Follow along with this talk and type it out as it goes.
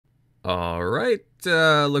All right.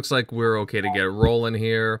 Looks like we're okay to get rolling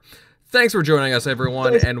here. Thanks for joining us,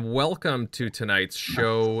 everyone, and welcome to tonight's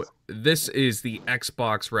show. This is the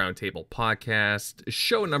Xbox Roundtable Podcast,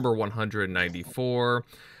 show number 194.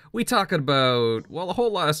 We talk about, well, a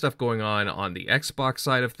whole lot of stuff going on the Xbox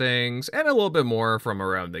side of things, and a little bit more from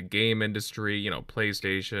around the game industry,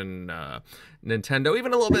 PlayStation, Nintendo,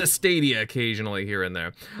 even a little bit of Stadia occasionally here and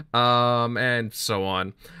there, and so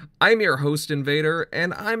on. I'm your host, Invader,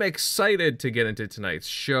 and I'm excited to get into tonight's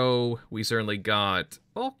show. We certainly got,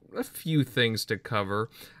 well, a few things to cover.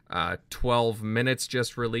 12 minutes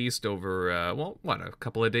just released over, a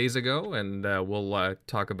couple of days ago, and we'll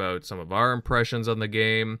talk about some of our impressions on the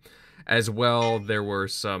game. As well, there were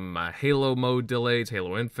some Halo mode delays,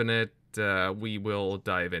 Halo Infinite. We will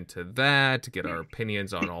dive into that to get our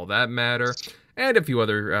opinions on all that matter, and a few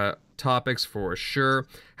other topics for sure.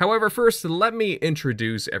 However, first, let me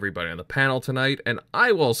introduce everybody on the panel tonight, and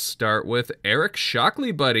I will start with Eric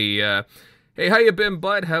Shockley, buddy. Hey, how you been,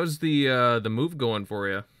 bud? How's the move going for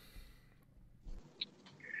you?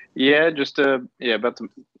 Yeah, just about to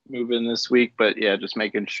move in this week, but yeah, just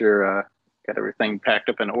making sure got everything packed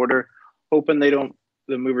up in order. Hoping the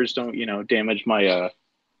movers don't, damage my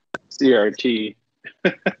CRT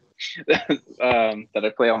that I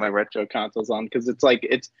play all my retro consoles on, because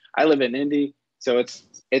I live in Indy, so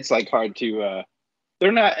it's like hard to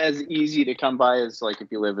they're not as easy to come by as like if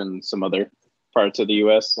you live in some other parts of the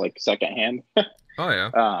US, like secondhand. Oh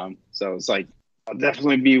yeah. So it's like I'll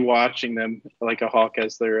definitely be watching them like a hawk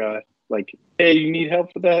as they're like, hey, you need help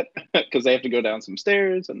with that? Because they have to go down some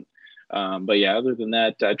stairs. And but yeah, other than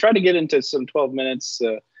that, I tried to get into some 12 minutes.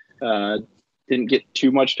 Didn't get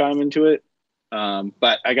too much time into it,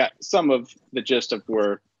 but I got some of the gist of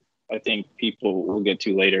where I think people will get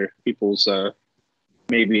to later. People's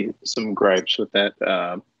maybe some gripes with that.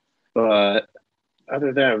 But other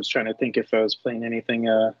than that, I was trying to think if I was playing anything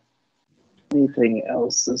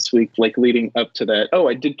else this week, like leading up to that. Oh,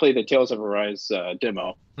 I did play the Tales of Arise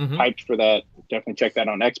demo. Mm-hmm. Hyped for that. Definitely check that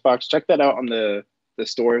on Xbox. Check that out on the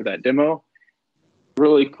store, that demo.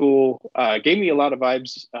 Really cool. Gave me a lot of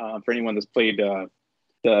vibes for anyone that's played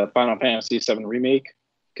the Final Fantasy VII Remake,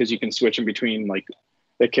 because you can switch in between like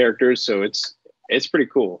the characters. So it's pretty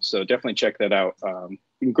cool. So definitely check that out.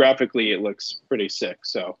 Graphically, it looks pretty sick.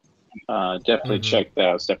 So definitely check that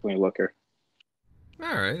out. It's definitely a looker.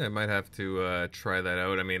 All right, I might have to try that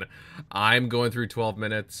out. I mean, I'm going through 12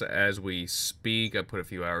 minutes as we speak. I put a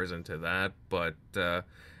few hours into that, but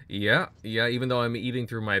yeah. Even though I'm eating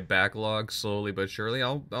through my backlog slowly but surely,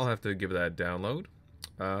 I'll have to give that a download.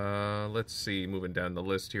 Let's see, moving down the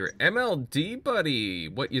list here. MLD, buddy,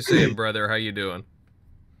 what you saying, brother? How you doing?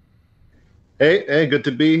 Hey, good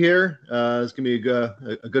to be here. It's gonna be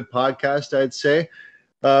a good podcast, I'd say.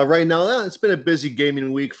 Right now, it's been a busy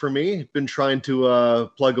gaming week for me. Been trying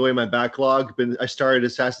to plug away my backlog. I started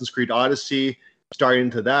Assassin's Creed Odyssey, starting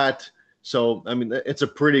into that. So, I mean, it's a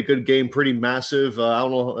pretty good game, pretty massive. I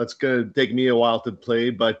don't know, it's going to take me a while to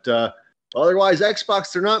play, but otherwise,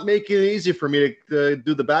 Xbox, they're not making it easy for me to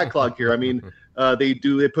do the backlog here. I mean, they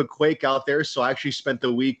put Quake out there, so I actually spent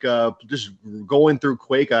the week just going through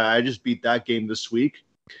Quake. I just beat that game this week.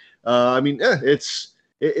 I mean, it's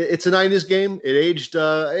a 90s game. It aged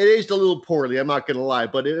a little poorly, I'm not going to lie,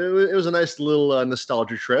 but it was a nice little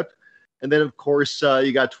nostalgia trip. And then, of course,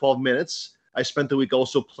 you got 12 minutes. I spent the week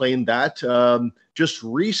also playing that. Just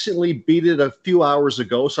recently beat it a few hours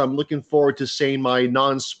ago, so I'm looking forward to saying my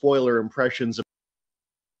non-spoiler impressions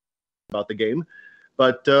about the game.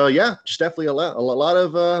 But yeah, just definitely a lot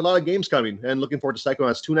of games coming, and looking forward to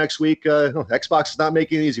Psychonauts 2 next week. Xbox is not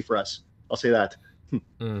making it easy for us. I'll say that.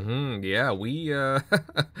 Yeah, we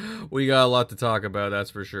we got a lot to talk about, that's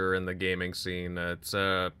for sure, in the gaming scene. It's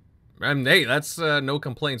and hey, that's no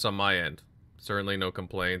complaints on my end. Certainly no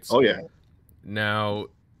complaints. Oh yeah. Now,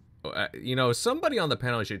 somebody on the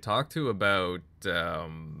panel you should talk to about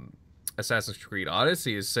Assassin's Creed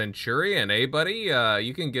Odyssey is Centurion. Hey, buddy,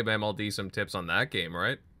 you can give MLD some tips on that game,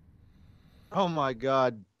 right? Oh my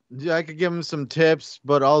God. Yeah, I could give him some tips,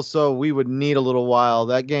 but also we would need a little while.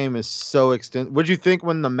 That game is so extensive. What'd you think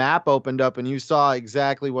when the map opened up and you saw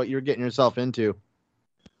exactly what you're getting yourself into?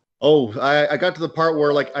 Oh, I got to the part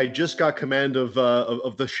where like I just got command of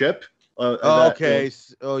the ship. Okay.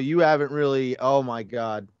 So you haven't really. Oh my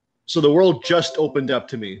God. So the world just opened up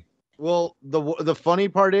to me. Well, the funny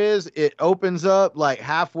part is it opens up like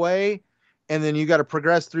halfway, and then you got to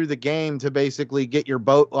progress through the game to basically get your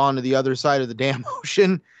boat onto the other side of the damn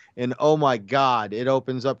ocean. And oh my God, it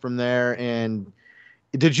opens up from there. And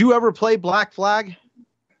did you ever play Black Flag?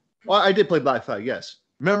 Well, I did play Black Flag, yes.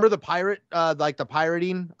 Remember the pirate, like the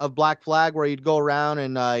pirating of Black Flag, where you'd go around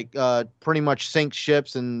and like pretty much sink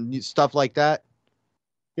ships and stuff like that.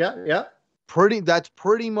 Yeah. That's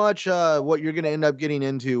pretty much what you're going to end up getting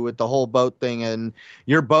into with the whole boat thing. And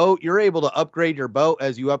your boat, you're able to upgrade your boat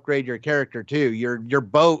as you upgrade your character too. Your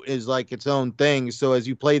boat is like its own thing. So as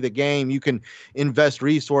you play the game, you can invest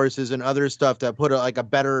resources and other stuff that put like a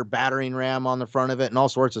better battering ram on the front of it and all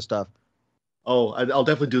sorts of stuff. Oh, I'll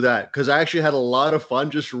definitely do that because I actually had a lot of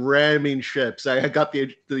fun just ramming ships. I got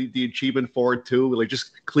the achievement for it too, like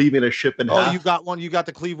just cleaving a ship in half. Oh, you got one. You got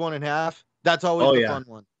to cleave one in half. That's always the fun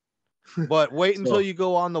one. But wait until you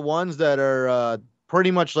go on the ones that are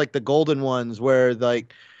pretty much like the golden ones, where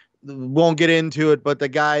like won't get into it, but the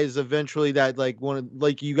guys eventually that like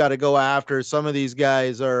you got to go after. Some of these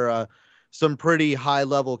guys are some pretty high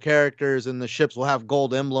level characters, and the ships will have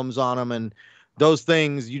gold emblems on them, and those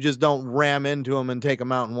things you just don't ram into them and take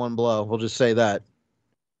them out in one blow. We'll just say that.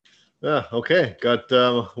 Okay, got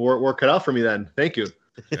work cut out for me then. Thank you.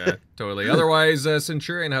 Yeah, totally. Otherwise,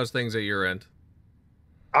 Centurion, how's things at your end?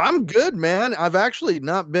 I'm good, man. I've actually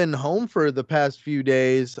not been home for the past few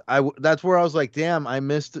days. That's where I was like, damn, I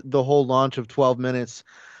missed the whole launch of 12 minutes.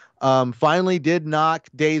 Finally did knock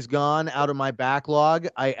Days Gone out of my backlog.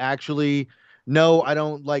 I actually I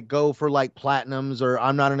don't like go for like platinums, or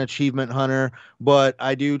I'm not an achievement hunter, but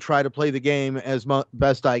I do try to play the game as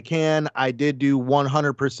best I can. I did do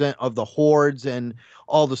 100% of the hordes and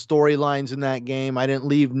all the storylines in that game. I didn't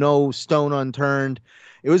leave no stone unturned.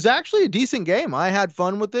 It was actually a decent game. I had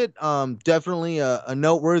fun with it. Definitely a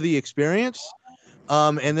noteworthy experience.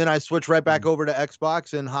 And then I switched right back over to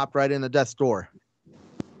Xbox and hopped right in the Death's Door.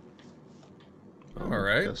 All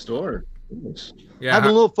right. Death's Door. Yeah.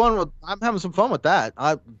 I'm having some fun with that.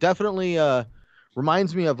 I definitely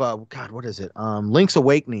reminds me of God, what is it? Link's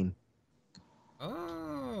Awakening.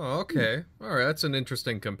 Oh, okay. All right, that's an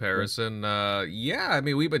interesting comparison. Yeah, I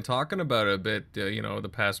mean, we've been talking about it a bit, the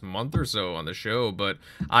past month or so on the show, but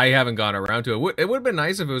I haven't gone around to it. It would have been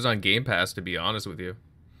nice if it was on Game Pass, to be honest with you.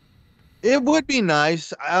 It would be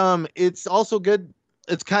nice. It's also good.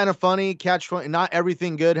 It's kind of funny. Not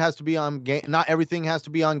everything good has to be on game. Not everything has to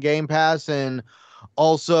be on Game Pass, and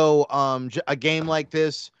also a game like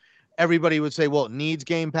this. Everybody would say, well, it needs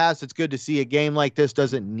Game Pass. It's good to see a game like this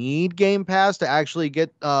doesn't need Game Pass to actually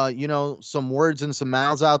get, some words and some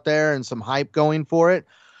mouths out there and some hype going for it.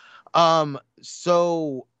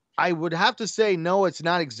 So I would have to say, no, it's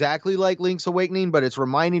not exactly like Link's Awakening, but it's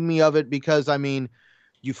reminding me of it because, I mean,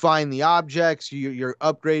 you find the objects, you're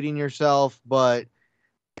upgrading yourself, but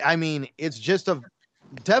I mean, it's just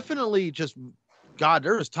definitely just, God,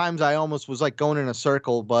 there was times I almost was like going in a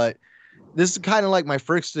circle, but this is kind of like my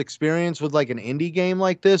first experience with like an indie game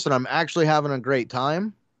like this, and I'm actually having a great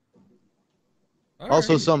time.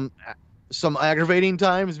 Also, some aggravating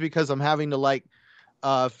times because I'm having to like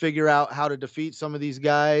figure out how to defeat some of these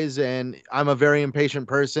guys, and I'm a very impatient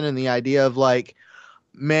person, and the idea of like,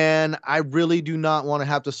 man, I really do not want to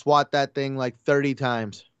have to swat that thing like 30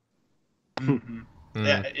 times. Mm-hmm.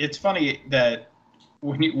 Yeah, it's funny that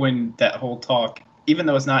when that whole talk, even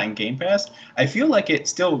though it's not in Game Pass, I feel like it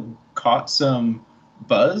still caught some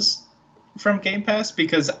buzz from Game Pass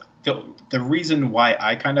because the reason why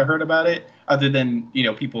I kind of heard about it, other than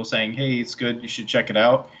people saying, "Hey, it's good, you should check it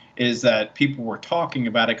out," is that people were talking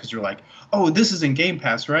about it because they're like, "Oh, this is in Game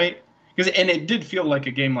Pass, right?" And it did feel like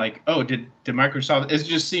a game like, "Oh, did Microsoft?" It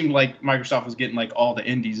just seemed like Microsoft was getting like all the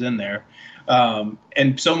indies in there,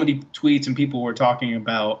 and so many tweets and people were talking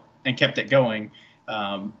about and kept it going.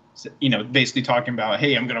 Basically talking about,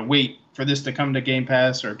 hey, I'm going to wait for this to come to Game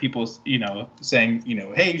Pass, or people, saying,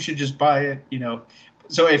 hey, you should just buy it,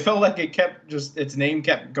 So it felt like its name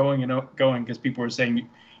kept going and going because people were saying,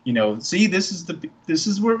 see, this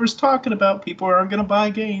is what we're talking about. People aren't going to buy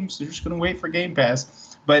games. They're just going to wait for Game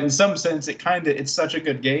Pass. But in some sense, it's such a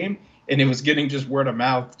good game. And it was getting just word of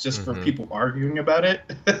mouth just for people arguing about it.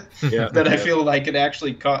 That I feel like it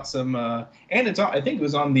actually caught some. And I think it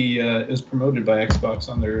was on it was promoted by Xbox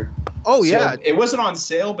on their. Oh yeah. It wasn't on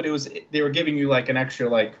sale, but they were giving you like an extra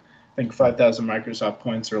like I think 5,000 Microsoft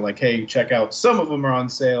points, or like, hey, check out. Some of them are on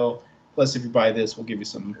sale. Plus, if you buy this, we'll give you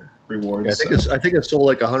some rewards. Yeah, I think it sold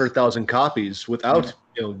like 100,000 copies without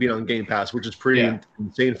being on Game Pass, which is pretty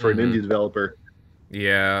insane for an indie developer.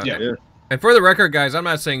 Yeah. And for the record, guys, I'm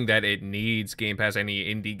not saying that it needs Game Pass. Any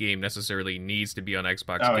indie game necessarily needs to be on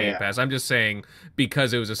Xbox Game Pass. I'm just saying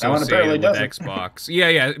because it was associated with Xbox.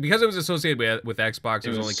 Yeah, because it was associated with Xbox,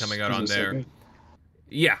 it was only coming out on there. So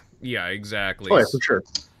yeah, exactly. Oh, yeah, for sure.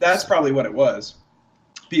 That's probably what it was.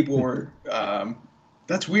 People were.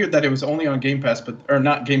 That's weird that it was only on Game Pass, or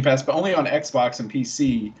not Game Pass, but only on Xbox and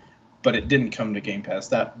PC. but it didn't come to Game Pass.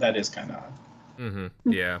 That is kind of odd.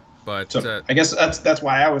 Mm-hmm. Yeah, but so I guess that's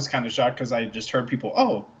why I was kind of shocked, because I just heard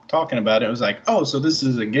people talking about it. It was like, oh, so this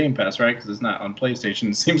is a Game Pass, right? Because it's not on PlayStation.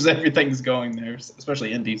 It seems everything's going there,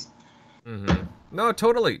 especially indies. Mm-hmm. No,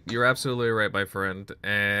 totally. You're absolutely right, my friend.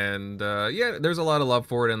 And yeah, there's a lot of love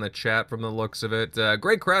for it in the chat from the looks of it.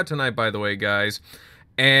 Great crowd tonight, by the way, guys.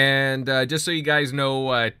 And just so you guys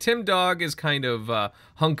know, Tim Dog is kind of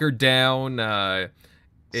hunkered down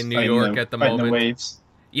in New York at the moment. The waves.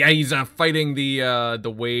 Yeah, he's fighting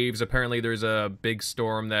the waves. Apparently, there's a big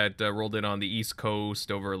storm that rolled in on the East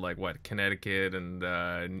Coast over Connecticut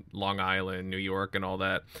and Long Island, New York, and all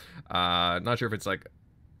that. Not sure if it's like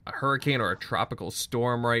a hurricane or a tropical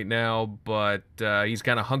storm right now, but he's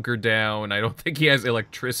kind of hunkered down. I don't think he has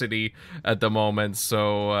electricity at the moment,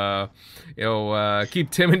 so keep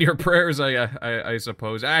Tim in your prayers. I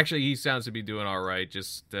suppose. Actually, he sounds to be doing all right.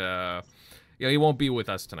 Just he won't be with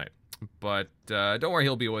us tonight. But don't worry,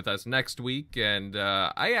 he'll be with us next week. And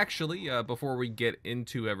I actually, before we get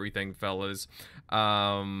into everything, fellas,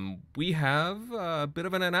 we have a bit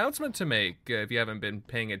of an announcement to make. If you haven't been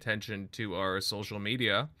paying attention to our social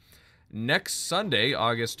media, next Sunday,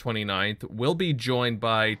 August 29th, we'll be joined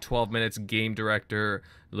by 12 Minutes game director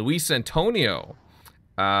Luis Antonio.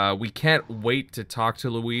 We can't wait to talk to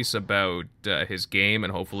Luis about his game,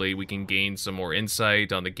 and hopefully we can gain some more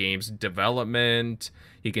insight on the game's development.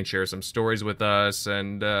 He can share some stories with us,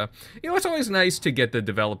 and it's always nice to get the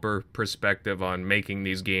developer perspective on making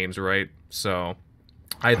these games, right? So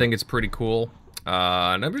I think it's pretty cool.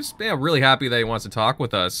 And I'm just really happy that he wants to talk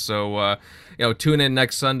with us. So tune in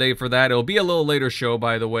next Sunday for that. It'll be a little later show,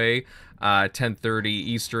 by the way, 10:30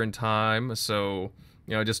 Eastern time. So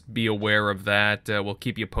just be aware of that. We'll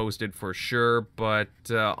keep you posted for sure. But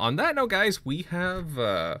on that note, guys, we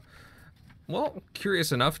have,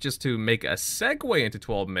 curious enough just to make a segue into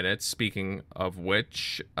 12 minutes, speaking of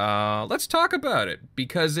which, let's talk about it,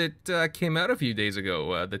 because it came out a few days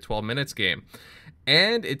ago, the 12 minutes game.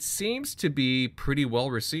 And it seems to be pretty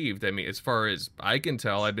well received. I mean, as far as I can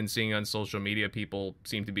tell, I've been seeing on social media, people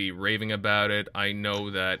seem to be raving about it. I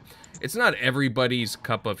know that it's not everybody's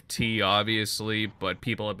cup of tea, obviously, but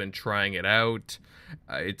people have been trying it out.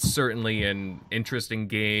 It's certainly an interesting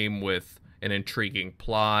game with an intriguing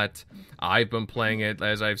plot. I've been playing it,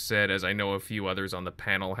 as I've said, as I know a few others on the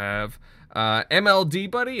panel have. MLD,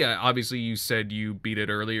 buddy, obviously you said you beat it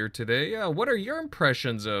earlier today. What are your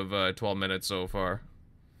impressions of 12 minutes so far?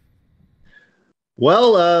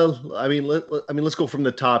 Well, let's go from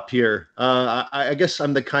the top here. I guess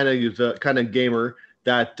I'm the kind of gamer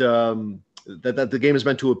that the game is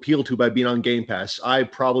meant to appeal to by being on Game Pass. I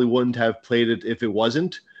probably wouldn't have played it if it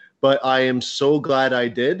wasn't, but I am so glad I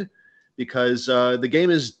did, because the game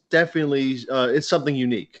is definitely it's something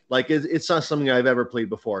unique. Like it's not something I've ever played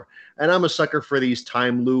before, and I'm a sucker for these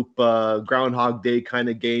time loop, Groundhog Day kind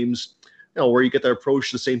of games, where you get to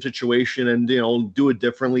approach the same situation and do it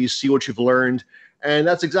differently, see what you've learned, and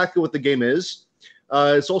that's exactly what the game is.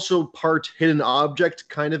 It's also part hidden object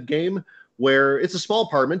kind of game, where it's a small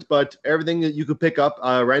apartment, but everything that you could pick up,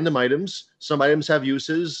 random items. Some items have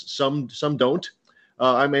uses, some don't.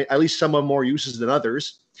 At least some have more uses than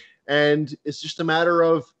others. And it's just a matter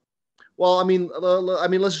of,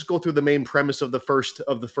 let's just go through the main premise of the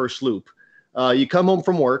first loop. You come home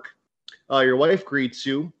from work, your wife greets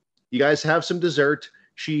you, you guys have some dessert.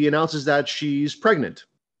 She announces that she's pregnant,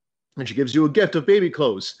 and she gives you a gift of baby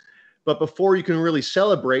clothes. But before you can really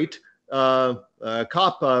celebrate, a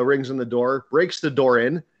cop rings on the door, breaks the door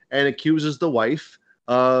in, and accuses the wife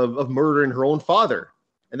of murdering her own father.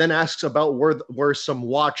 And then asks about where some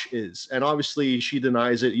watch is. And obviously she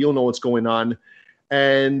denies it. You'll know what's going on.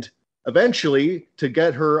 And eventually, to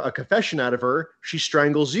get her a confession out of her, she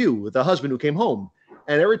strangles you, the husband who came home.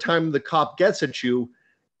 And every time the cop gets at you,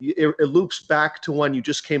 it loops back to when you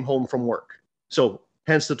just came home from work. So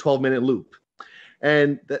hence the 12-minute loop.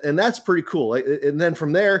 And that's pretty cool. And then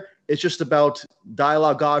from there, it's just about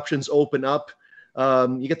dialogue options open up.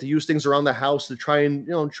 You get to use things around the house to try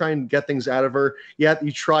and get things out of her.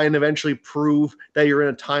 You try and eventually prove that you're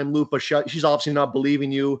in a time loop, but she's obviously not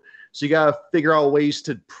believing you. So you got to figure out ways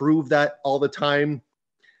to prove that all the time.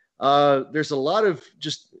 There's a lot of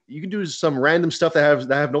you can do some random stuff that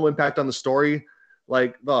have no impact on the story.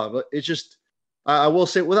 It's just, I will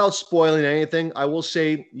say, without spoiling anything, I will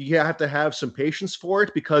say you have to have some patience for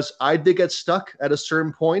it, because I did get stuck at a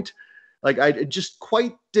certain point. I just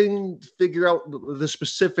quite didn't figure out the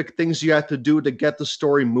specific things you have to do to get the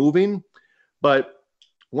story moving. But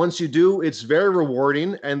once you do, it's very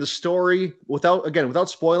rewarding. And the story, without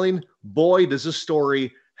spoiling, boy, does this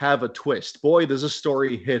story have a twist. Boy, does this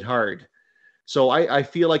story hit hard. So I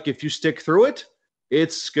feel like if you stick through it,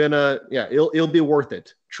 it's gonna, it'll be worth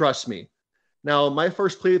it. Trust me. Now, my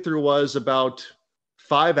first playthrough was about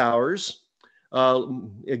 5 hours,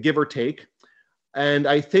 give or take. And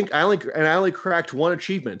I think I only cracked one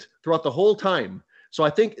achievement throughout the whole time. So I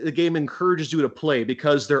think the game encourages you to play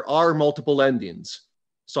because there are multiple endings.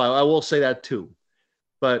 So I will say that too.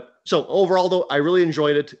 But so overall, though, I really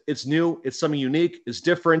enjoyed it. It's new. It's something unique. It's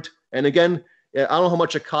different. And again, I don't know how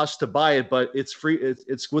much it costs to buy it, but it's free.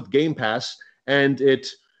 It's with Game Pass, and it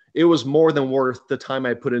was more than worth the time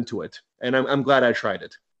I put into it. And I'm glad I tried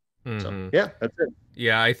it. So yeah, that's it.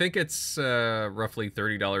 Yeah, I think it's roughly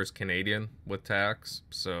 $30 Canadian with tax.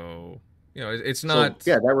 So it's not.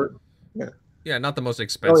 So, not the most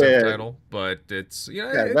expensive title, but it's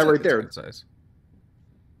it's that right there. It's a good size.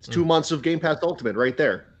 It's 2 months of Game Pass Ultimate right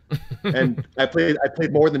there. And I played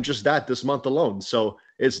more than just that this month alone. So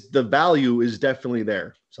the value is definitely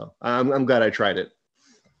there. So I'm glad I tried it.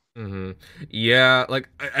 Mm-hmm. Yeah, like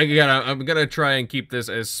I'm gonna try and keep this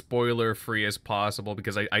as spoiler free as possible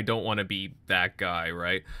because I don't want to be that guy,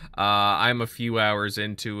 right? I'm a few hours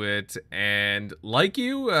into it, and like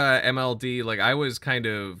you, MLD, like I was kind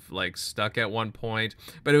of like stuck at one point,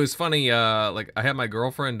 but it was funny. Like I had my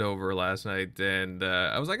girlfriend over last night, and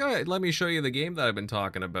I was like, all right, let me show you the game that I've been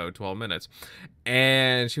talking about 12 minutes.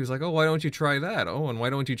 And she was like, oh, why don't you try that? Oh, and why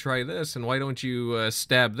don't you try this? And why don't you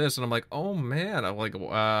stab this? And I'm like, oh man, I'm like,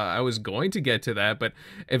 I was going to get to that, but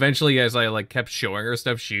eventually as I like kept showing her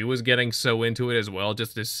stuff, she was getting so into it as well,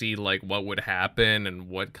 just to see like what would happen and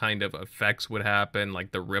what kind of effects would happen, like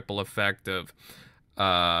the ripple effect of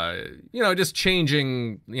just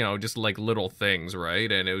changing, just like little things,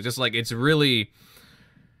 right? And it was just like, it's really,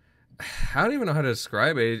 I don't even know how to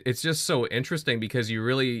describe it. It's just so interesting because you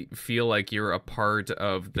really feel like you're a part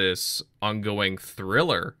of this ongoing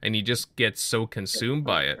thriller and you just get so consumed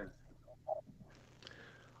by it.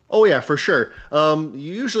 Oh yeah, for sure.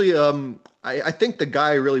 Usually, I think the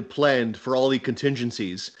guy really planned for all the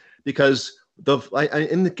contingencies because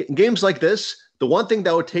in games like this, the one thing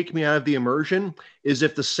that would take me out of the immersion is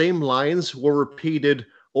if the same lines were repeated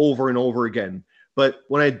over and over again. But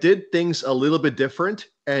when I did things a little bit different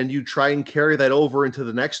and you try and carry that over into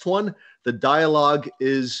the next one, the dialogue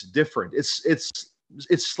is different. It's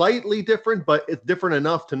slightly different, but it's different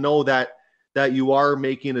enough to know that you are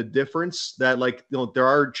making a difference, that there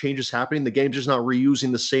are changes happening. The game's just not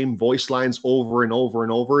reusing the same voice lines over and over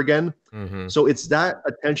and over again. Mm-hmm. So it's that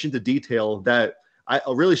attention to detail that I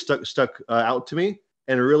really stuck out to me,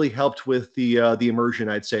 and it really helped with the immersion,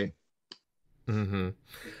 I'd say. Mm-hmm.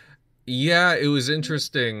 Yeah, it was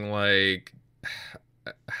interesting, like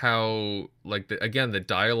how the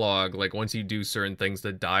dialogue, like once you do certain things,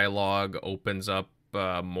 the dialogue opens up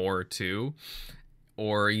more too.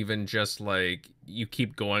 Or even just like you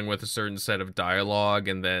keep going with a certain set of dialogue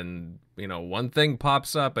and then, one thing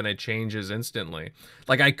pops up and it changes instantly.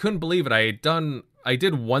 Like I couldn't believe it. I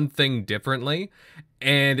did one thing differently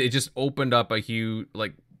and it just opened up a huge,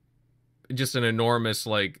 like just an enormous,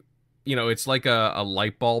 like, it's like a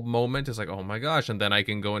light bulb moment. It's like, oh my gosh. And then I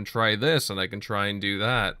can go and try this and I can try and do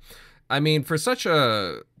that. I mean, for such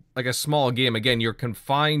a small game, again, you're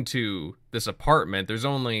confined to this apartment. There's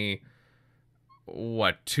only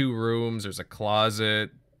 2 rooms, there's a closet,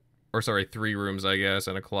 or sorry, 3 rooms I guess,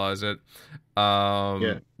 and a closet.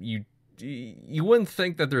 You wouldn't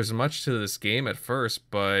think that there's much to this game at first,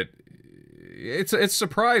 but it's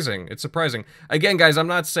surprising. Again, guys, I'm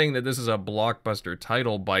not saying that this is a blockbuster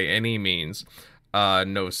title by any means.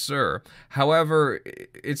 No, sir. However,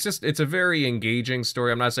 it's a very engaging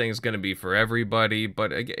story. I'm not saying it's going to be for everybody,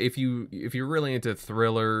 but if you're really into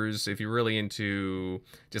thrillers, if you're really into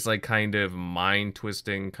just like kind of mind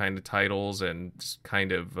twisting kind of titles and just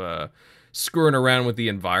kind of screwing around with the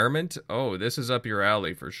environment, this is up your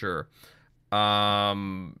alley for sure.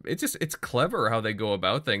 It's clever how they go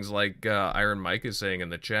about things, like Iron Mike is saying in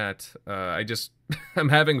the chat. I'm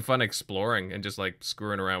having fun exploring and just like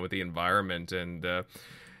screwing around with the environment and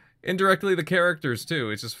indirectly the characters too.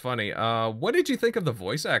 It's just funny. What did you think of the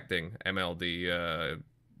voice acting, MLD?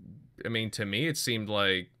 I mean, to me it seemed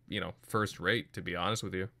like, first rate, to be honest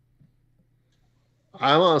with you.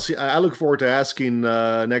 I look forward to asking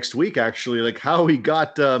next week actually, like how he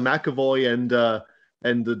got McAvoy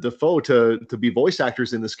and the Dafoe to be voice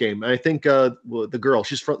actors in this game. And I think the girl,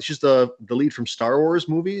 she's the lead from Star Wars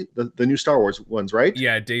movie, the new Star Wars ones, right?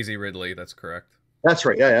 Yeah, Daisy Ridley, that's correct. That's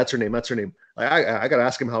right. Yeah, that's her name. I got to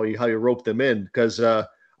ask him how he roped them in, because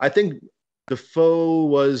I think Dafoe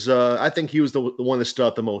was I think he was the one that stood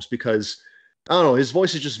out the most, because I don't know, his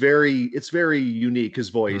voice is just very unique, his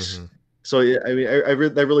voice. Mm-hmm. So I mean, I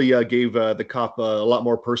really gave the cop a lot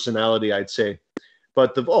more personality, I'd say.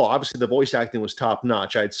 But obviously the voice acting was top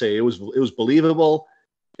notch. I'd say it was believable.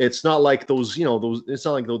 It's not like those, it's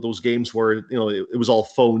not like those games where, it was all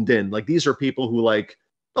phoned in. Like, these are people who, like,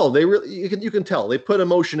 they really, you can tell they put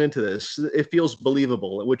emotion into this. It feels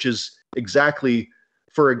believable, which is exactly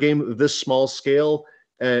for a game of this small scale,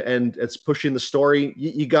 and it's pushing the story.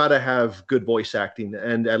 You got to have good voice acting,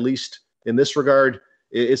 and at least in this regard,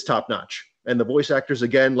 it's top notch. And the voice actors,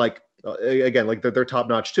 again, like they're top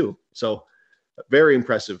notch too. So very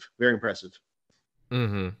impressive, very impressive.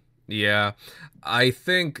 Mm-hmm. Yeah, I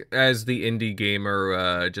think, as the Indie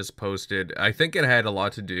Gamer just posted, I think it had a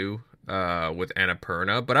lot to do with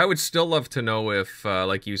Annapurna, but I would still love to know if,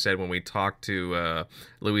 like you said, when we talk to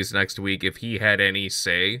Luis next week, if he had any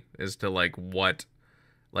say as to, like, what,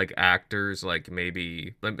 like, actors, like,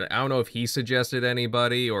 maybe, I don't know if he suggested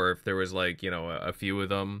anybody, or if there was, like, a few of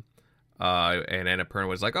them, and Annapurna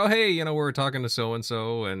was like, oh, hey, we're talking to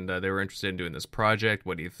so-and-so, and they were interested in doing this project,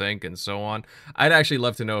 what do you think, and so on. I'd actually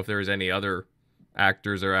love to know if there was any other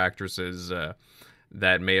actors or actresses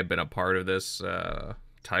that may have been a part of this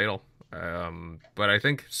title. But I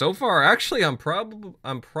think so far, actually, I'm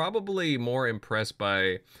probably more impressed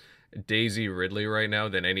by Daisy Ridley right now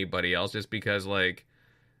than anybody else, just because, like,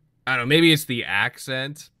 I don't know, maybe it's the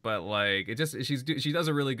accent, but, like, she does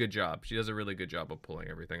a really good job. She does a really good job of pulling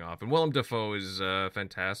everything off. And Willem Dafoe is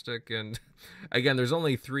fantastic. And again, there's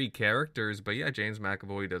only 3 characters, but yeah, James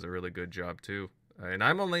McAvoy does a really good job too. And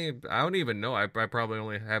I don't even know. I probably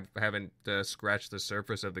only haven't scratched the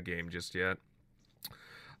surface of the game just yet.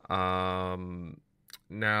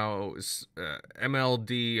 Now,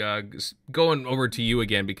 MLD, going over to you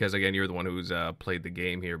again, because, again, you're the one who's played the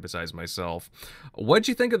game here besides myself. What'd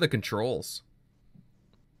you think of the controls?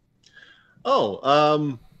 They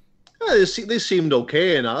seemed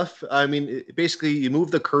okay enough. I mean, basically, you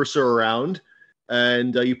move the cursor around,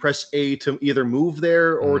 and you press A to either move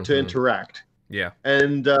there or to interact. Yeah.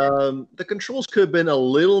 And the controls could have been a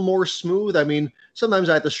little more smooth. I mean, sometimes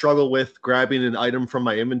I had to struggle with grabbing an item from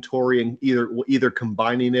my inventory and either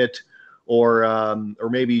combining it or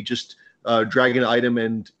maybe just dragging an item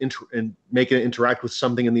and making it interact with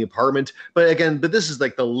something in the apartment. But this is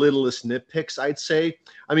like the littlest nitpicks, I'd say.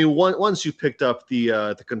 I mean, once you picked up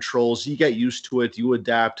the controls, you get used to it, you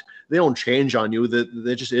adapt. They don't change on you.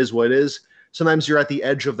 That just is what it is. Sometimes you're at the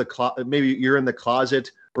edge of the closet. Maybe you're in the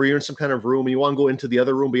closet, or you're in some kind of room and you want to go into the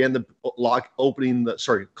other room, but you end up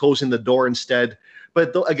closing the door instead.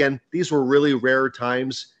 But again, these were really rare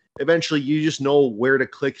times. Eventually, you just know where to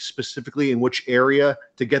click specifically in which area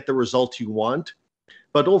to get the result you want.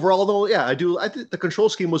 But overall, though, yeah, I think the control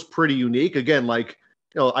scheme was pretty unique. Again, like,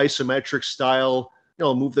 isometric style.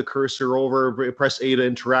 Move the cursor over, press A to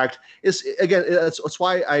interact. That's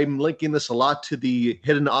why I'm linking this a lot to the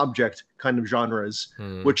hidden object kind of genres,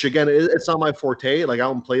 which, again, it's not my forte. Like, I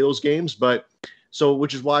don't play those games,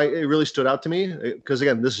 which is why it really stood out to me. Because,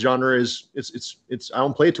 again, this genre it's I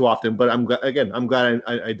don't play it too often, but I'm glad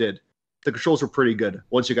I did. The controls were pretty good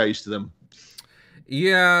once you got used to them.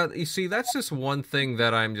 Yeah, you see, that's just one thing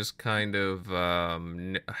that I'm just kind of, I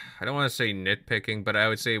don't want to say nitpicking, but I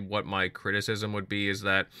would say what my criticism would be is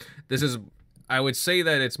that I would say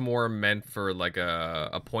that it's more meant for, like,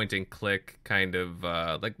 a point and click kind of,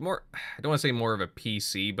 like, more, I don't want to say more of a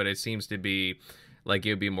PC, but it seems to be like it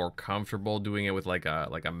would be more comfortable doing it with like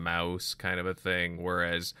a mouse kind of a thing,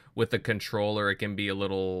 whereas with the controller it can be a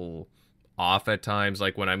little off at times,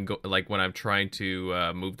 like when I'm trying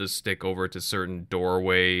to move the stick over to certain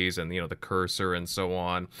doorways and the cursor and so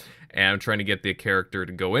on, and I'm trying to get the character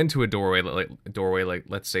to go into a doorway like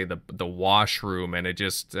let's say the washroom, and it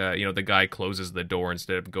just the guy closes the door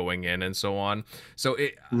instead of going in and so on. So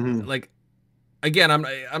it like, again,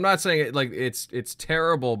 I'm not saying it like it's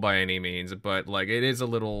terrible by any means, but like it is a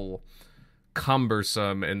little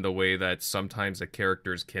cumbersome in the way that sometimes the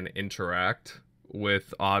characters can interact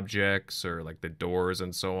with objects or like the doors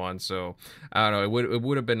and so on. So I don't know, it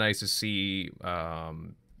would have been nice to see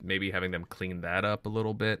maybe having them clean that up a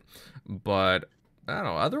little bit, but I don't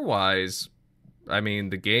know, otherwise, I mean,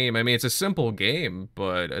 the game, it's a simple game,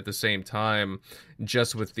 but at the same time,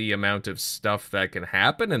 just with the amount of stuff that can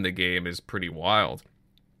happen in the game is pretty wild.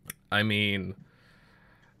 I mean,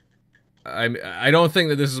 I don't think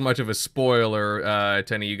that this is much of a spoiler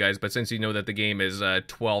to any of you guys, but since you know that the game is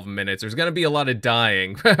 12 minutes, there's going to be a lot of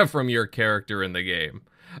dying from your character in the game.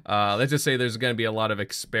 Let's just say there's going to be a lot of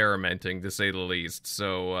experimenting, to say the least.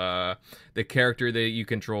 So the character that you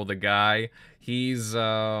control, the guy, he's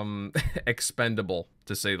expendable,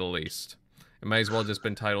 to say the least. It might as well just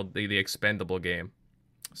been titled the Expendable Game.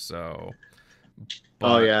 So.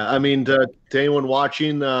 But... Oh yeah, I mean, to anyone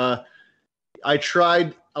watching, I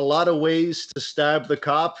tried a lot of ways to stab the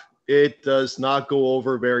cop. It does not go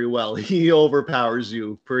over very well. He overpowers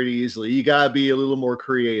you pretty easily. You gotta be a little more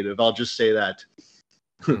creative. I'll just say that.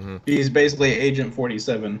 Mm-hmm. He's basically Agent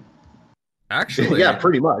 47. Actually, yeah,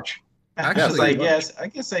 pretty much. I was like, yes, I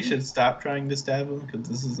guess I should stop trying to stab him because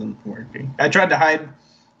this isn't working. I tried to hide,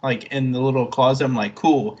 like, in the little closet. I'm like,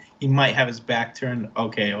 cool, he might have his back turned.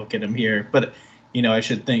 Okay, I'll get him here. But, you know, I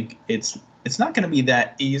should think it's not going to be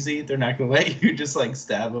that easy. They're not going to let you just, like,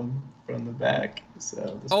 stab him from the back.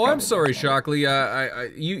 So. I'm sorry, Shockley.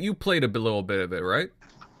 You played a little bit of it, right?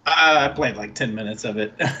 I played like 10 minutes of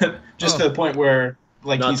it, just to the point where,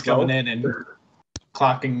 like, he's coming in and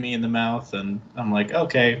clocking me in the mouth, and I'm like,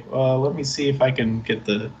 okay, well, let me see if I can get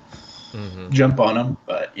the jump on him.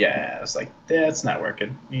 But yeah, I was like, that's not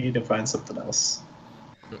working. You need to find something else.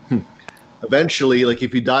 Eventually, like,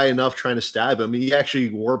 if you die enough trying to stab him, he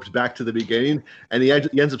actually warps back to the beginning, and he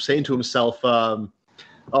ends up saying to himself,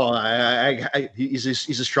 he's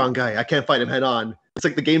a strong guy. I can't fight him head on. It's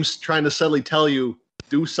like the game's trying to subtly tell you,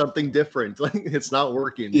 do something different. Like, it's not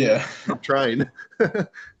working. Yeah. I'm trying.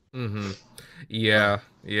 Mm-hmm. Yeah.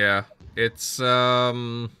 It's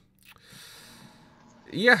yeah,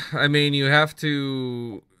 I mean, you have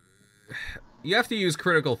to use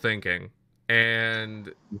critical thinking,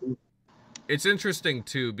 and it's interesting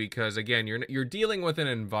too because, again, you're dealing with an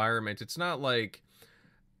environment. It's not like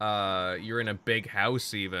you're in a big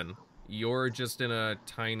house even. You're just in a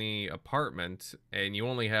tiny apartment, and you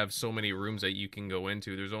only have so many rooms that you can go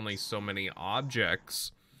into. There's only so many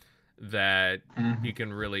objects that you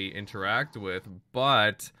can really interact with.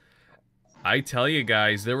 But I tell you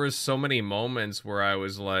guys, there was so many moments where I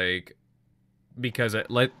was like, because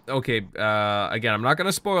again, I'm not going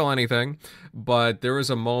to spoil anything, but there was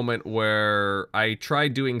a moment where I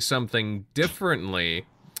tried doing something differently,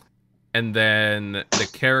 and then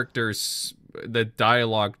the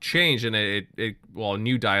dialogue changed, and a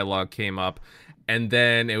new dialogue came up, and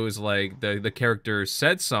then it was like the character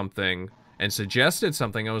said something and suggested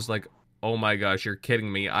something. I was like, oh my gosh, you're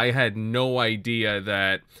kidding me. I had no idea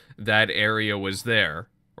that area was there.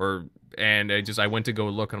 And I went to go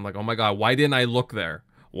look, and I'm like, oh my god, why didn't I look there?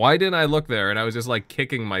 And I was just like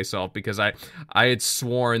kicking myself because I had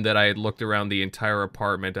sworn that I had looked around the entire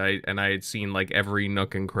apartment, and I had seen like every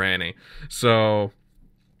nook and cranny. So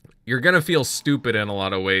you're gonna feel stupid in a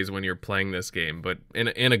lot of ways when you're playing this game, but in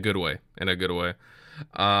a good way.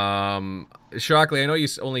 Shockley, I know you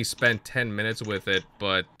only spent 10 minutes with it,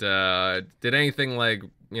 but did anything like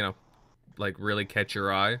really catch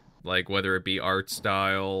your eye? Like, whether it be art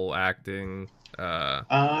style, acting?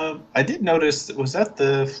 I did notice, was that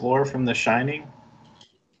the floor from The Shining?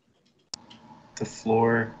 The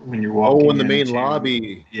floor when you're walking in the main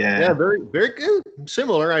lobby. Yeah, very, very good.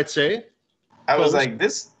 Similar, I'd say. I was like,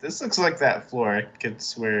 this looks like that floor. I could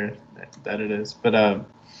swear that it is. But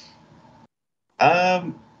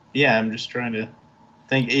yeah, I'm just trying to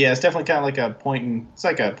think. Yeah, it's definitely kind of like a point and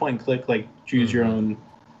click, like choose your own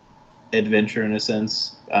adventure in a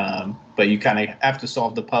sense. But you kind of have to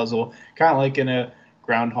solve the puzzle, kind of like in a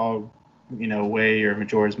Groundhog, way, or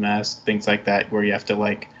Majora's Mask, things like that, where you have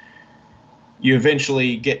to you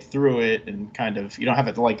eventually get through it, and kind of, you don't have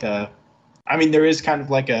it like there is kind of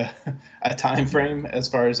like a time frame as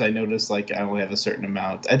far as I noticed. Like, I only have a certain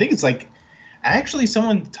amount. I think it's like, actually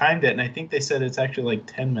someone timed it, and I think they said it's actually like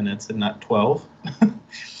 10 minutes and not 12.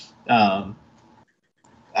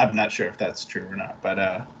 I'm not sure if that's true or not, but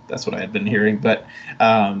that's what I had been hearing. But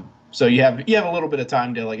so you have a little bit of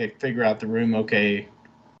time to figure out the room. Okay,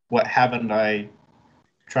 what haven't I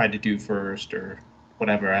tried to do first, or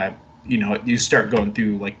whatever. You start going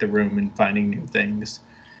through the room and finding new things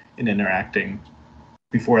and interacting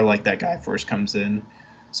before that guy first comes in.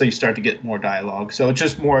 So you start to get more dialogue. So it's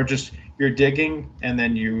just more you're digging, and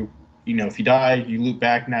then if you die, you loop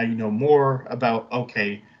back. Now you know more about,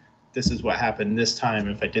 okay, this is what happened this time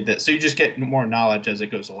if I did that. So you just get more knowledge as it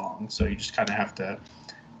goes along. So you just kind of have to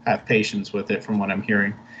have patience with it, from what I'm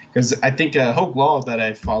hearing. Because I think Hope Law, that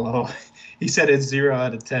I follow, he said it's 0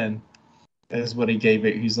 out of 10. That is what he gave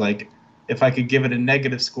it. He's like, if I could give it a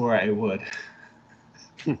negative score, I would.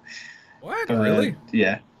 What? Really?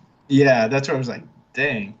 Yeah. Yeah, that's where I was like,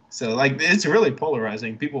 dang. So it's really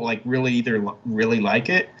polarizing. People really either really like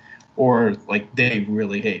it, or they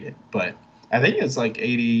really hate it. But I think it's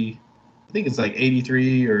 80. I think it's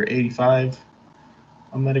 83 or 85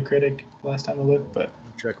 on Metacritic last time I looked. But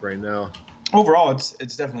check right now. Overall,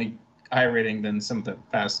 it's definitely higher rating than some of the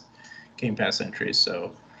past Game Pass entries.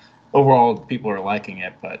 So overall, people are liking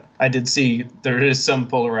it. But I did see there is some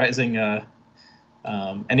polarizing.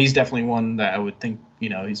 And he's definitely one that I would think,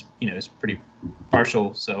 he's pretty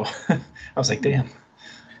partial. So I was like, damn.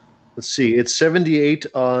 Let's see. It's 78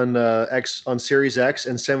 on X on Series X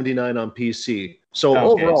and 79 on PC. So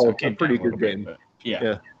overall, it's a pretty good game.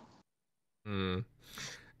 Yeah.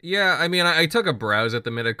 Yeah, I mean, I took a browse at the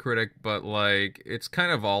Metacritic, but like it's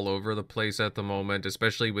kind of all over the place at the moment,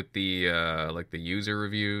 especially with the like the user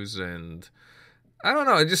reviews, and I don't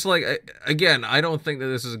know. Just like again, I don't think that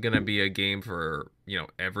this is gonna be a game for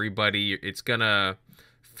everybody. It's gonna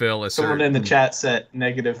fill a Someone in the chat said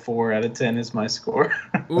 -4 out of 10 is my score.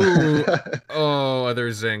 Ooh, oh, other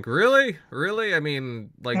Zinc. Really? I mean,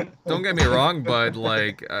 like, don't get me wrong, but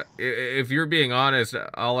like, if you're being honest,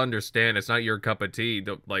 I'll understand. It's not your cup of tea.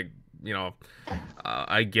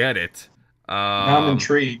 I get it. I'm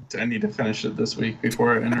intrigued. I need to finish it this week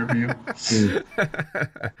before our interview.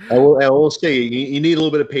 I will say you need a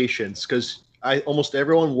little bit of patience because almost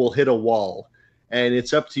everyone will hit a wall, and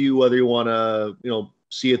it's up to you whether you want to,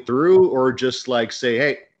 see it through or just like say,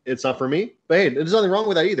 hey, it's not for me. But hey, there's nothing wrong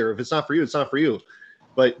with that either. If it's not for you, it's not for you.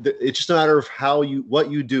 But it's just a matter of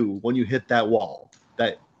what you do when you hit that wall.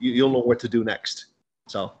 That you'll know what to do next.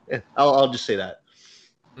 So I'll just say that.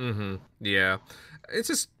 Mm-hmm. Yeah, it's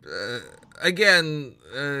just again,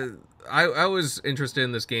 I was interested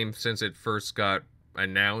in this game since it first got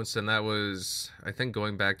announced, and that was I think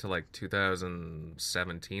going back to like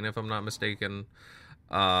 2017, if I'm not mistaken.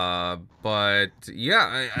 But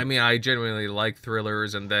yeah, I mean, I genuinely like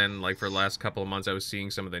thrillers, and then like for the last couple of months, I was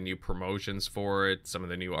seeing some of the new promotions for it, some of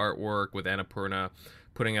the new artwork with Annapurna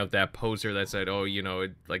putting out that poster that said, oh,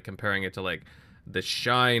 like comparing it to like The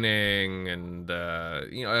Shining and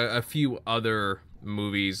a few other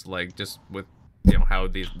movies, like just with how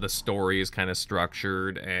the story is kind of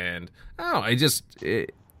structured, and I don't know,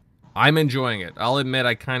 I'm enjoying it. I'll admit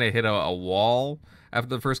I kind of hit a wall after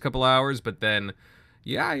the first couple hours, but then.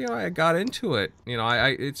 Yeah, I got into it.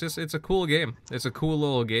 It's a cool game. It's a cool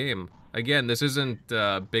little game. Again, this isn't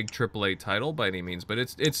a big AAA title by any means, but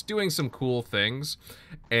it's doing some cool things,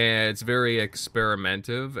 and it's very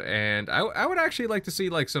experimentative. And I would actually like to see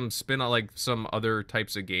like some like some other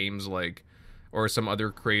types of games, like or some other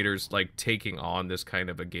creators like taking on this kind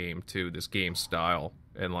of a game too, this game style,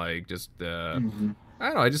 and like just I don't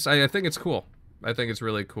know. I think it's cool. I think it's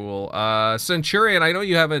really cool. Centurion, I know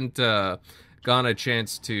you haven't. Gotten a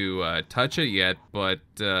chance to touch it yet, but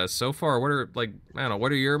so far, what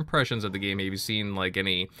are your impressions of the game? Have you seen like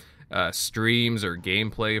any streams or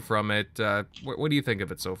gameplay from it? What do you think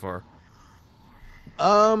of it so far?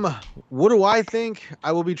 What do I think?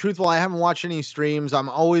 I will be truthful. I haven't watched any streams. I'm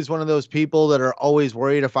always one of those people that are always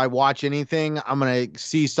worried if I watch anything, I'm going to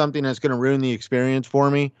see something that's going to ruin the experience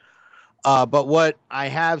for me. But what I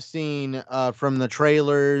have seen from the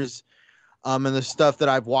trailers, and the stuff that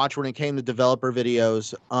I've watched when it came to developer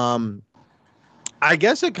videos, I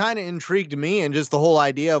guess it kind of intrigued me, and just the whole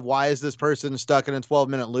idea of why is this person stuck in a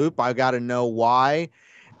 12-minute loop? I got to know why.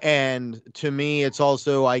 And to me, it's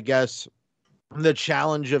also, I guess, the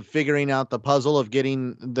challenge of figuring out the puzzle of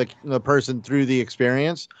getting the person through the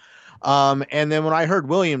experience. And then when I heard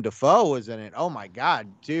William Dafoe was in it, oh my God,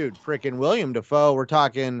 dude, freaking William Dafoe. We're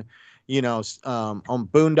talking... on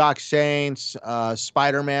Boondock Saints,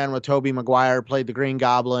 Spider-Man with Tobey Maguire played the Green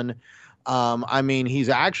Goblin. I mean, he's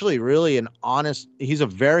actually really he's a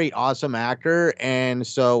very awesome actor. And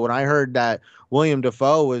so when I heard that William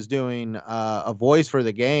Dafoe was doing a voice for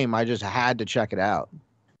the game, I just had to check it out.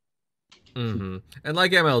 Mm-hmm. And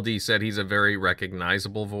like MLD said, he's a very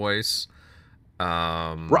recognizable voice.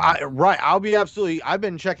 Right. I've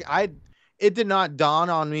been checking. It did not dawn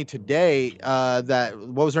on me today that,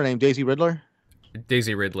 what was her name? Daisy Ridley?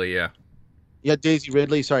 Daisy Ridley, yeah. Yeah, Daisy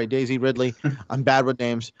Ridley. Sorry, Daisy Ridley. I'm bad with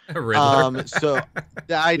names. Riddler. So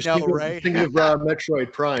I know, right? Think of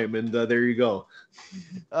Metroid Prime, and there you go.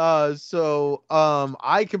 So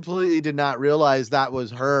I completely did not realize that was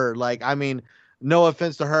her. Like, I mean, no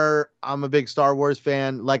offense to her. I'm a big Star Wars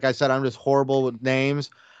fan. Like I said, I'm just horrible with names.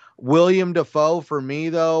 William Dafoe, for me,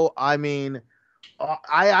 though, I mean...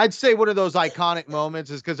 I'd say one of those iconic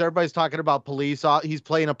moments is because everybody's talking about police. He's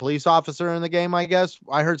playing a police officer in the game, I guess.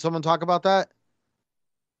 I heard someone talk about that.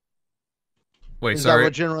 Wait, is sorry. That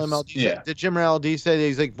what General MLD said? Did General LD say that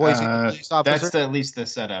he's like voicing a police officer? That's at least the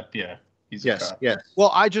setup, yeah. He's yes.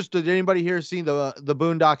 Well, did anybody here see the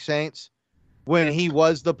Boondock Saints? When he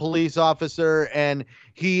was the police officer, and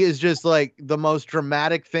he is just like the most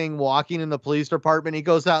dramatic thing walking in the police department. He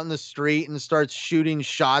goes out in the street and starts shooting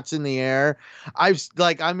shots in the air.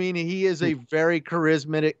 He is a very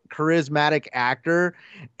charismatic actor.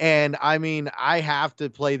 And I mean, I have to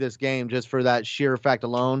play this game just for that sheer fact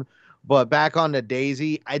alone. But back on to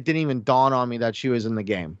Daisy, it didn't even dawn on me that she was in the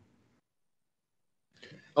game.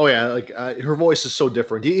 Oh yeah, like her voice is so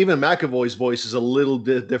different. Even McAvoy's voice is a little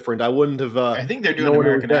bit different. I wouldn't have. I think they're doing known it was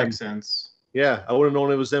American them. accents. Yeah, I wouldn't have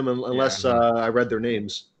known it was them unless I read their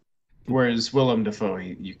names. Whereas Willem Dafoe,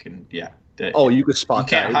 you can, you could spot you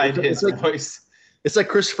can't that. hide his voice. It's like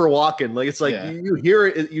Christopher Walken. Like it's like you hear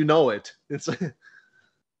it, you know it. It's like,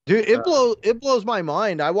 dude, it blows my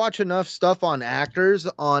mind. I watch enough stuff on actors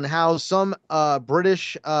on how some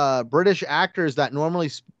British actors that normally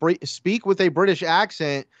speak with a British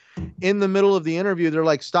accent, in the middle of the interview, they're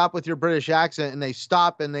like, "Stop with your British accent," and they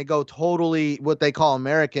stop and they go totally what they call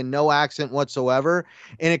American, no accent whatsoever,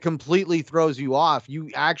 and it completely throws you off.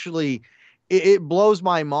 You actually, it blows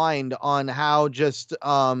my mind on how just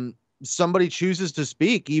somebody chooses to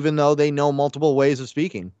speak even though they know multiple ways of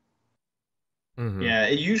speaking. Mm-hmm. Yeah,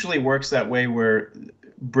 it usually works that way where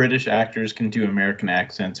British actors can do American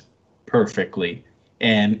accents perfectly,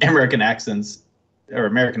 and American actors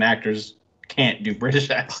can't do British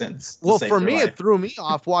accents. Well, for me, it threw me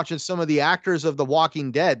off watching some of the actors of The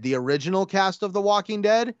Walking Dead, the original cast of The Walking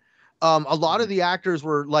Dead. A lot of the actors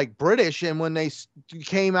were like British, and when they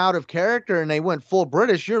came out of character and they went full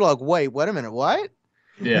British, you're like, wait a minute, what?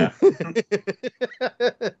 Yeah.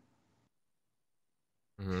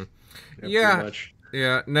 Mm-hmm.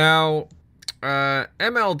 Yeah. Now,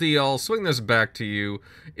 MLD, I'll swing this back to you.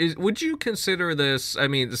 Would you consider this? I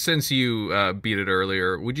mean, since you beat it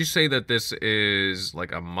earlier, would you say that this is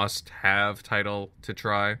like a must-have title to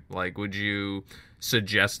try? Like, would you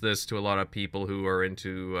suggest this to a lot of people who are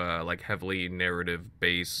into like heavily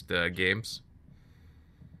narrative-based games?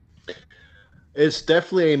 It's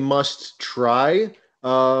definitely a must-try.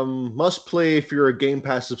 Must play if you're a Game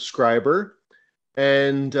Pass subscriber.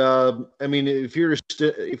 And I mean, if you're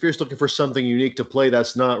just looking for something unique to play,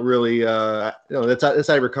 that's not really that's out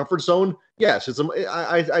of your comfort zone. Yes,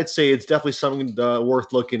 I'd say it's definitely something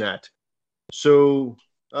worth looking at. So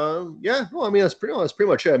yeah, well, I mean that's pretty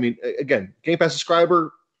much it. I mean, again, Game Pass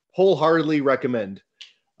subscriber, wholeheartedly recommend.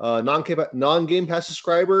 Non-Game Pass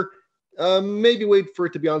subscriber, maybe wait for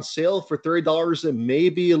it to be on sale for $30. It may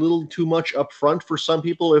be a little too much upfront for some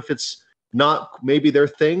people if it's not maybe their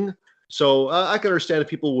thing. So I can understand if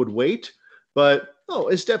people would wait, but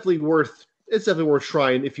it's definitely worth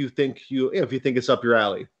trying if you think it's up your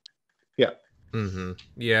alley. Yeah. Mm-hmm.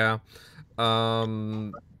 Yeah.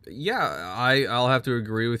 Yeah. I'll have to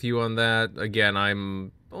agree with you on that. Again,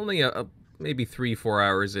 I'm only maybe 3-4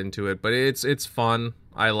 hours into it, but it's fun.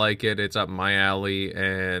 I like it. It's up my alley,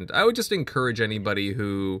 and I would just encourage anybody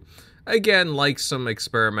who, again, likes some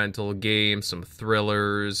experimental games, some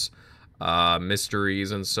thrillers,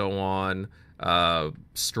 mysteries and so on,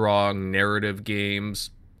 strong narrative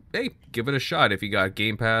games. Hey, give it a shot. If you got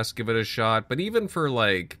Game Pass, give it a shot. But even for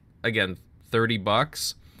like, again,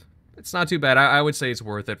 $30, it's not too bad. I would say it's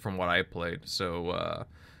worth it from what I played. So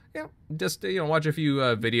yeah, just watch a few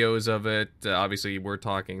videos of it. Obviously, we're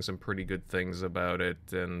talking some pretty good things about it.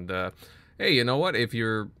 And hey, you know what? If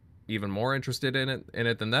you're even more interested in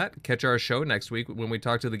it than that, catch our show next week when we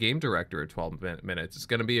talk to the game director at 12 minutes. It's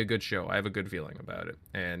going to be a good show. I have a good feeling about it.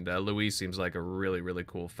 And Luis seems like a really, really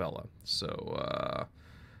cool fella. So,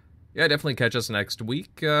 yeah, definitely catch us next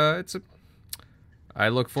week. I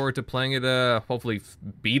look forward to playing it, hopefully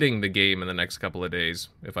beating the game in the next couple of days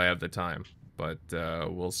if I have the time. But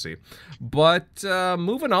we'll see. But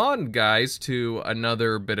moving on, guys, to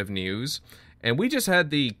another bit of news. And we just had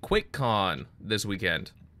the QuakeCon this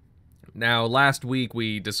weekend. Now, last week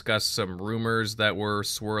we discussed some rumors that were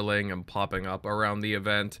swirling and popping up around the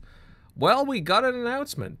event. Well, we got an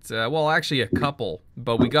announcement. Well, actually a couple.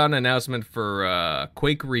 But we got an announcement for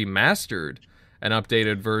Quake Remastered, an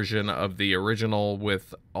updated version of the original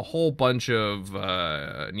with a whole bunch of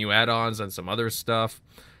new add-ons and some other stuff.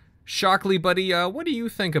 Shockley, buddy, what do you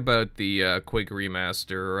think about the Quake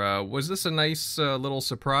Remaster? Was this a nice little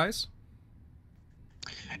surprise?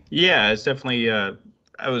 Yeah, it's definitely...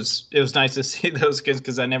 it was nice to see those kids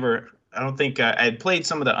because I don't think I had played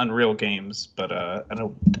some of the Unreal games, but I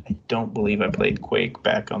don't believe I played Quake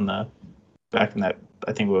back in that, I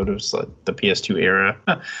think it was like the PS2 era.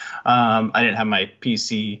 I didn't have my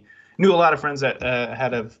PC. Knew a lot of friends that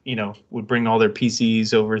would bring all their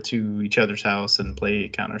PCs over to each other's house and play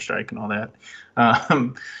Counter-Strike and all that.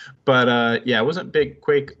 But yeah, I wasn't big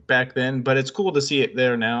Quake back then, but it's cool to see it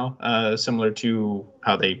there now, similar to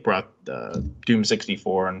how they brought Doom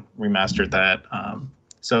 64 and remastered that.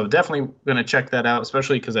 So definitely going to check that out,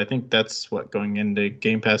 especially because I think that's going into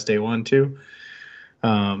Game Pass Day 1 too,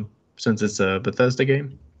 since it's a Bethesda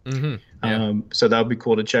game. Mm-hmm. Yeah. So that would be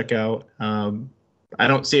cool to check out. I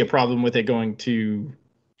don't see a problem with it going to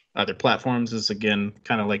other platforms. It's again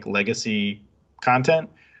kind of like legacy content.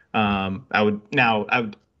 I would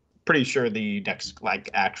pretty sure the next like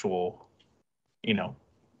actual,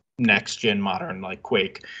 next gen modern like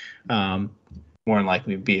Quake, more than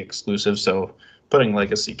likely be exclusive. So putting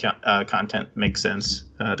legacy content makes sense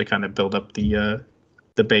to kind of build up the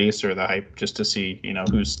base or the hype, just to see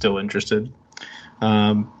who's still interested.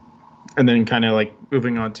 And then kind of like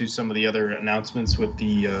moving on to some of the other announcements with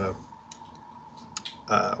the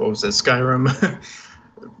what was it, Skyrim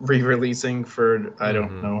re-releasing for I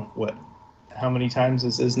don't know how many times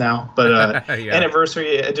this is now, but yeah.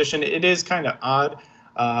 Anniversary edition. It is kind of odd.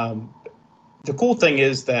 The cool thing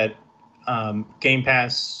is that Game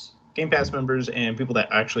Pass members and people that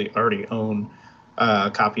actually already own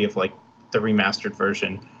a copy of like the remastered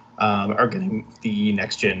version are getting the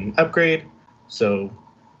next gen upgrade. So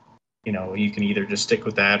you can either just stick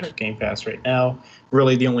with that or Game Pass right now.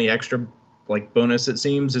 Really, the only extra like bonus, it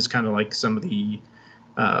seems, is kind of like some of the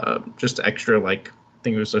just extra, like I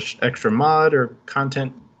think it was extra mod or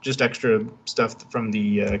content, just extra stuff from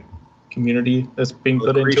the community that's being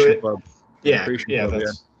put into it. Club. Yeah,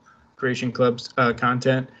 that's Creation Club's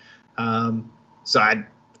content. So I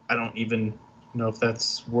don't even know if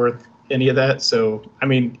that's worth any of that. So I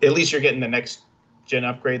mean, at least you're getting the next gen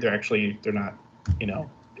upgrade. They're not,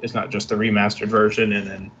 it's not just the remastered version and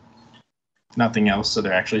then nothing else. So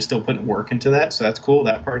they're actually still putting work into that. So that's cool.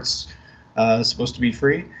 That part's supposed to be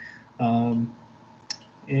free.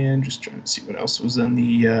 And just trying to see what else was in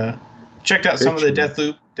the. Checked out some of the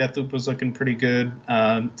Deathloop. Deathloop was looking pretty good.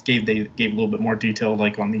 Gave a little bit more detail,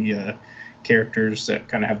 like on the characters that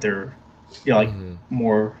kind of have their,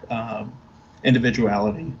 more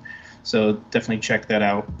individuality. So definitely check that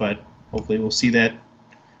out. But hopefully we'll see that.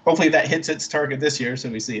 Hopefully that hits its target this year, so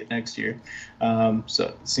we see it next year. So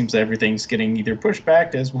it seems that everything's getting either pushed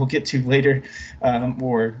back, as we'll get to later,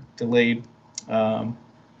 or delayed.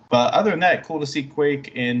 But other than that, cool to see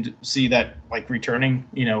Quake and see that like returning.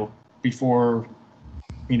 Before,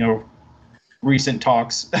 recent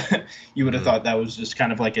talks, you would have thought that was just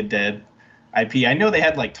kind of like a dead IP. I know they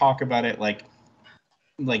had like talk about it like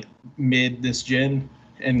mid this gen,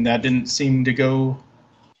 and that didn't seem to go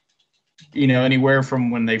anywhere from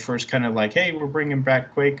when they first kind of like, hey, we're bringing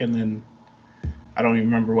back Quake, and then I don't even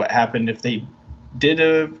remember what happened, if they did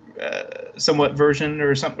a somewhat version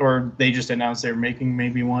or something, or they just announced they were making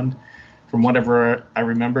maybe one, from whatever I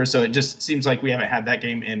remember. So it just seems like we haven't had that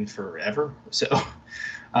game in forever. So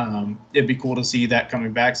it'd be cool to see that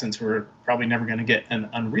coming back, since we're probably never going to get an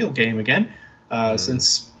Unreal game again,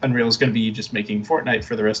 since Unreal is going to be just making Fortnite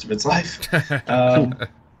for the rest of its life.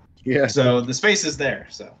 Yeah. So the space is there.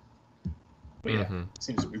 So, but yeah,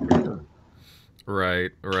 seems to be pretty cool.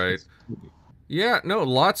 Right. Yeah, no,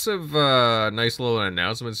 lots of nice little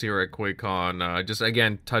announcements here at QuakeCon. Just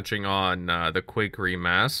again, touching on the Quake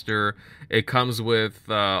remaster. It comes with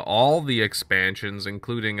all the expansions,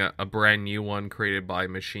 including a brand new one created by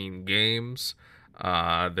Machine Games.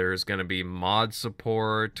 There's going to be mod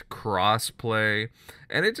support, crossplay,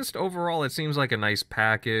 and it just overall, it seems like a nice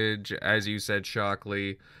package. As you said,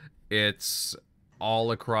 Shockley, it's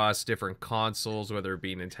all across different consoles, whether it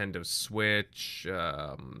be Nintendo Switch,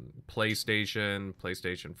 PlayStation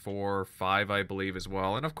 4, 5, I believe, as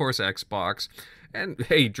well, and of course Xbox. And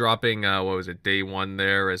hey, dropping day one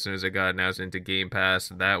there as soon as it got announced into Game Pass,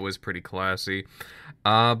 that was pretty classy.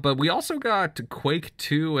 But we also got Quake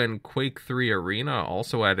 2 and Quake 3 Arena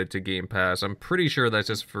also added to Game Pass. I'm pretty sure that's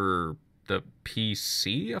just for the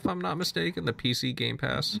PC, if I'm not mistaken, the PC Game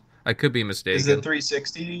Pass. I could be mistaken. Is the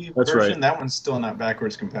 360 That's version? right. That one's still not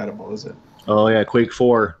backwards compatible, is it? Oh yeah, Quake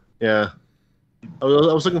 4. Yeah, I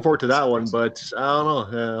was looking forward to that one, but I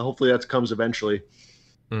don't know. Hopefully that comes eventually.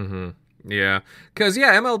 Yeah, because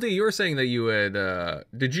MLD, you were saying that you had.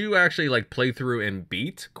 Did you actually like play through and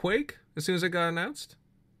beat Quake as soon as it got announced?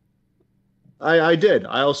 I did.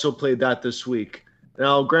 I also played that this week.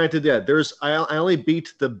 Now, granted, I only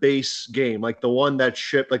beat the base game, like the one that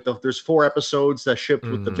shipped. There's 4 episodes that shipped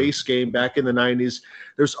with the base game back in the 90s.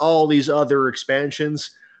 There's all these other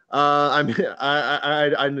expansions. I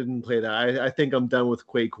didn't play that. I think I'm done with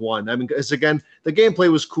Quake 1. I mean, because again, the gameplay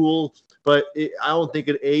was cool, but I don't think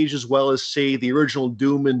it aged as well as, say, the original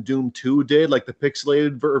Doom and Doom 2 did, like the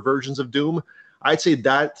pixelated versions of Doom. I'd say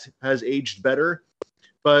that has aged better.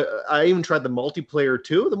 But I even tried the multiplayer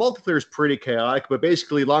too. The multiplayer is pretty chaotic, but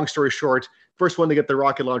basically, long story short, first one to get the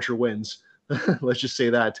rocket launcher wins. Let's just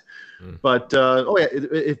say that. But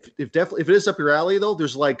if it is up your alley though,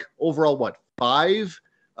 there's like overall 5.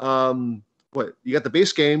 You got the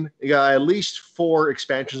base game. You got at least 4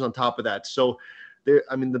 expansions on top of that. So,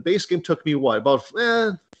 the base game took me about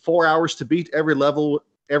 4 hours to beat every level,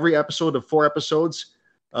 every episode of 4 episodes.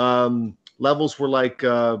 levels were like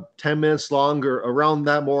 10 minutes long or around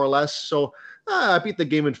that, more or less. So I beat the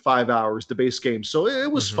game in 5 hours, the base game. So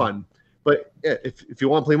it was fun. But if you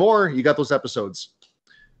want to play more, you got those episodes.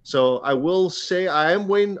 So I will say I am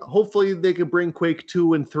waiting. Hopefully they can bring Quake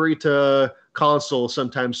 2 and 3 to console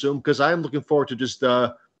sometime soon, because I am looking forward to just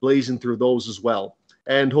blazing through those as well.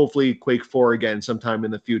 And hopefully Quake 4 again sometime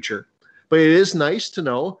in the future. But it is nice to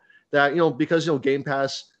know that, because, Game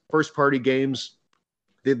Pass, first-party games,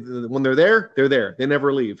 when they're there, they're there. They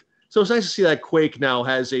never leave. So it's nice to see that Quake now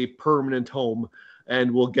has a permanent home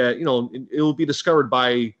and will get, it will be discovered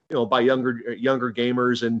by, by younger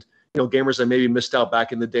gamers and, gamers that maybe missed out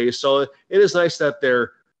back in the day. So it is nice that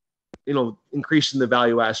they're, increasing the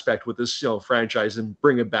value aspect with this, franchise and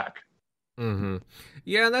bring it back. Mm-hmm.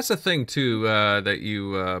 Yeah, and that's the thing too that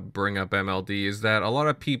you bring up, MLD, is that a lot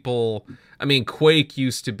of people. I mean, Quake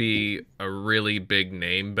used to be a really big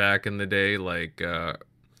name back in the day, like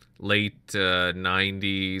late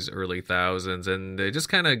 90s, early thousands, and they just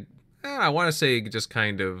kind of, I want to say, just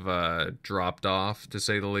kind of dropped off, to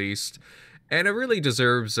say the least. And it really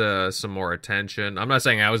deserves some more attention. I'm not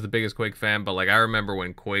saying I was the biggest Quake fan, but like I remember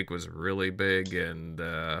when Quake was really big, and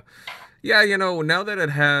yeah, now that it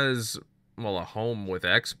has a home with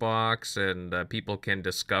Xbox, and people can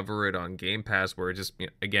discover it on Game Pass, where it's just,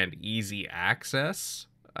 again, easy access.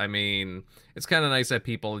 I mean, it's kind of nice that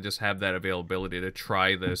people just have that availability to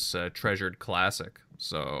try this treasured classic.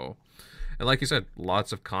 So, and like you said,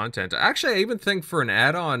 lots of content. Actually, I even think for an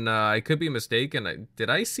add-on, I could be mistaken. Did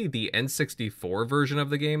I see the N64 version of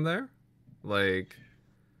the game there? Like,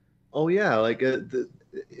 oh yeah, like it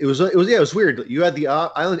was weird. You had the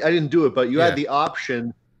I didn't do it, but you had the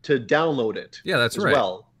option to download it. Yeah, that's as right.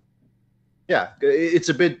 Well, yeah, it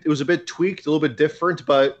was a bit tweaked, a little bit different,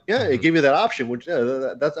 but yeah, it gave you that option, which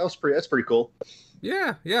that's pretty cool.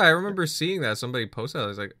 Yeah, I remember seeing that. Somebody posted that. I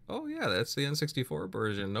was like, oh yeah, that's the N64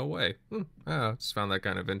 version. No way. I just found that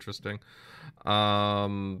kind of interesting.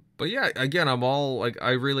 But yeah, again, I'm all like,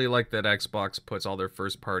 I really like that Xbox puts all their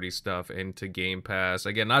first party stuff into Game Pass.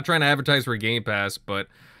 Again, not trying to advertise for Game Pass, but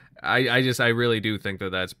I really do think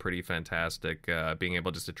that that's pretty fantastic, being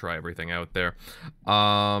able just to try everything out there.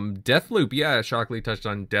 Deathloop, yeah, Shockley touched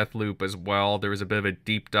on Deathloop as well. There was a bit of a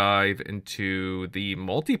deep dive into the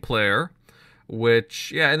multiplayer,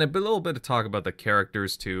 which, yeah, and a little bit of talk about the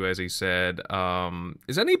characters too, as he said.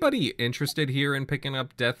 Is anybody interested here in picking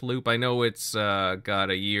up Deathloop? I know it's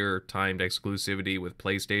got a year timed exclusivity with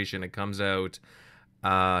PlayStation. It comes out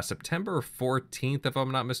September 14th, if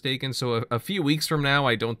I'm not mistaken. So a few weeks from now.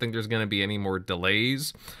 I don't think there's going to be any more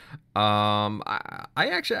delays. I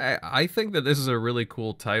think that this is a really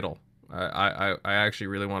cool title. I actually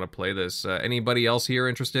really want to play this. Anybody else here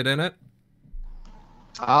interested in it?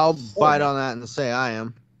 I'll bite on that and say I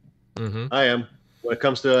am. Mm-hmm. I am. When it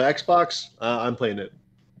comes to Xbox, I'm playing it.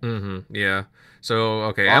 Mm-hmm. Yeah. So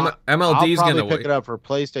okay, I'll MLD's probably gonna pick it up for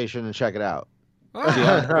PlayStation and check it out. Oh.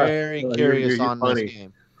 I'm very curious you're on funny. this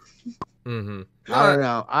game. Mm-hmm. I don't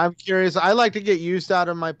know. I'm curious. I like to get used out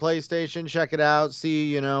of my PlayStation, check it out,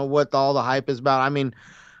 see, what all the hype is about. I mean,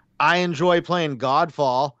 I enjoy playing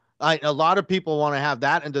Godfall. A lot of people want to have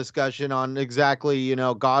that in discussion on exactly,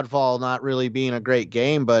 Godfall not really being a great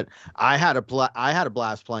game, but I had a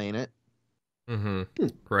blast playing it. Mm-hmm.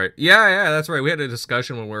 Right. Yeah, that's right. We had a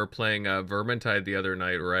discussion when we were playing Vermintide the other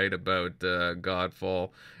night, right, about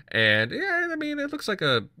Godfall. And yeah, I mean, it looks like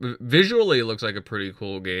visually it looks like a pretty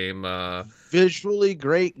cool game. Visually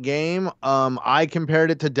great game. I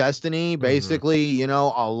compared it to Destiny. Basically, a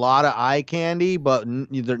lot of eye candy, but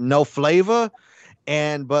no flavor.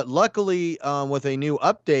 But luckily, with a new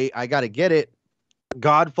update, I got to get it.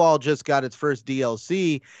 Godfall just got its first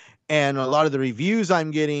DLC, and a lot of the reviews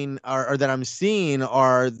I'm getting or that I'm seeing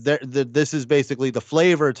are this is basically the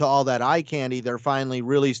flavor to all that eye candy. They're finally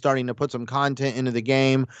really starting to put some content into the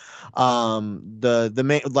game. One of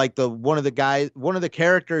the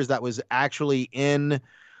characters that was actually in,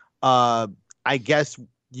 I guess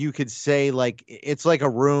you could say, like, it's like a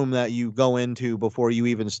room that you go into before you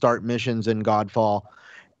even start missions in Godfall.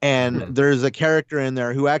 And there's a character in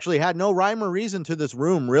there who actually had no rhyme or reason to this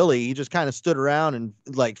room, really. He just kind of stood around and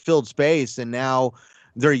like filled space. And now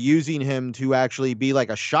they're using him to actually be like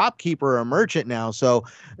a shopkeeper or a merchant now. So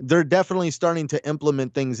they're definitely starting to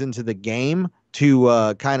implement things into the game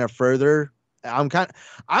to kind of further. I'm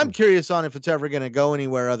curious on if it's ever going to go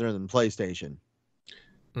anywhere other than PlayStation.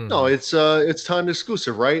 No, it's time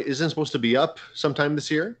exclusive, right? Isn't it supposed to be up sometime this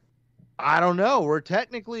year? I don't know. We're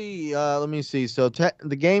technically, let me see. So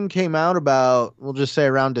the game came out about, we'll just say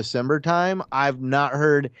around December time. I've not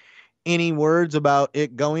heard any words about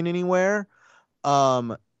it going anywhere.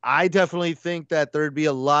 I definitely think that there'd be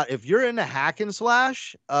a lot. If you're into hack and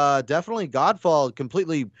slash, definitely Godfall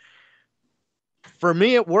completely. For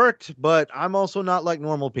me, it worked, but I'm also not like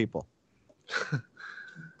normal people.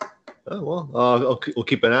 Oh, well, we'll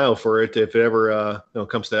keep an eye out for it if it ever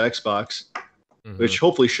comes to Xbox, which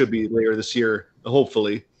hopefully should be later this year.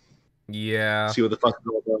 Hopefully. Yeah. See what the fuck is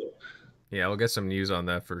all about. Yeah, we'll get some news on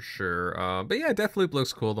that for sure. But yeah, Deathloop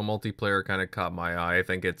looks cool. The multiplayer kind of caught my eye.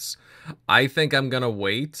 I think I'm gonna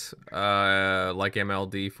wait, like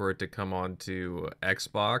MLD, for it to come on to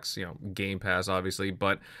Xbox. Game Pass, obviously.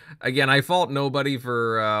 But again, I fault nobody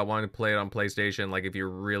for wanting to play it on PlayStation. Like, if you're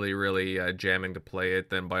really, really jamming to play it,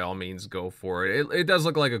 then by all means go for it. It does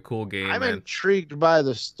look like a cool game. I'm intrigued by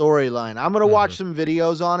the storyline. I'm gonna watch some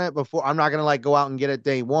videos on it before. I'm not gonna like go out and get it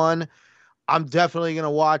day one. I'm definitely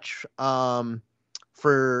gonna watch videos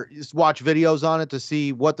on it to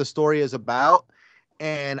see what the story is about,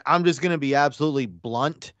 and I'm just gonna be absolutely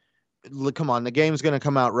blunt. Look, come on, the game's gonna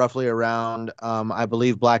come out roughly around I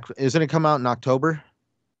believe isn't it come out in October,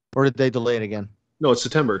 or did they delay it again? No, it's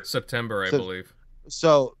September. I believe.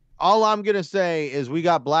 So all I'm gonna say is we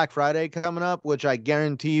got Black Friday coming up, which I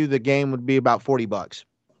guarantee you the game would be about $40.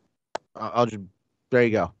 There you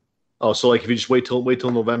go. Oh, so like if you just wait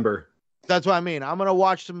till November. That's what I mean. I'm gonna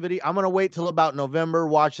watch some video. I'm gonna wait till about November,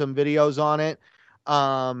 watch some videos on it.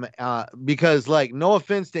 Because like, no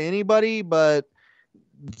offense to anybody, but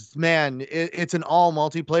man, it's an all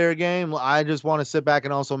multiplayer game. I just want to sit back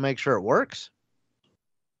and also make sure it works.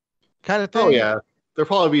 Kind of thing. Oh yeah, there'll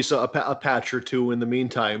probably be a patch or two in the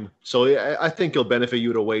meantime. So yeah, I think it'll benefit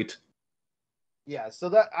you to wait. Yeah, so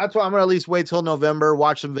that's why I'm gonna at least wait till November,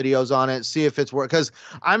 watch some videos on it, see if it's work. Because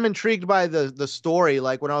I'm intrigued by the story.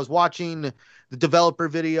 Like when I was watching the developer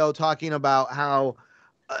video talking about how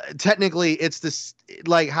technically it's this,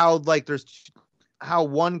 like how like there's how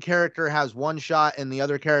one character has one shot and the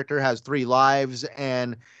other character has 3 lives,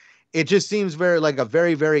 and it just seems like a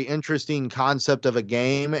very, very interesting concept of a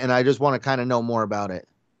game, and I just want to kind of know more about it.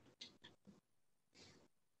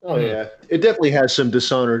 Oh yeah, it definitely has some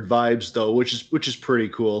Dishonored vibes though, which is pretty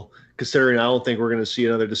cool. Considering I don't think we're going to see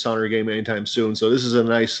another Dishonored game anytime soon, so this is a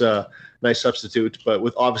nice substitute, but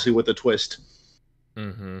with a twist.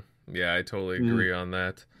 Yeah, I totally agree on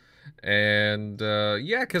that. And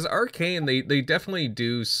yeah, because Arcane, they definitely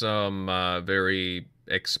do some very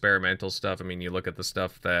experimental stuff. I mean, you look at the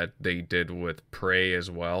stuff that they did with Prey as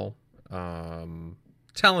well.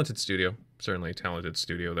 Talented studio. Certainly a talented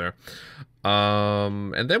studio there.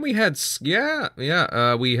 And then we had,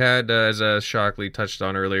 we had, as Shockley touched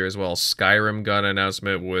on earlier as well, Skyrim got an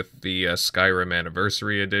announcement with the Skyrim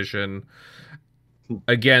Anniversary Edition.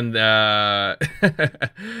 Again, Skyrim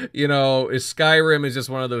is just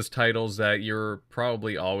one of those titles that you're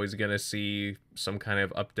probably always going to see some kind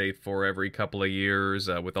of update for every couple of years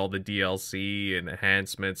with all the DLC and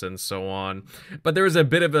enhancements and so on. But there was a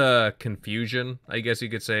bit of a confusion, I guess you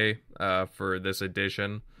could say, for this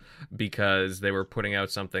edition, because they were putting out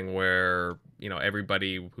something where,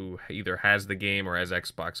 everybody who either has the game or has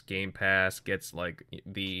Xbox Game Pass gets like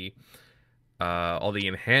the all the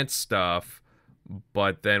enhanced stuff.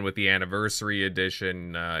 But then with the Anniversary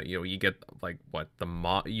Edition, you get like the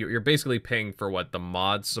mod. You're basically paying for the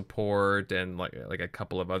mod support and like a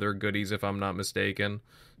couple of other goodies, if I'm not mistaken.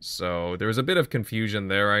 So there was a bit of confusion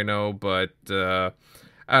there, I know. But I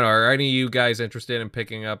don't know. Are any of you guys interested in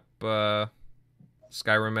picking up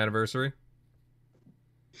Skyrim Anniversary?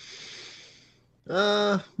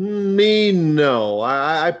 Me, no.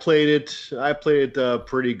 I played it. I played it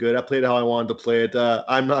pretty good. I played it how I wanted to play it.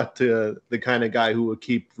 I'm not the kind of guy who would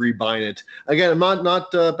keep rebuying it. Again, I'm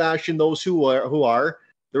not bashing those who are.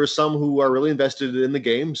 There are some who are really invested in the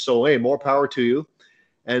game. So hey, more power to you.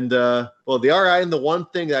 And the RI, and the one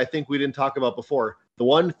thing that I think we didn't talk about before, the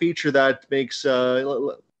one feature that makes let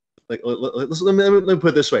me put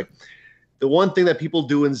it this way, the one thing that people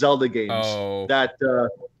do in Zelda games that.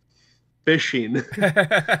 Fishing.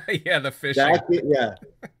 Yeah, the fishing. I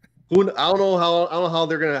don't know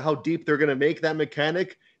how deep they're gonna make that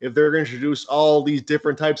mechanic, if they're gonna introduce all these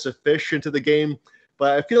different types of fish into the game.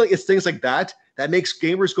 But I feel like it's things like that makes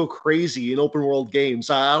gamers go crazy in open world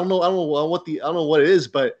games. I don't know what it is,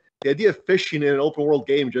 but the idea of fishing in an open world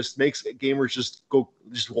game just makes gamers just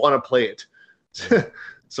want to play it.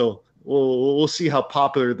 So we'll see how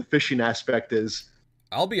popular the fishing aspect is.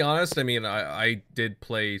 I'll be honest, I mean, I did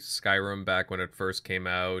play Skyrim back when it first came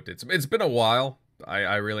out. It's been a while.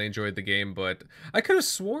 I really enjoyed the game, but I could have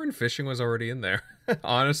sworn fishing was already in there.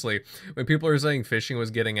 Honestly, when people are saying fishing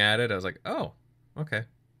was getting added, I was like, oh, okay.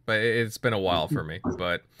 But it's been a while for me.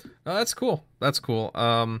 But that's cool. That's cool.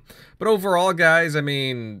 But overall, guys, I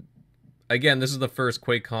mean, again, this is the first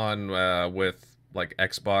QuakeCon with like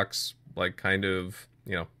Xbox, like kind of,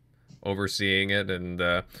 overseeing it, and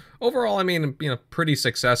overall, I mean, pretty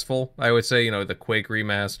successful. I would say, the Quake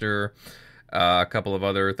remaster, a couple of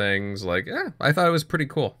other things, like, I thought it was pretty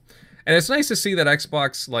cool. And it's nice to see that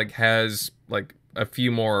Xbox like has like a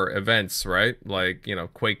few more events, right? Like,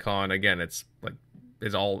 QuakeCon, again, it's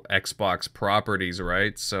all Xbox properties,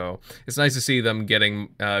 right? So it's nice to see them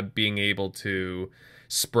being able to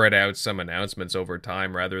spread out some announcements over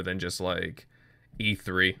time rather than just like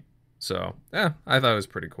E3. So I thought it was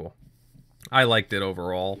pretty cool. I liked it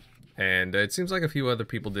overall, and it seems like a few other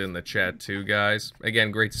people did in the chat too, guys. Again,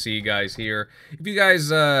 great to see you guys here. If you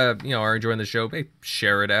guys are enjoying the show, hey,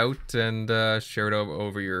 share it out and share it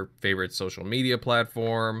over your favorite social media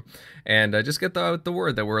platform, and just get the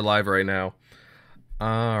word that we're live right now.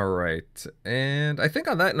 All right, and I think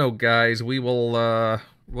on that note, guys, we're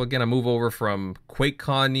gonna move over from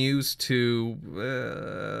QuakeCon news to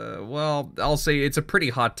well, I'll say it's a pretty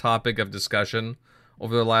hot topic of discussion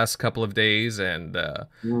over the last couple of days, and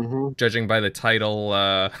judging by the title,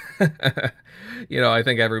 I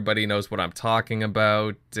think everybody knows what I'm talking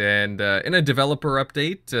about. And in a developer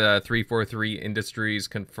update, 343 Industries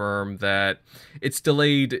confirmed that it's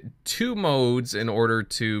delayed 2 modes in order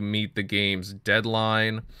to meet the game's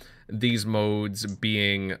deadline. These modes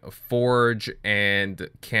being Forge and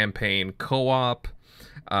Campaign Co-op.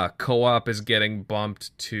 Co-op is getting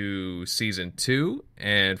bumped to Season 2,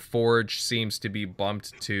 and Forge seems to be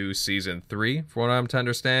bumped to Season 3, from what I'm to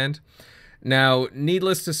understand. Now,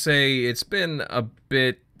 needless to say, it's been a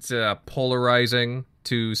bit polarizing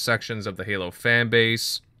to sections of the Halo fan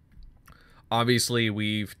base. Obviously,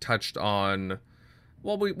 we've touched on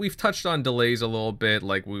delays a little bit,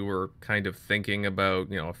 like we were kind of thinking about,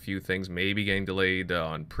 a few things maybe getting delayed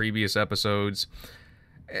on previous episodes.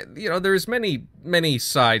 There's many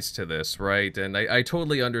sides to this, right? And I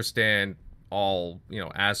totally understand all,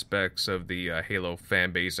 aspects of the Halo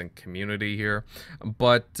fan base and community here.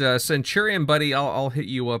 But Centurion Buddy, I'll hit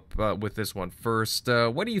you up with this one first.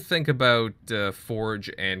 What do you think about Forge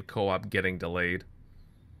and Co-op getting delayed?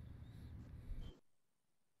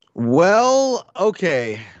 Well,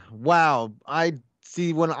 okay. Wow. I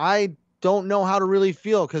see when I don't know how to really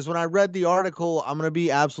feel, because when I read the article, I'm going to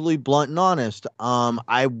be absolutely blunt and honest.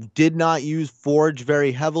 I did not use Forge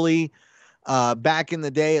very heavily. Back in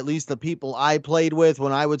the day, at least the people I played with,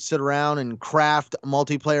 when I would sit around and craft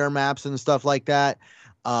multiplayer maps and stuff like that,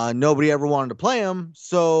 nobody ever wanted to play them,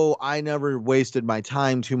 so I never wasted my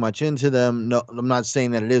time too much into them. No, I'm not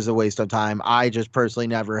saying that it is a waste of time. I just personally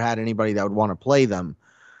never had anybody that would want to play them.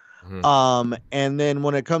 And then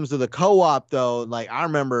when it comes to the co-op, though, like I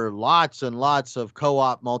remember lots and lots of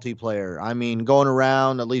co-op multiplayer. I mean, going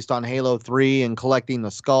around at least on Halo 3 and collecting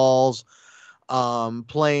the skulls,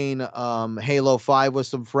 playing Halo 5 with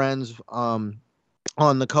some friends on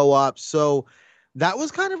the co-op. So that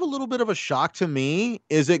was kind of a little bit of a shock to me.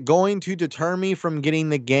 Is it going to deter me from getting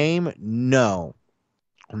the game? No.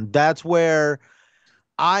 And that's where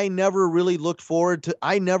I never really looked forward to.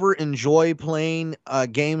 I never enjoy playing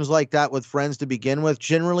games like that with friends to begin with.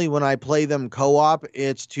 Generally, when I play them co-op,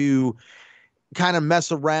 it's to kind of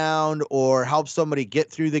mess around or help somebody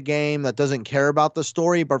get through the game that doesn't care about the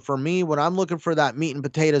story. But for me, when I'm looking for that meat and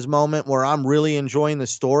potatoes moment where I'm really enjoying the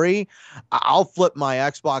story, I'll flip my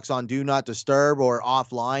Xbox on Do Not Disturb or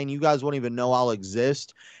offline. You guys won't even know I'll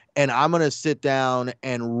exist. And I'm going to sit down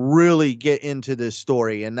and really get into this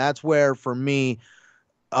story. And that's where, for me,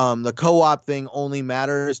 the co-op thing only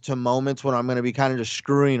matters to moments when I'm going to be kind of just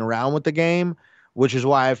screwing around with the game, which is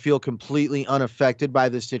why I feel completely unaffected by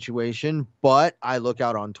this situation. But I look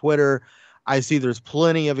out on Twitter. I see there's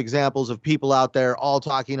plenty of examples of people out there all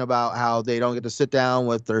talking about how they don't get to sit down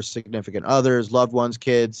with their significant others, loved ones,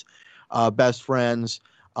 kids, best friends,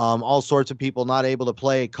 all sorts of people not able to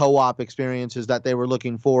play co-op experiences that they were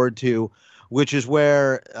looking forward to, which is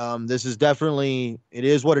where this is definitely, it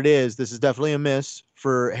is what it is. This is definitely a miss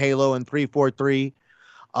for Halo and 343.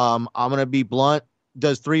 I'm going to be blunt.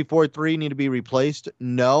 Does 343 need to be replaced?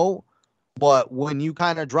 No. But when you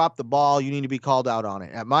kind of drop the ball, you need to be called out on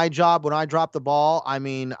it. At my job, when I drop the ball, I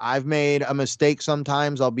mean, I've made a mistake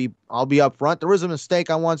sometimes. I'll be upfront. There was a mistake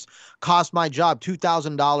I once cost my job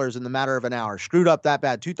 $2,000 in the matter of an hour. Screwed up that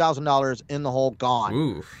bad. $2,000 in the hole, gone.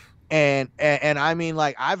 Oof. And I mean,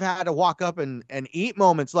 like, I've had to walk up and eat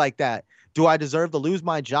moments like that. Do I deserve to lose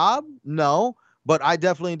my job? No. But I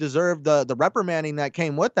definitely deserve the reprimanding that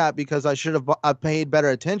came with that, because I should have paid better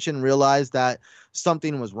attention, realized that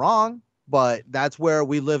something was wrong. But that's where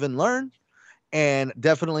we live and learn. And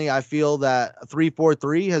definitely I feel that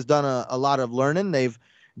 343 has done a lot of learning. They've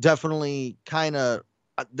definitely kind of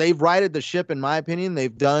they've righted the ship, in my opinion.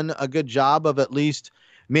 They've done a good job of at least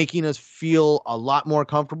making us feel a lot more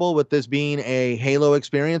comfortable with this being a Halo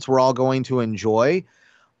experience we're all going to enjoy.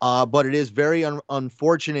 But it is very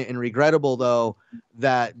unfortunate and regrettable, though,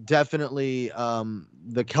 that definitely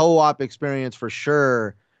the co-op experience for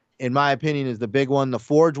sure, in my opinion, is the big one. The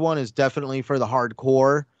Forge one is definitely for the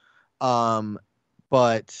hardcore,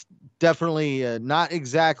 but definitely not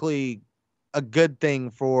exactly a good thing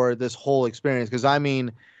for this whole experience. Because, I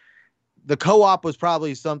mean, the co-op was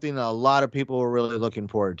probably something that a lot of people were really looking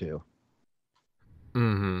forward to.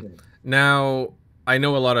 Mm-hmm. Now, I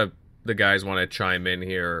know a lot of the guys want to chime in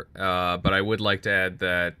here, but I would like to add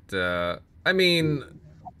that I mean,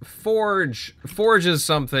 Forge is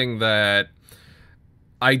something that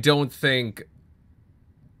I don't think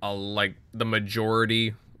like the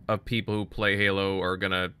majority of people who play Halo are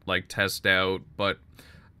gonna like test out, but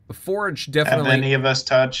Forge definitely. Have any of us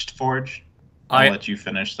touched Forge? I'll let you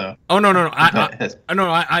finish though. Oh no!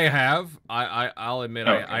 I have. I'll admit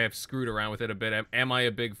okay. I have screwed around with it a bit. Am I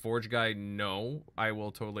a big Forge guy? No, I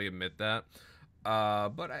will totally admit that.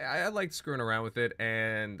 But I like screwing around with it,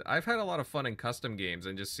 and I've had a lot of fun in custom games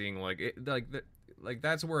and just seeing like it, like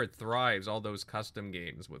that's where it thrives. All those custom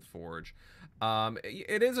games with Forge.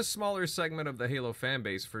 It is a smaller segment of the Halo fan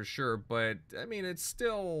base for sure, but I mean it's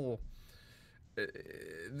still.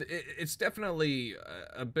 It's definitely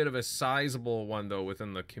a bit of a sizable one though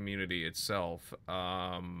within the community itself,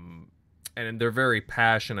 and they're very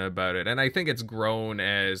passionate about it, and I think it's grown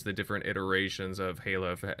as the different iterations of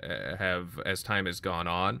Halo have as time has gone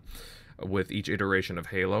on. With each iteration of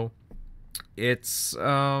Halo, it's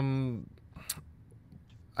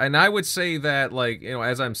and I would say that, like, you know,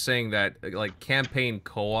 as I'm saying that, like, campaign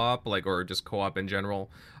co-op, like, or just co-op in general,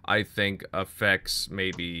 I think affects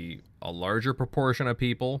maybe a larger proportion of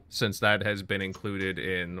people, since that has been included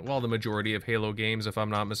in, well, the majority of Halo games, if I'm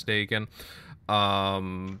not mistaken.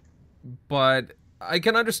 But I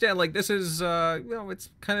can understand, like, this is, you know, it's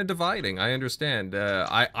kind of dividing. I understand.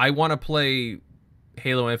 I want to play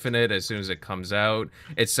Halo Infinite as soon as it comes out.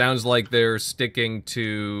 It sounds like they're sticking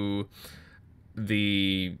to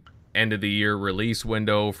the end of the year release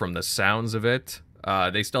window from the sounds of it.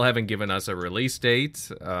 They still haven't given us a release date.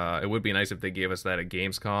 It would be nice if they gave us that at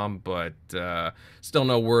Gamescom, but still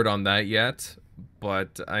no word on that yet.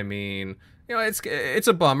 But I mean, you know, it's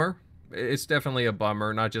a bummer. It's definitely a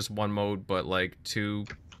bummer. Not just one mode, but like 2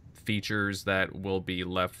 features that will be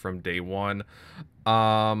left from day one.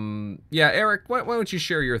 Yeah, Eric, why don't you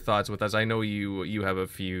share your thoughts with us? I know you have a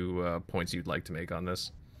few points you'd like to make on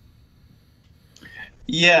this.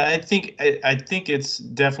 Yeah, I think it's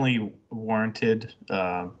definitely warranted.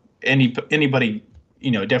 Anybody,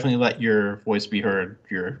 you know, definitely let your voice be heard.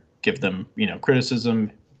 Give them, you know,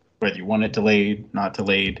 criticism, whether you want it delayed, not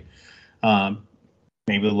delayed.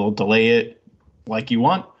 Maybe they'll delay it like you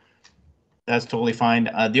want. That's totally fine.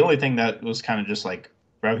 The only thing that was kind of just like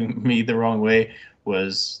rubbing me the wrong way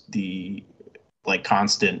was the like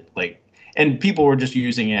constant like, and people were just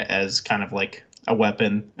using it as kind of like a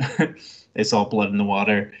weapon. They saw blood in the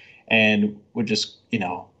water and would just, you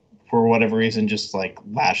know, for whatever reason, just like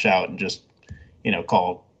lash out and just, you know,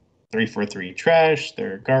 call 343 trash.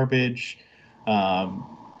 They're garbage.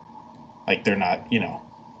 Like they're not, you know,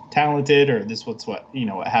 talented, or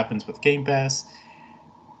what happens with Game Pass.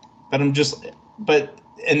 But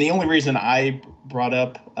and the only reason I brought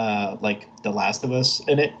up like The Last of Us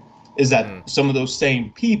in it is that some of those same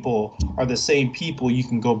people are the same people you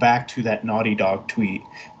can go back to that Naughty Dog tweet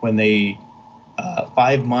when they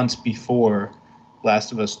 5 months before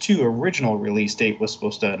Last of Us 2 original release date was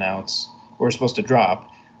supposed to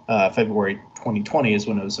drop. February 2020 is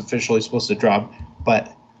when it was officially supposed to drop.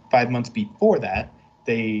 But 5 months before that,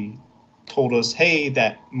 they told us, hey,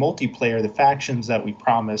 that multiplayer, the factions that we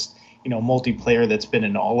promised, you know, multiplayer that's been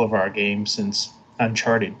in all of our games since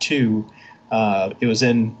Uncharted 2, it was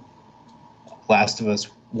in Last of Us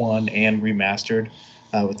 1 and remastered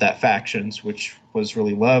with that factions, which was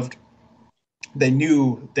really loved. They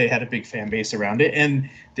knew they had a big fan base around it, and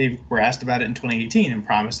they were asked about it in 2018 and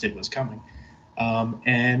promised it was coming.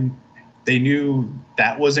 And they knew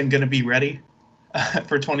that wasn't going to be ready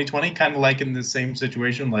for 2020, kind of like in the same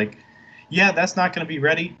situation, like, yeah, that's not going to be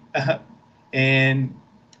ready. And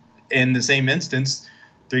in the same instance,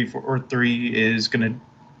 343 is going to,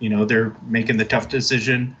 you know, they're making the tough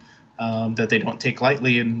decision that they don't take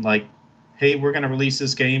lightly, and like, hey, we're going to release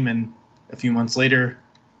this game, and a few months later,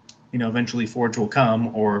 you know, eventually Forge will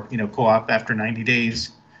come, or, you know, co-op after 90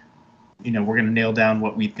 days, you know, we're going to nail down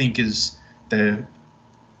what we think is at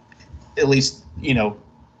least, you know,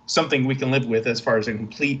 something we can live with as far as a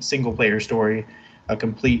complete single player story a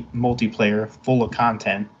complete multiplayer full of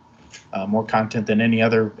content, more content than any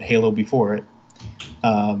other Halo before it.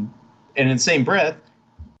 And in the same breath,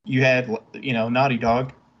 you had, Naughty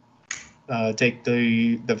Dog take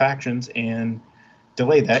the factions and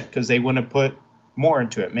delay that because they want to put more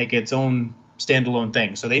into it, make its own standalone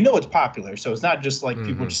thing. So they know it's popular. So it's not just like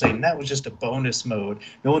people just saying that was just a bonus mode.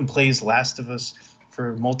 No one plays Last of Us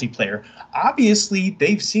for multiplayer. Obviously,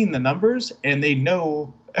 they've seen the numbers and they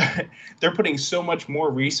know they're putting so much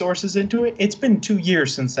more resources into it. It's been 2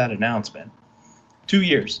 years since that announcement. 2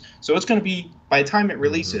 years. So it's going to be, by the time it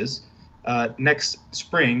releases next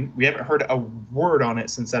spring, we haven't heard a word on it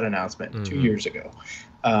since that announcement 2 years ago,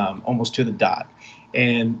 almost to the dot.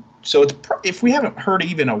 And so if we haven't heard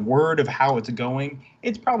even a word of how it's going,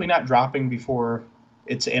 it's probably not dropping before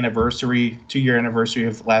its anniversary, 2-year anniversary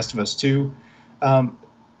of Last of Us 2.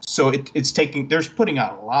 So it's they're putting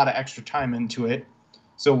out a lot of extra time into it.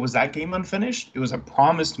 So was that game unfinished? It was a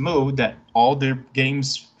promised mode that all their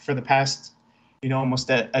games for the past,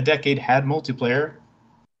 almost a decade had multiplayer,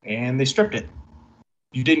 and they stripped it.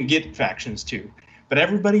 You didn't get factions 2, but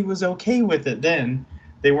everybody was okay with it then.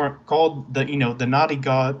 They weren't called the naughty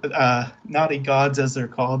gods as they're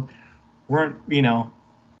called. Weren't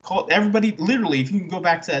called everybody. Literally, if you can go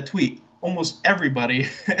back to that tweet, almost everybody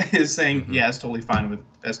is saying, yeah, it's totally fine with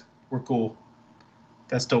us. We're cool.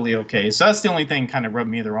 That's totally okay. So that's the only thing kind of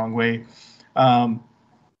rubbed me the wrong way. But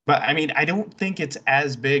I mean, I don't think it's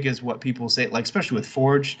as big as what people say, like, especially with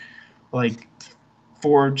Forge. Like,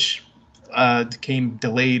 Forge came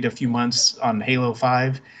delayed a few months on Halo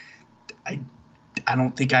 5. I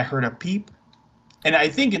don't think I heard a peep. And I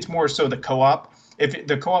think it's more so the co-op. If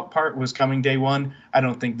the co-op part was coming day one, I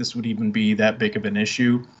don't think this would even be that big of an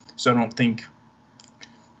issue. So I don't think,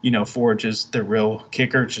 Forge is the real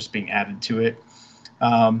kicker. It's just being added to it.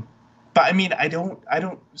 But I mean, I don't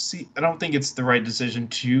think it's the right decision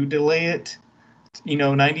to delay it,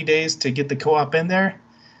 90 days to get the co-op in there.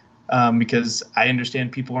 Because I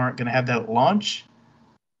understand people aren't going to have that launch.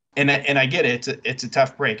 And I get it. It's a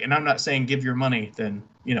tough break. And I'm not saying give your money. Then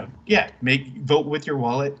vote with your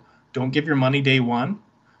wallet. Don't give your money day one.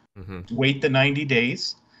 Wait the 90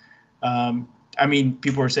 days. I mean,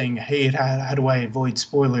 people are saying, "Hey, how do I avoid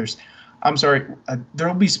spoilers?" I'm sorry.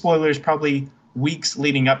 There'll be spoilers probably weeks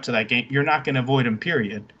leading up to that game. You're not going to avoid them.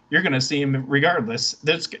 Period. You're going to see them regardless.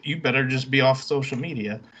 You better just be off social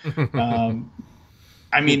media.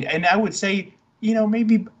 I mean, and I would say,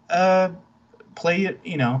 maybe. Play it,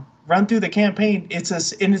 run through the campaign. This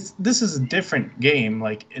is a different game,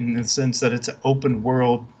 like in the sense that it's an open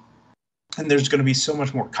world and there's going to be so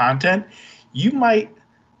much more content. You might,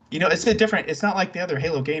 it's not like the other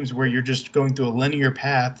Halo games where you're just going through a linear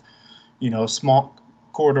path, small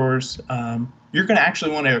corridors. You're going to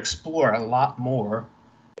actually want to explore a lot more,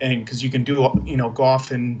 and because you can do, go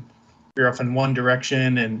off and you're off in one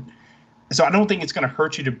direction. And so I don't think it's going to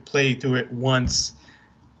hurt you to play through it once,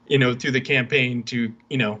 through the campaign to,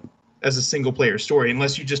 as a single player story,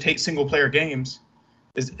 unless you just hate single player games.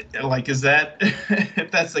 Is that,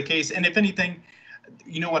 if that's the case? And if anything,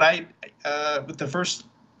 with the first,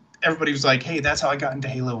 everybody was like, hey, that's how I got into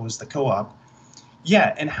Halo, was the co-op.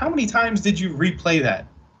 Yeah. And how many times did you replay that?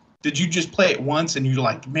 Did you just play it once and you're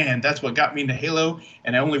like, man, that's what got me into Halo,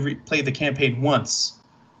 and I only replayed the campaign once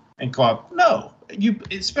and co-op? No.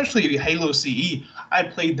 Especially Halo CE, I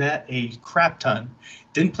played that a crap ton.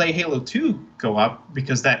 Didn't play Halo 2 co-op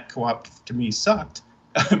because that co-op to me sucked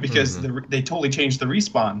because they totally changed the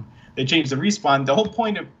respawn. They changed the respawn. The whole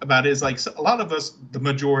point about it is, like, a lot of us, the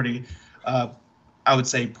majority, I would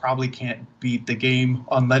say probably can't beat the game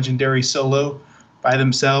on Legendary solo by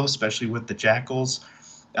themselves, especially with the Jackals.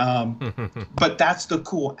 But that's the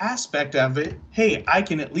cool aspect of it. Hey, I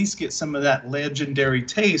can at least get some of that Legendary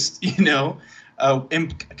taste,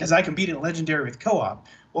 because I can beat it in Legendary with co-op.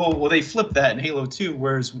 Well, they flipped that in Halo 2,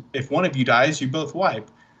 whereas if one of you dies, you both wipe.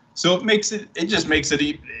 So it just makes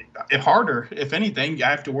it harder. If anything, I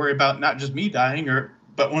have to worry about not just me dying,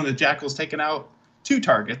 but one of the Jackals taking out 2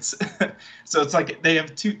 targets. So it's like they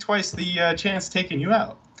have twice the chance taking you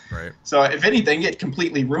out. Right. So if anything, it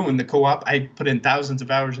completely ruined the co-op. I put in thousands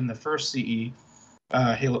of hours in the first CE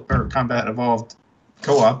Halo or Combat Evolved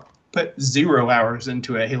co-op. Put 0 hours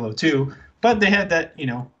into a Halo 2. But they had that,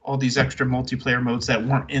 all these extra multiplayer modes that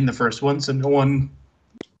weren't in the first one. So no one,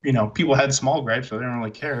 people had small gripes, so they don't really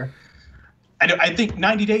care. I think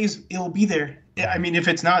 90 days, it'll be there. I mean, if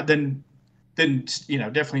it's not, then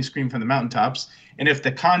definitely scream from the mountaintops. And if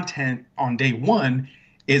the content on day one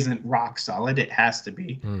isn't rock solid, it has to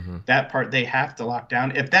be. That part they have to lock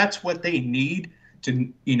down. If that's what they need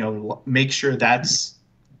to, make sure that's,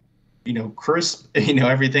 crisp,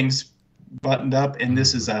 everything's buttoned up, and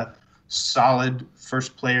this is a solid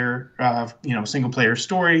first player, single player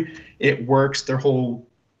story. It works.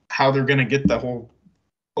 How they're going to get the whole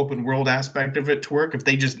open world aspect of it to work. If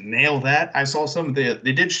they just nail that, I saw they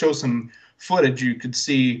did show some footage you could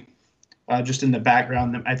see just in the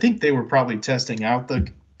background. I think they were probably testing out the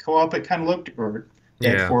co-op. It kind of looked, or they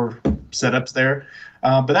had 4 setups there.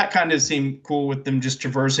 But that kind of seemed cool with them just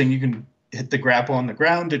traversing. You can hit the grapple on the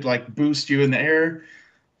ground to like boost you in the air.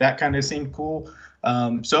 That kind of seemed cool.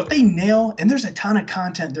 So if they nail, and there's a ton of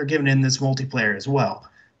content they're giving in this multiplayer as well.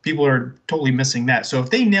 People are totally missing that. So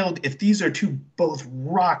if these are both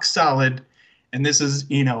rock solid, and this is,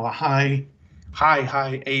 a high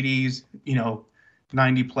 80s,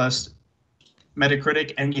 90 plus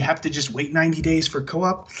Metacritic, and you have to just wait 90 days for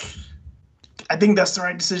co-op, I think that's the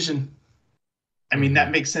right decision. I mean, that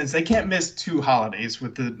makes sense. They can't miss 2 holidays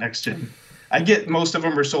with the next gen. I get most of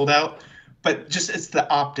them are sold out, but just it's the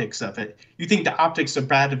optics of it. You think the optics are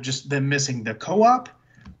bad of just them missing the co-op?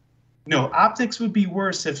 No, optics would be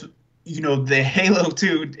worse if, the Halo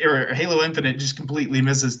 2 or Halo Infinite just completely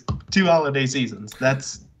misses 2 holiday seasons.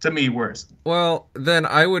 That's, to me, worse. Well, then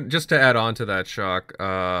I would, just to add on to that, Shock,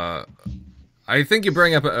 I think you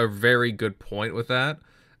bring up a very good point with that.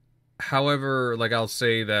 However, I'll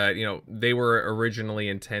say that, they were originally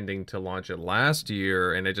intending to launch it last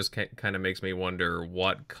year, and it just kind of makes me wonder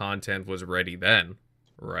what content was ready then,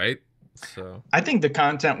 right? So I think the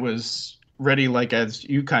content was ready, as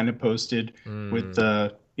you kind of posted with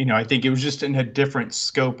the, I think it was just in a different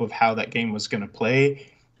scope of how that game was going to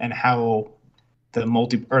play and how the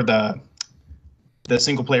the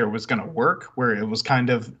single player was going to work, where it was kind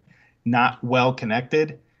of not well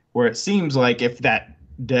connected, where it seems like if that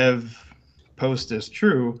dev post is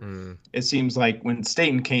true, it seems like when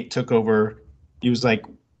Staten Kate took over, he was like,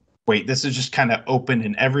 wait, this is just kind of open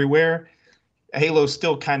and everywhere. Halo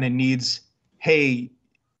still kind of needs, hey,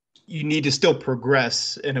 you need to still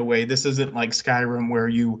progress in a way. This isn't like Skyrim where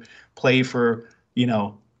you play for,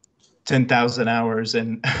 10,000 hours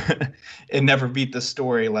and and never beat the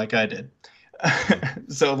story like I did.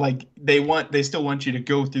 So they still want you to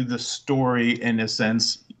go through the story in a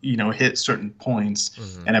sense, hit certain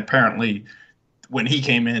points. And apparently when he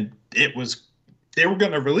came in, they were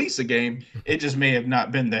going to release a game. It just may have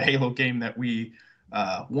not been the Halo game that we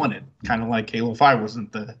wanted. Kind of like Halo 5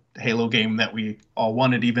 wasn't the Halo game that we all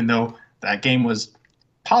wanted, even though that game was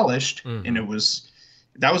polished and that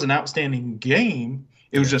was an outstanding game.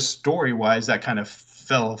 It was just story-wise that kind of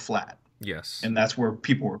fell flat. Yes. And that's where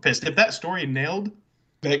people were pissed. If that story nailed,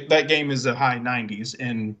 that game is a high 90s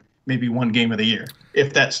and maybe one game of the year.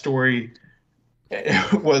 If that story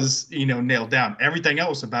was, nailed down. Everything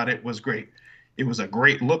else about it was great. It was a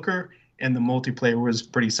great looker, and the multiplayer was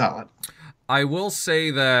pretty solid. I will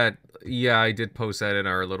say that, I did post that in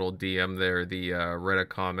our little DM there, the Reddit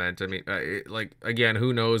comment. I mean, again,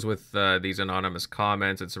 who knows with these anonymous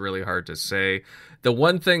comments? It's really hard to say. The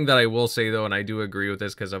one thing that I will say, though, and I do agree with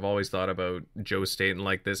this because I've always thought about Joe Staten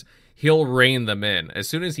like this, he'll rein them in. As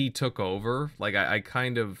soon as he took over, I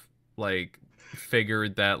kind of,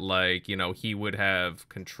 figured that, he would have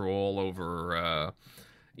control over...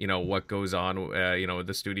 what goes on, with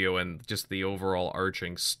the studio and just the overall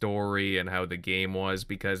arching story and how the game was,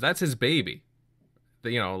 because that's his baby.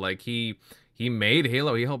 He made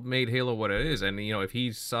Halo, he helped made Halo what it is. And, if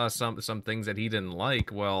he saw some things that he didn't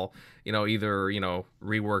like, well, either,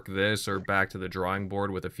 rework this or back to the drawing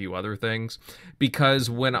board with a few other things. Because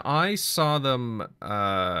when I saw them,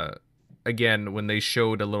 again, when they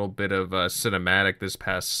showed a little bit of cinematic this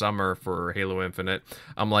past summer for Halo Infinite,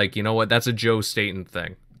 I'm like, you know what? That's a Joe Staten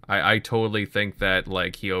thing. I totally think that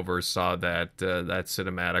he oversaw that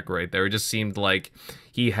cinematic right there. It just seemed like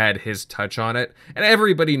he had his touch on it, and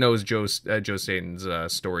everybody knows Joe Staten's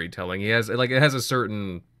storytelling. He has it has a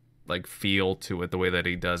certain feel to it, the way that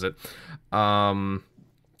he does it.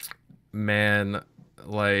 Man,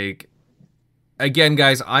 again,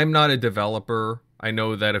 guys, I'm not a developer. I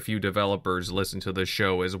know that a few developers listen to the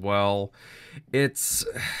show as well. It's,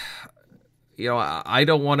 I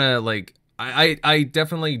don't want to, I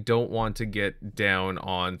definitely don't want to get down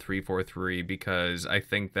on 343 because I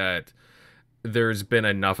think that there's been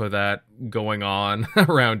enough of that going on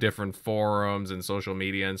around different forums and social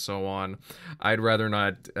media and so on. I'd rather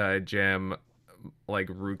not jam,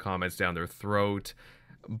 rude comments down their throat.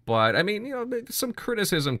 But, I mean, some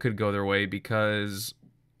criticism could go their way because...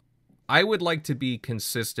 I would like to be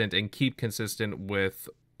consistent and keep consistent with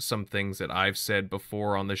some things that I've said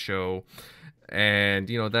before on the show.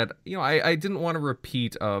 And, I didn't want to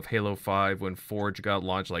repeat of Halo 5 when Forge got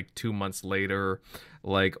launched 2 months later.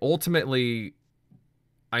 Ultimately,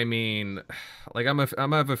 I mean, like I'm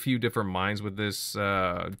have a few different minds with this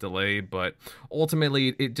delay, but ultimately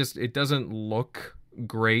it doesn't look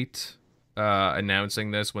great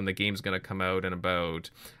announcing this when the game's going to come out in about,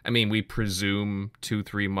 I mean, we presume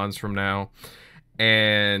 2-3 months from now.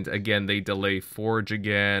 And again, they delay Forge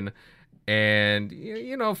again. And,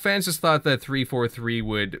 you know, fans just thought that 343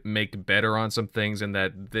 would make better on some things and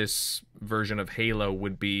that this version of Halo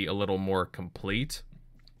would be a little more complete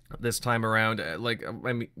this time around. Like,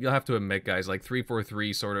 I mean, you'll have to admit, guys, like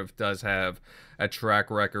 343 sort of does have a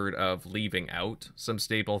track record of leaving out some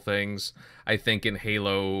staple things. I think in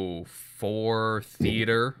Halo 4,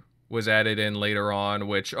 Theater was added in later on,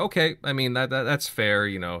 which, okay, I mean, that's fair.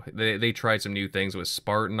 You know, they tried some new things with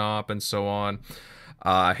Spartan Op and so on.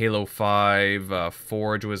 Halo 5,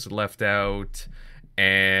 Forge was left out,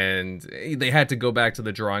 and they had to go back to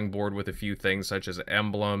the drawing board with a few things such as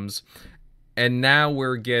emblems. And now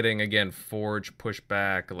we're getting, again, Forge pushed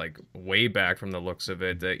back, like way back from the looks of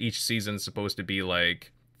it. Each season's supposed to be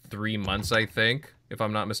like 3 months, I think, if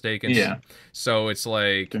I'm not mistaken. Yeah. So it's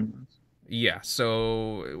like, yeah,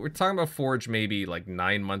 so we're talking about Forge maybe like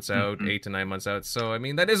 9 months out, 8 to 9 months out. So I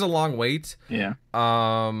mean, that is a long wait. Yeah.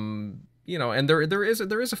 You know, and there is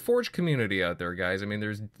a Forge community out there, guys. I mean,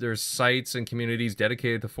 there's sites and communities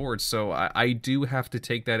dedicated to Forge, so I do have to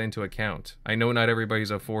take that into account. I know not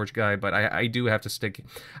everybody's a Forge guy, but I do have to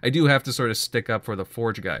sort of stick up for the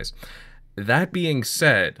Forge guys. That being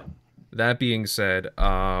said,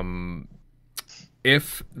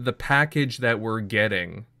 if the package that we're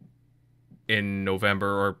getting in November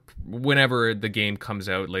or whenever the game comes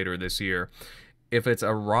out later this year, if it's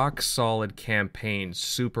a rock solid campaign,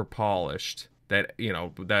 super polished, that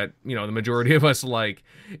the majority of us like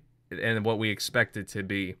and what we expect it to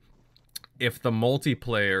be, if the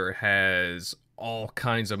multiplayer has all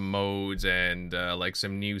kinds of modes and like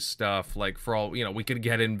some new stuff, like for all, you know, we could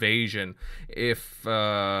get Invasion. If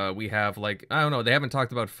we have, like, I don't know, they haven't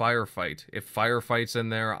talked about Firefight. If Firefight's in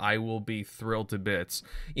there, I will be thrilled to bits.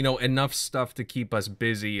 You know, enough stuff to keep us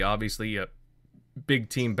busy. Obviously, Big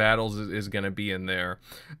Team Battles is going to be in there.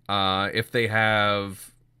 If they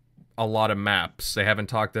have a lot of maps, they haven't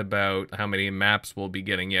talked about how many maps we'll be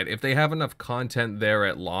getting yet. If they have enough content there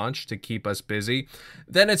at launch to keep us busy,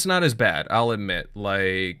 then it's not as bad, I'll admit.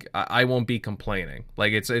 Like, I won't be complaining.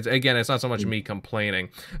 Like, it's again, it's not so much me complaining,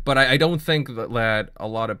 but I don't think that a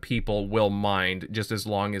lot of people will mind just as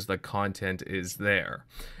long as the content is there.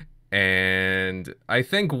 And I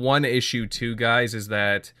think one issue too, guys, is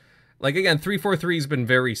that, like, again, 343 has been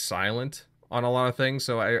very silent on a lot of things,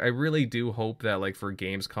 so I really do hope that, like, for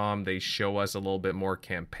Gamescom, they show us a little bit more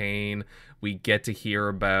campaign. We get to hear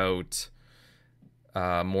about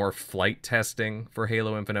more flight testing for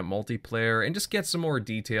Halo Infinite multiplayer, and just get some more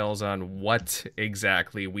details on what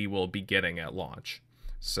exactly we will be getting at launch.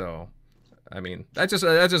 So, I mean, that's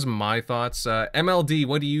just my thoughts. MLD,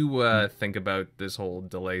 what do you think about this whole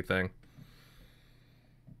delay thing?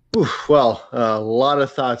 Well, a lot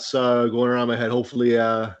of thoughts going around my head. Hopefully,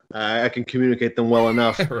 I can communicate them well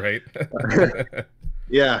enough. Right.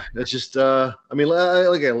 Yeah, it's just, I mean,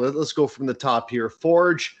 again, let's go from the top here.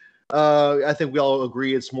 Forge, I think we all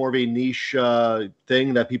agree it's more of a niche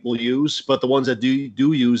thing that people use, but the ones that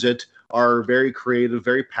do use it are very creative,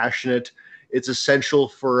 very passionate. It's essential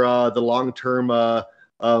for the long-term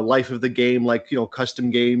life of the game, like, you know,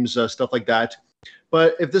 custom games, stuff like that.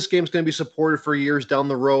 But if this game's going to be supported for years down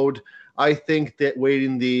the road, I think that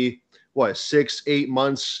waiting 6-8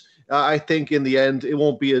 months, I think in the end it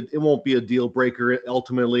won't be a deal breaker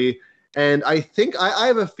ultimately. And I think I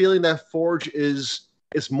have a feeling that Forge is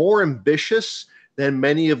more ambitious than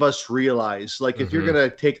many of us realize. Like, if you're going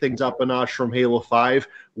to take things up a notch from Halo 5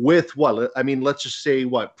 with let's just say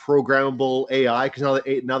programmable AI, because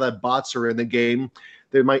now that bots are in the game,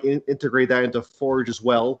 they might integrate that into Forge as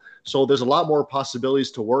well. So there's a lot more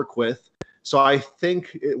possibilities to work with. So I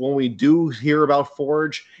think when we do hear about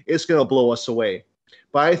Forge, it's going to blow us away.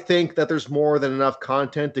 But I think that there's more than enough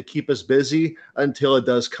content to keep us busy until it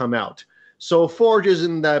does come out. So Forge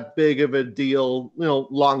isn't that big of a deal, you know,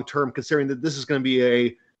 long term, considering that this is going to be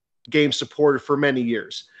a game supported for many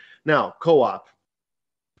years. Now, co-op.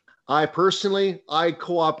 I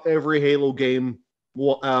co-op every Halo game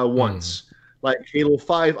once. Like Halo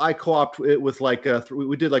 5, I co-opted it with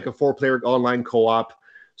we did like a 4-player online co-op.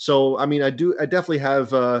 So I mean, I definitely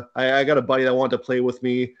have. I got a buddy that wanted to play with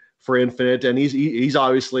me for Infinite, and he's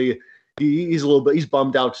obviously he's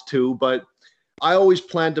bummed out too. But I always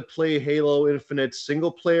plan to play Halo Infinite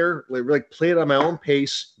single player, like play it on my own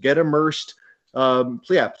pace, get immersed.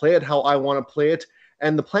 Play it how I want to play it.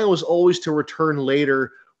 And the plan was always to return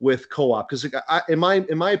later with co-op, because in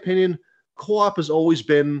my opinion, co-op has always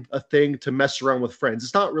been a thing to mess around with friends.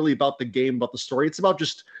 It's not really about the game, about the story. It's about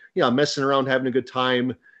just, messing around, having a good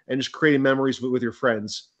time, and just creating memories with your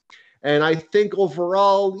friends. And I think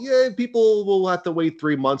overall, people will have to wait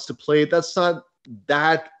 3 months to play it. That's not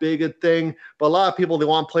that big a thing, but a lot of people, they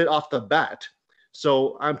want to play it off the bat.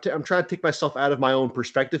 So I'm trying to take myself out of my own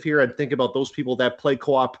perspective here and think about those people that play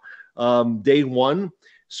co-op day one.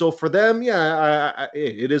 So for them,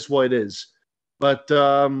 it is what it is. But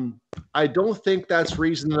I don't think that's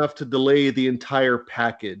reason enough to delay the entire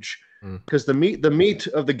package, because the meat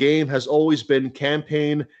of the game has always been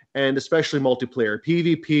campaign and especially multiplayer.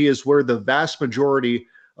 PvP is where the vast majority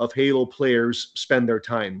of Halo players spend their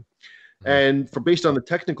time. And based on the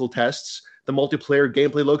technical tests, the multiplayer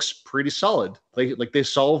gameplay looks pretty solid. Like they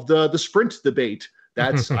solved the sprint debate.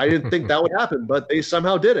 I didn't think that would happen, but they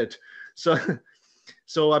somehow did it.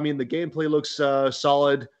 So I mean, the gameplay looks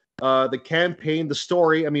solid. The campaign, the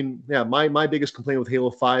story. I mean, my biggest complaint with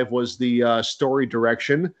Halo 5 was the story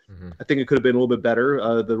direction. I think it could have been a little bit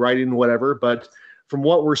better, the writing, whatever. But from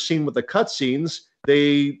what we're seeing with the cutscenes,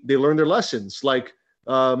 they learned their lessons. Like,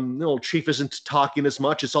 Chief isn't talking as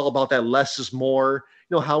much. It's all about that less is more.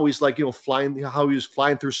 How he's flying, how he was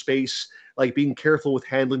flying through space, like being careful with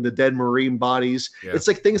handling the dead Marine bodies. Yeah. It's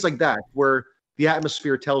like things like that where the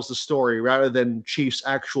atmosphere tells the story rather than Chief's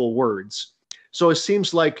actual words. So it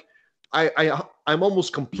seems like I'm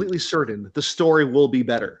almost completely certain the story will be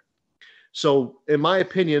better. So in my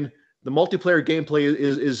opinion, the multiplayer gameplay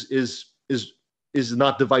is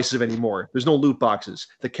not divisive anymore. There's no loot boxes.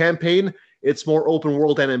 The campaign, it's more open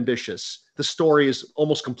world and ambitious. The story is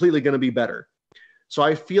almost completely going to be better. So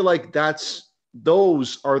I feel like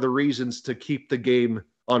those are the reasons to keep the game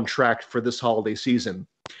on track for this holiday season.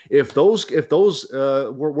 If those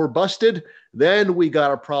were busted, then we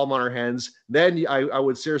got a problem on our hands. Then I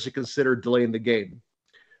would seriously consider delaying the game.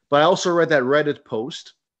 But I also read that Reddit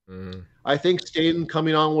post. I think Staten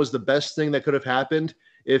coming on was the best thing that could have happened.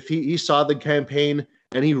 If he saw the campaign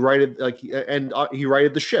and he righted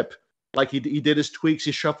the ship, like he did his tweaks,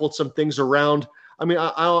 he shuffled some things around. I mean,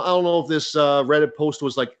 I don't know if this Reddit post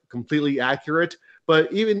was like completely accurate,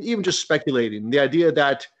 but even just speculating, the idea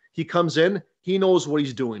that he comes in, he knows what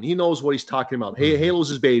he's doing, he knows what he's talking about. Hey, Halo's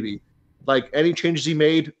his baby. Like any changes he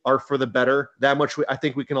made are for the better. That much I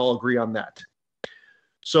think we can all agree on that.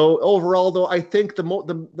 So overall, though, I think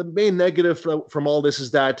the main negative from all this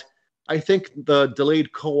is that I think the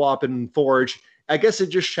delayed co-op in Forge, I guess it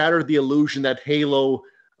just shattered the illusion that Halo.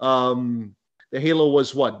 The Halo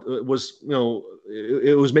was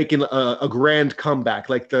it was making a grand comeback.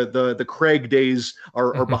 Like the Craig days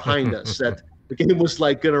are behind us. That the game was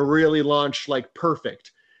like going to really launch like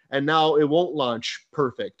perfect, and now it won't launch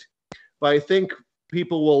perfect. But I think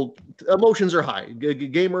emotions are high.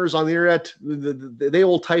 Gamers on the internet, they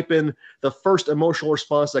will type in the first emotional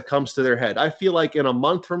response that comes to their head. I feel like in a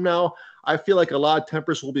month from now, I feel like a lot of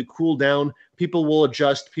tempers will be cooled down. People will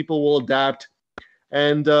adjust. People will adapt.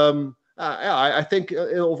 And I think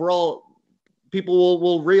overall, people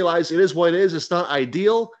will realize it is what it is. It's not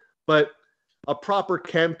ideal, but a proper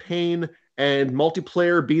campaign and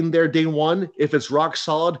multiplayer being there day one, if it's rock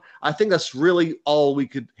solid, I think that's really all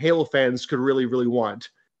Halo fans could really, really want.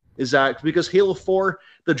 Is that because Halo 4,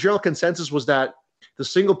 the general consensus was that the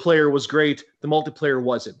single player was great, the multiplayer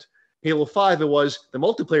wasn't. Halo 5, the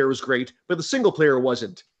multiplayer was great, but the single player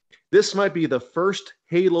wasn't. This might be the first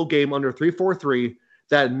Halo game under 343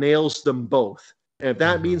 that nails them both. And if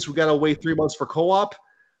that means we got to wait 3 months for co-op,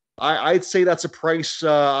 I'd say that's a price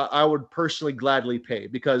I would personally gladly pay,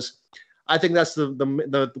 because I think that's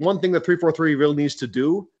the one thing that 343 really needs to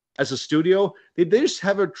do as a studio. They just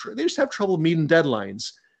have trouble meeting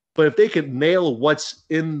deadlines. But if they could nail what's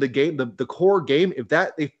in the game, the core game, if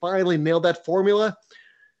they finally nail that formula,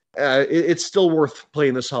 it's still worth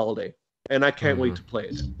playing this holiday, and I can't wait to play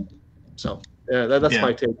it. So that's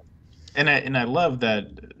my take. And I love that,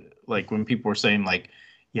 like when people were saying like,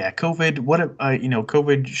 yeah, COVID,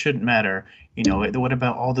 COVID shouldn't matter. What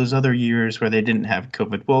about all those other years where they didn't have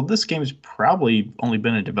COVID? Well, this game's probably only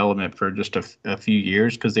been in development for just a few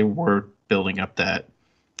years, because they were building up that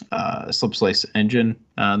slip slice engine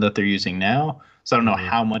that they're using now. So I don't know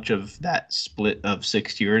how much of that split of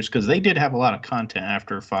 6 years, because they did have a lot of content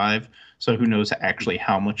after 5. So who knows actually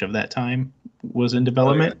how much of that time was in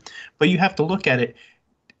development. Oh, yeah. But you have to look at it.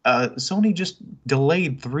 Sony just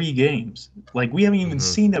delayed 3 games. Like, we haven't even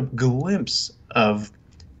seen a glimpse of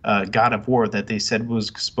God of War that they said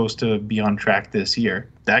was supposed to be on track this year.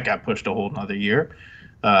 That got pushed a whole nother year.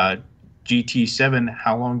 GT7,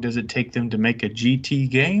 how long does it take them to make a GT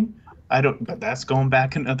game? But that's going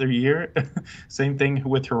back another year. Same thing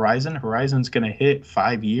with Horizon. Horizon's going to hit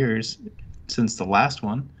 5 years since the last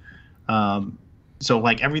one. So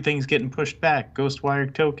like everything's getting pushed back.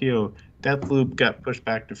 Ghostwire Tokyo, Deathloop got pushed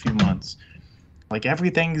back to a few months. Like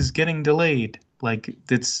everything's getting delayed. Like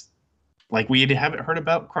it's like we haven't heard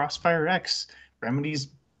about Crossfire X. Remedy's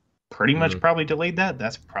pretty much probably delayed that.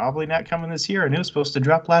 That's probably not coming this year, and it was supposed to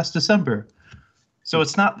drop last December. So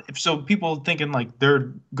it's not. So people thinking like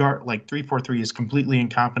their like 343 is completely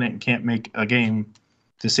incompetent and can't make a game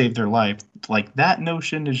to save their life. Like that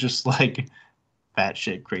notion is just like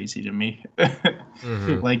batshit crazy to me.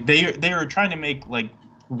 Like they are trying to make like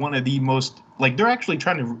one of the most like they're actually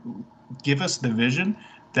trying to give us the vision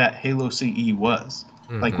that Halo CE was.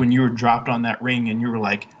 Like when you were dropped on that ring and you were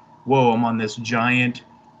like, whoa, I'm on this giant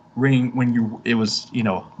ring when it was, you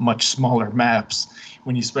know, much smaller maps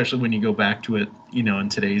especially when you go back to it, you know, in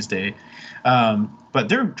today's day. But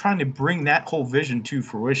they're trying to bring that whole vision to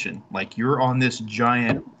fruition. Like you're on this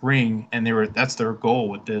giant ring and that's their goal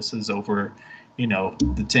with this is over, you know,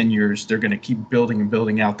 the 10 years, they're going to keep building and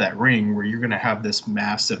building out that ring where you're going to have this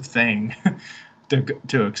massive thing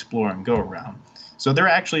to explore and go around. So they're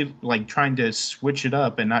actually like trying to switch it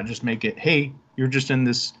up and not just make it, hey, you're just in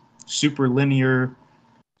this super linear,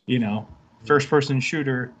 you know, first person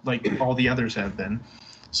shooter like all the others have been.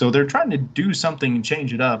 So they're trying to do something and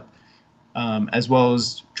change it up, as well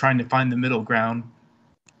as trying to find the middle ground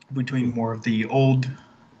between more of the old,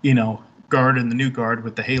 you know, guard and the new guard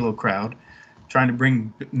with the Halo crowd, trying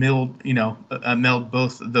to meld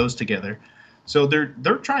both of those together. So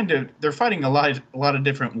they're fighting a lot of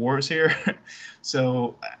different wars here.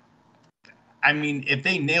 So, I mean, if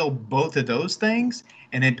they nail both of those things,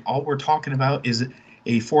 and all we're talking about is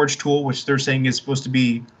a Forge tool, which they're saying is supposed to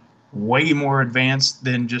be way more advanced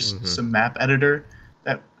than just some map editor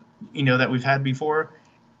that we've had before,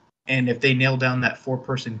 and if they nail down that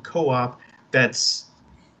 4-person co-op, that's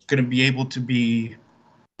going to be able to be,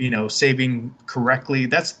 you know, saving correctly.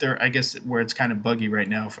 That's I guess where it's kind of buggy right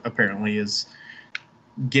now. Apparently, is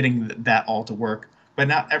getting that all to work. But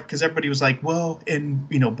not because everybody was like, well, in,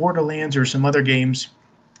 you know, Borderlands or some other games,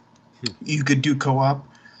 you could do co-op.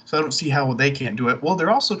 So I don't see how they can't do it. Well, they're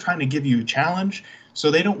also trying to give you a challenge. So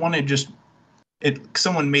they don't want to just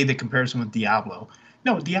someone made the comparison with Diablo.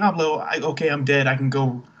 No, Diablo, okay, I'm dead. I can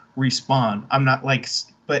go respawn. I'm not like,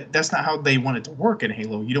 but that's not how they want it to work in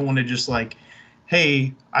Halo. You don't want to just like,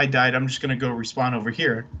 hey, I died. I'm just going to go respawn over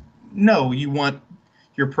here. No, you want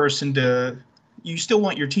you still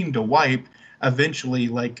want your team to wipe eventually.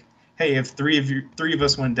 Like, hey, if three of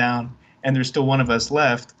us went down and there's still one of us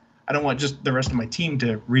left, I don't want just the rest of my team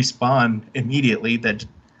to respawn immediately. That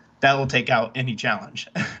will take out any challenge.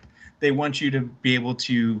 They want you to be able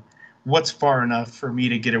to, what's far enough for me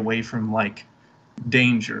to get away from like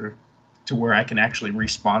danger to where I can actually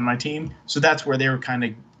respawn my team. So that's where they were kind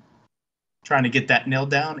of trying to get that nailed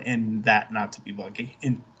down and that not to be buggy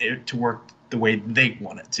and to work the way they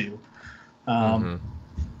want it to.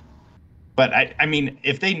 But I mean,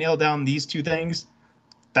 if they nail down these two things,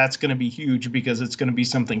 that's going to be huge because it's going to be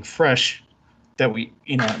something fresh that we,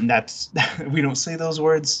 you know, and that's, we don't say those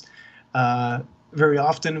words very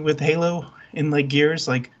often with Halo in like Gears,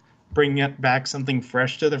 like bringing back something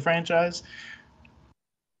fresh to the franchise.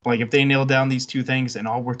 Like if they nail down these two things and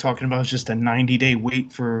all we're talking about is just a 90-day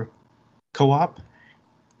wait for co-op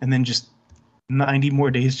and then just 90 more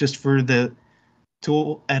days just for the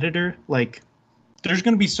tool editor, like there's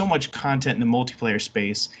going to be so much content in the multiplayer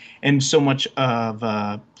space and so much of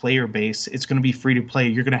player base. It's going to be free to play.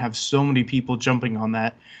 You're going to have so many people jumping on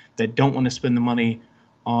that don't want to spend the money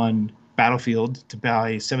on Battlefield to buy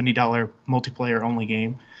a $70 multiplayer only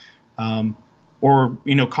game, or,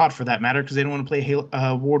 you know, COD for that matter, because they don't want to play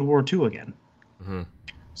World War II again.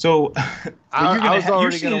 So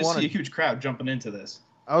you're seeing a huge crowd jumping into this.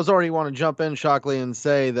 I was already want to jump in, Shockley, and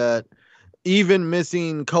say that even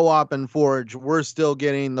missing co-op and Forge, we're still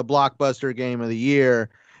getting the blockbuster game of the year.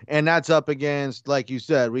 And that's up against, like you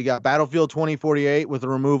said, we got Battlefield 2048 with the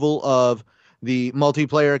removal of the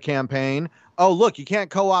multiplayer campaign. Oh, look, you can't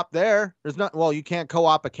co-op there. You can't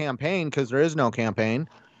co-op a campaign because there is no campaign.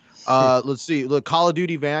 Let's see. Look, Call of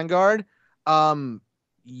Duty Vanguard.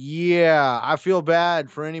 Yeah, I feel bad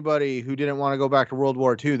for anybody who didn't want to go back to World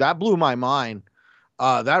War II. That blew my mind.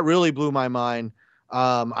 That really blew my mind.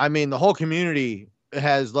 I mean, the whole community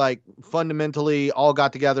has like fundamentally all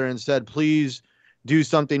got together and said, please do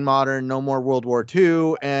something modern. No more World War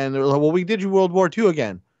II. And they're like, well, we did World War II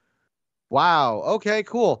again. Wow. Okay,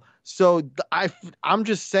 cool. So I'm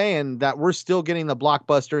just saying that we're still getting the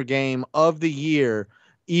blockbuster game of the year,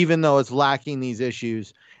 even though it's lacking these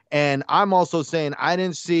issues. And I'm also saying I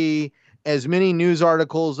didn't see as many news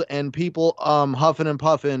articles and people huffing and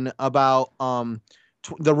puffing about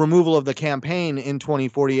the removal of the campaign in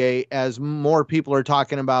 2048 as more people are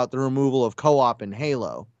talking about the removal of co-op in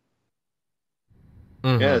Halo.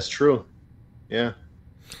 Mm-hmm. Yeah, it's true. Yeah.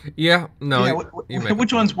 Yeah, no. Yeah,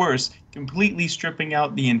 which one's worse? Completely stripping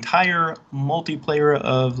out the entire multiplayer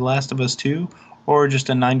of Last of Us 2 or just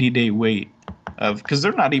a 90-day wait? Because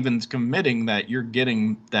they're not even committing that you're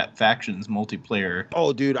getting that factions multiplayer.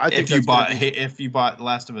 Oh, dude, I think if you bought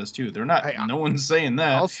Last of Us 2, they're not. No one's saying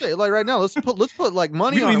that. I'll say like right now. Let's put like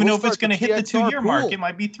money. We don't on even it. know if it's going to hit the 2-year pool. mark. It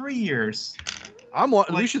might be 3 years.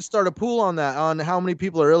 We should start a pool on that, on how many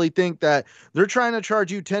people really think that they're trying to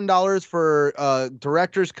charge you $10 for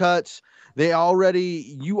director's cuts. You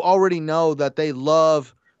already know that they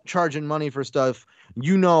love charging money for stuff.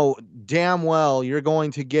 You know damn well you're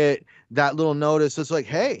going to get that little notice. It's like,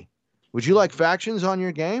 hey, would you like factions on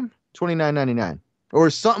your game? $29.99 or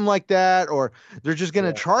something like that. Or they're just going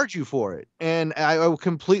to charge you for it. And I will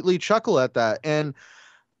completely chuckle at that. And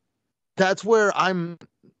that's where I'm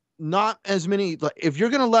not as many. Like, if you're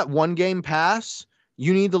going to let one game pass,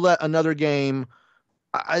 you need to let another game.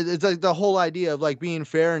 It's like the whole idea of like being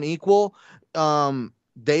fair and equal.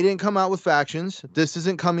 They didn't come out with factions. This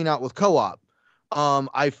isn't coming out with co-op.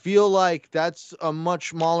 I feel like that's a much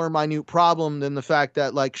smaller, minute problem than the fact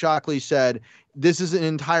that, like Shockley said, this is an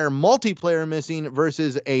entire multiplayer missing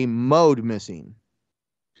versus a mode missing.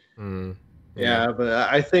 Yeah, but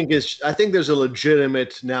I think there's a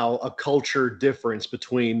legitimate now a culture difference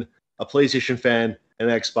between a PlayStation fan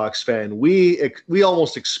and an Xbox fan. We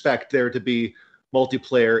almost expect there to be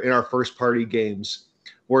multiplayer in our first party games,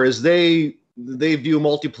 whereas they view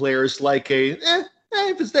multiplayer as like if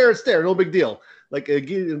it's there, no big deal. Like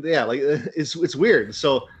it's weird.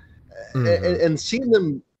 So and seeing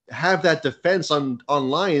them have that defense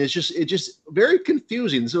online is just very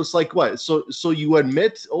confusing. So it's like, what? So you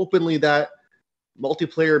admit openly that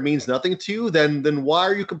multiplayer means nothing to you? Then why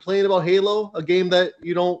are you complaining about Halo, a game that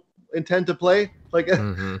you don't intend to play? Like,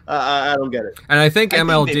 I don't get it. And I think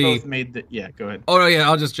MLD they both made the. Yeah, go ahead. Oh no, yeah,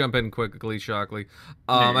 I'll just jump in quickly, Shockley.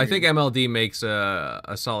 I think MLD makes a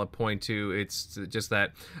solid point too. It's just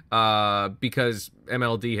that because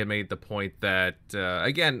MLD had made the point that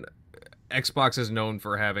again, Xbox is known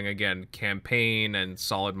for having campaign and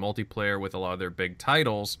solid multiplayer with a lot of their big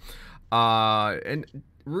titles, and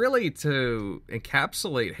really to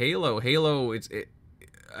encapsulate Halo,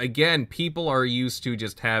 again, people are used to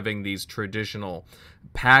just having these traditional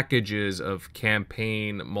packages of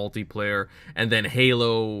campaign multiplayer, and then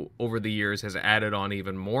Halo over the years has added on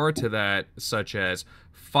even more to that, such as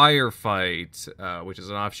Firefight, which is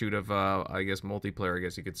an offshoot of multiplayer, I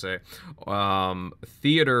guess you could say,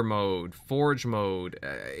 theater mode, forge mode.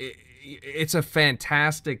 It's a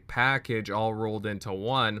fantastic package all rolled into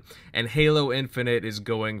one, and Halo Infinite is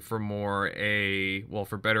going for more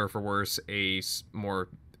for better or for worse, a more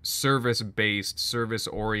service-based,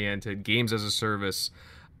 service-oriented, games as a service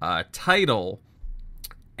title.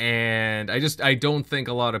 And I don't think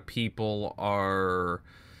a lot of people are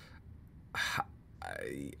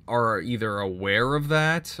either aware of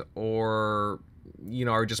that or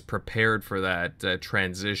are just prepared for that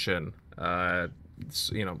transition. For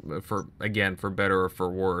better or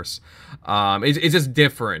for worse. It's just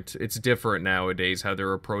different. It's different nowadays how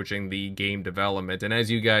they're approaching the game development. And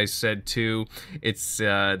as you guys said too, it's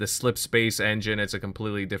the Slipspace engine. It's a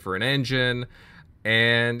completely different engine.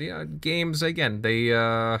 And games again, they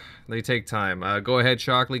take time. Go ahead,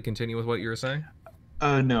 Shockley. Continue with what you were saying.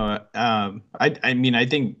 No. I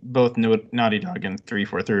think both Naughty Dog and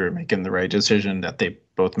 343 are making the right decision that they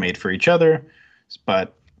both made for each other,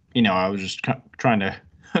 but. I was just trying to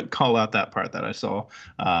call out that part that I saw.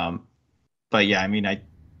 But yeah, I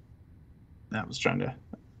was trying to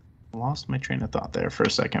lost my train of thought there for a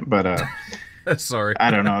second, but sorry.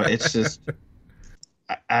 I don't know. It's just,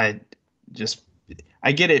 I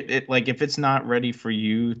get it. It like, if it's not ready for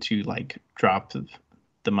you to like drop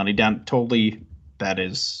the money down, that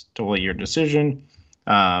is totally your decision.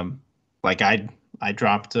 Like I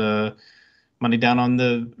dropped, money down on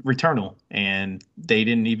the Returnal, and they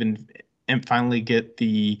didn't even finally get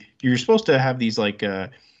you're supposed to have these like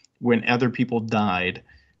when other people died,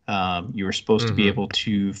 you were supposed to be able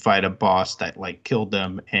to fight a boss that like killed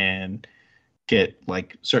them and get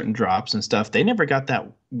like certain drops and stuff. They never got that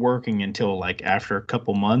working until like after a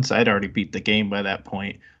couple months. I'd already beat the game by that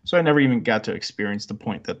point, so I never even got to experience the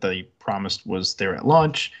point that they promised was there at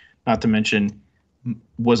launch. Not to mention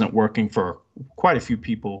wasn't working for quite a few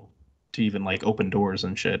people to even like open doors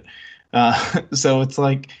and shit. So it's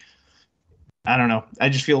like, I don't know. I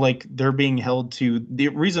just feel like the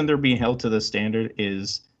reason they're being held to the standard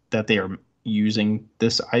is that they are using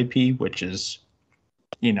this IP, which is,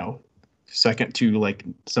 second to like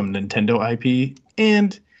some Nintendo IP,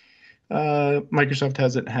 and Microsoft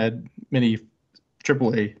hasn't had many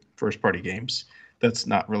AAA first-party games. That's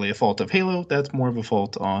not really a fault of Halo. That's more of a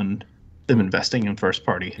fault on them investing in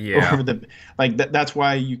first-party. Yeah. Over the that's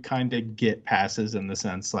why you kind of get passes in the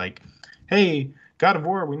sense like, hey, God of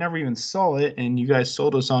War, we never even saw it, and you guys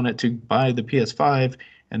sold us on it to buy the PS5,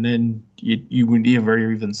 and then you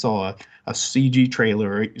never even saw a CG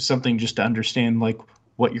trailer or something just to understand like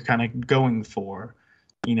what you're kind of going for,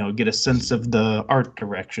 get a sense of the art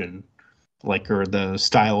direction, like, or the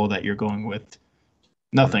style that you're going with.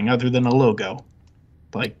 Nothing other than a logo,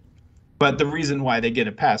 like. But the reason why they get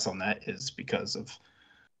a pass on that is because of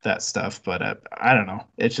that stuff. But I don't know.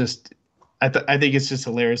 It's just I think it's just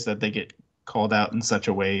hilarious that they get called out in such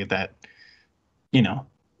a way that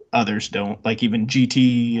others don't. Like even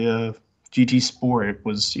GT Sport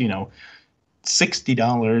was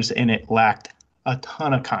 $60 and it lacked a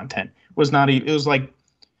ton of content. It was like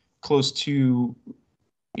close to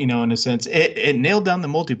in a sense it nailed down the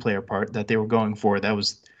multiplayer part that they were going for. That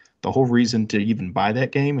was the whole reason to even buy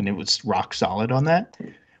that game, and it was rock solid on that.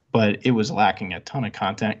 But it was lacking a ton of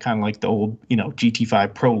content, kind of like the old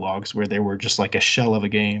GT5 prologues where they were just like a shell of a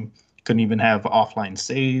game. Couldn't even have offline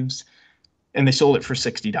saves, and they sold it for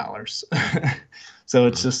 $60. So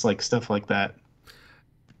it's just like stuff like that.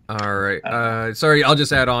 All right. Sorry, I'll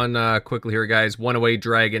just add on quickly here, guys. One Away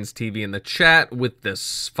Dragons TV in the chat with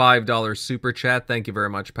this $5 super chat. Thank you very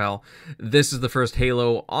much, pal. This is the first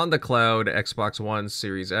Halo on the cloud, Xbox One,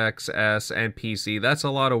 Series X, S, and PC. That's a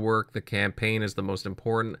lot of work. The campaign is the most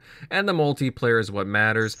important, and the multiplayer is what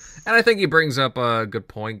matters. And I think he brings up a good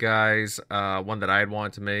point, guys. One that I'd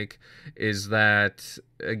want to make is that,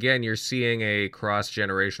 again, you're seeing a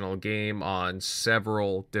cross-generational game on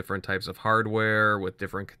several different types of hardware with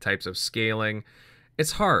different types of scaling.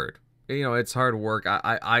 It's hard. It's hard work.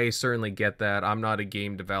 I certainly get that. I'm not a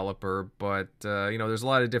game developer, but, there's a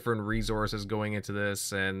lot of different resources going into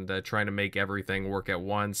this and trying to make everything work at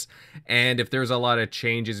once. And if there's a lot of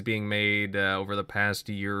changes being made over the past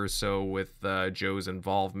year or so with Joe's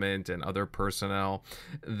involvement and other personnel,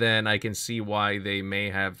 then I can see why they may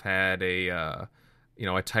have had a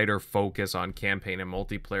tighter focus on campaign and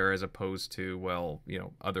multiplayer as opposed to,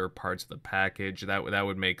 other parts of the package. That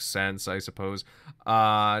would make sense, I suppose.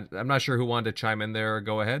 I'm not sure who wanted to chime in there.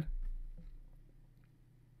 Go ahead.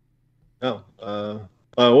 No,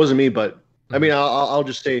 it wasn't me, but I mean, I'll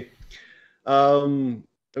just say, let's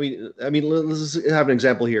have an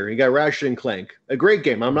example here. You got Ratchet and Clank, a great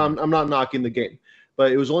game. I'm not knocking the game,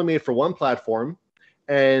 but it was only made for one platform.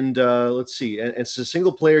 And let's see, and it's a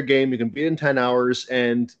single player game. You can beat it in 10 hours,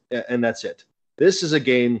 and that's it. This is a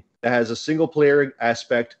game that has a single player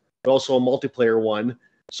aspect, but also a multiplayer one.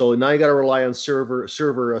 So now you got to rely on server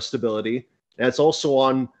stability. And it's also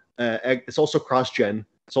on it's also cross-gen.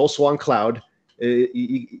 It's also on cloud.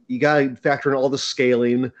 You got to factor in all the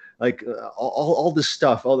scaling, like all this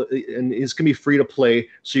stuff. And it's gonna be free to play.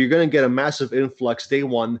 So you're gonna get a massive influx day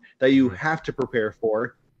one that you have to prepare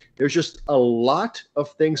for. There's just a lot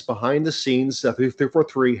of things behind the scenes that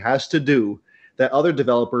 343 has to do that other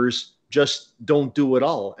developers just don't do at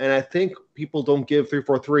all. And I think people don't give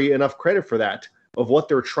 343 enough credit for that, of what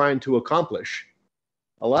they're trying to accomplish.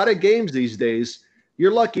 A lot of games these days,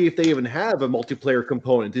 you're lucky if they even have a multiplayer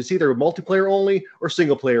component. It's either multiplayer only or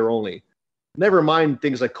single player only. Never mind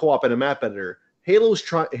things like co-op and a map editor. Halo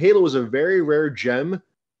is a very rare gem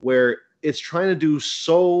where it's trying to do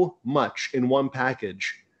so much in one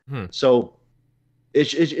package. So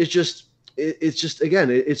it's just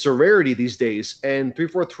again, it's a rarity these days. And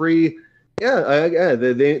 343,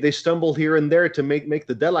 they stumble here and there to make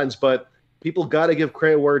the deadlines, but people got to give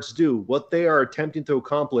credit where it's due. What they are attempting to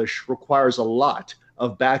accomplish requires a lot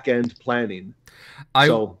of back-end planning.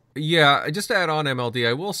 Just to add on MLD,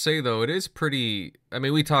 I will say, though, it is pretty... I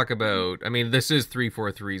mean, we talk about... I mean, this is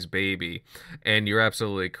 343's baby, and you're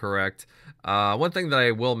absolutely correct. One thing that I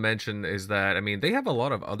will mention is that, I mean, they have a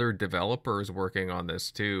lot of other developers working on this,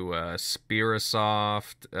 too.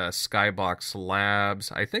 Spirasoft, Skybox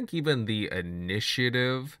Labs. I think even the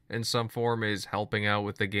Initiative, in some form, is helping out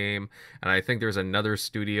with the game. And I think there's another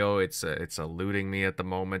studio. It's eluding me at the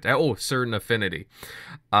moment. Oh, Certain Affinity.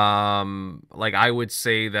 I would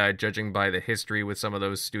say that, judging by the history with some of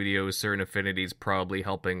those studios, Certain Affinity is probably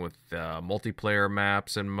helping with multiplayer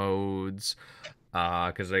maps and modes.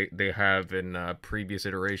 Because they have in previous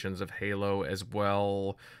iterations of Halo as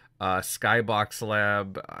well. Skybox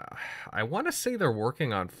Lab, I want to say they're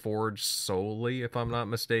working on Forge solely, if I'm not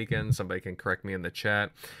mistaken. Somebody can correct me in the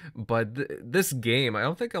chat. But this game, I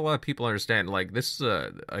don't think a lot of people understand. Like, this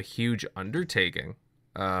is a huge undertaking.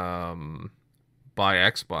 by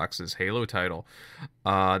Xbox's Halo title.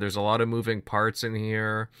 There's a lot of moving parts in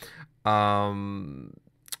here.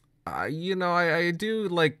 I do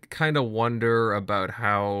like kind of wonder about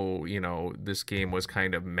how, this game was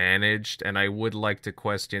kind of managed, and I would like to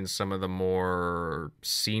question some of the more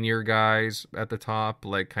senior guys at the top,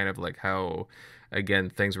 like kind of like how, again,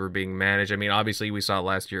 things were being managed. I mean, obviously we saw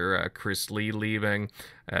last year Chris Lee leaving,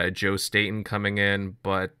 Joe Staten coming in,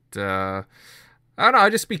 but I don't know.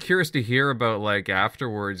 I'd just be curious to hear about, like,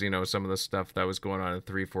 afterwards, some of the stuff that was going on in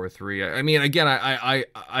 343. I mean, again,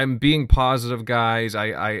 I'm being positive, guys.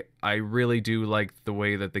 I really do like the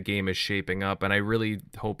way that the game is shaping up, and I really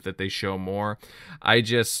hope that they show more. I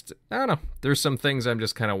don't know. There's some things I'm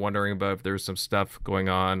just kind of wondering about if there's some stuff going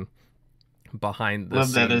on behind the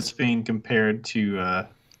scenes. Love that it's being compared to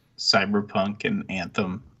Cyberpunk and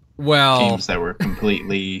Anthem. Well, games that were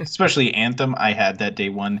completely, especially Anthem, I had that day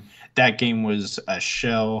one. That game was a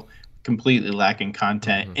shell, completely lacking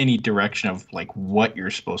content, any direction of like what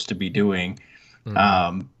you're supposed to be doing,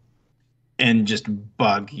 and just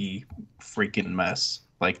buggy freaking mess.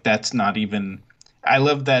 Like that's not even. I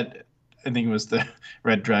love that. I think it was the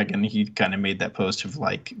Red Dragon. He kind of made that post of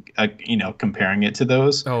like, comparing it to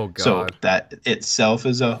those. Oh God! So that itself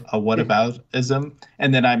is a whataboutism.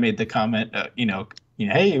 And then I made the comment,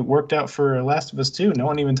 hey, it worked out for Last of Us 2. No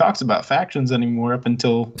one even talks about factions anymore up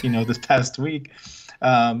until, this past week.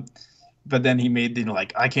 But then he made the,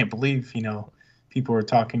 like, I can't believe, people were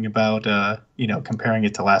talking about, comparing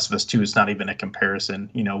it to Last of Us 2. It's not even a comparison,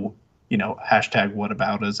 hashtag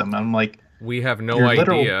whataboutism. I'm like, we have no your idea.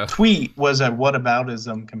 Literal tweet was a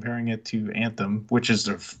whataboutism comparing it to Anthem, which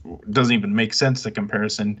doesn't even make sense, the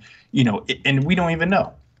comparison, and we don't even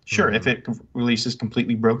know. Sure, if it releases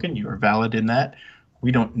completely broken, you are valid in that.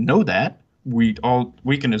 We don't know that. We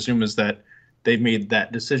can assume is that they've made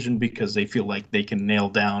that decision because they feel like they can nail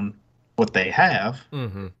down what they have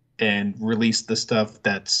and release the stuff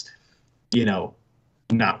that's,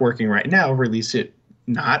 not working right now. Release it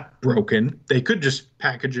not broken. They could just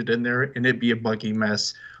package it in there and it'd be a buggy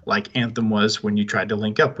mess like Anthem was when you tried to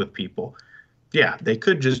link up with people. Yeah, they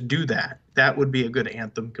could just do that. That would be a good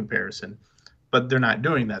Anthem comparison. But they're not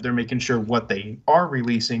doing that. They're making sure what they are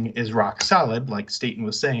releasing is rock solid, like Staten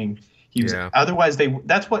was saying. Otherwise,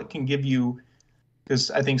 that's what can give you,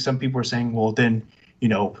 because I think some people are saying, well, then, we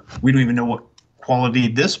don't even know what quality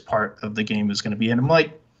this part of the game is going to be. And I'm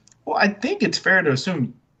like, well, I think it's fair to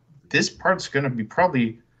assume this part's going to be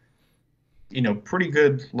probably, pretty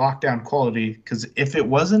good lockdown quality, because if it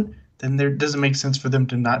wasn't, then there doesn't make sense for them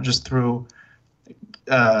to not just throw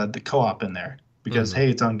the co-op in there. Because, hey,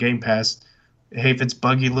 it's on Game Pass. Hey, if it's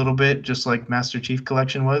buggy a little bit, just like Master Chief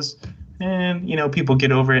Collection was, and people get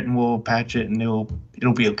over it and we'll patch it and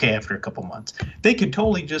it'll be okay after a couple months. They could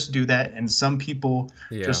totally just do that, and some people,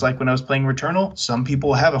 just like when I was playing Returnal, some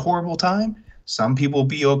people have a horrible time, some people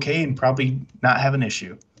be okay and probably not have an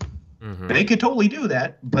issue. They could totally do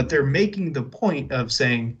that, but they're making the point of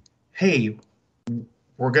saying, hey,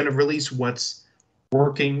 we're going to release what's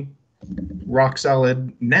working rock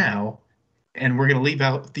solid now, and we're going to leave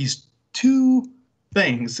out these two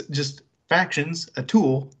things, just factions, a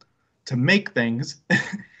tool to make things,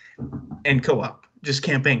 and co-op, just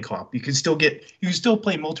campaign co-op. You can still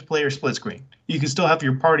play multiplayer split screen. You can still have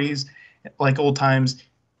your parties like old times,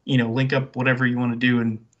 link up whatever you want to do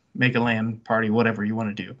and make a LAN party, whatever you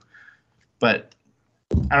want to do. But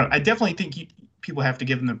I definitely think people have to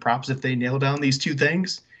give them the props if they nail down these two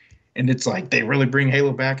things. And it's like they really bring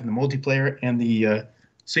Halo back, and the multiplayer and the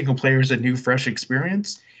single player is a new, fresh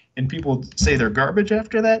experience. And people say they're garbage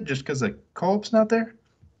after that just because the co-op's not there.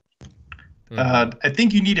 I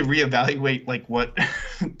think you need to reevaluate like what.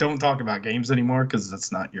 Don't talk about games anymore because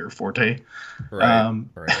that's not your forte. Right.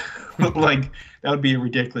 Like that would be a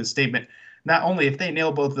ridiculous statement. Not only if they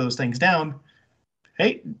nail both of those things down,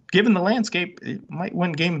 hey, given the landscape, it might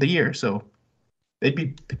win Game of the Year. So they'd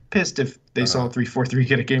be pissed if they saw 343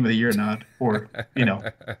 get a Game of the Year nod or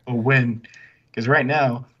a win, because right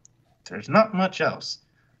now there's not much else.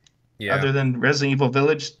 Yeah. Other than Resident Evil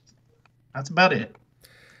Village, that's about it.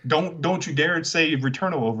 Don't you dare say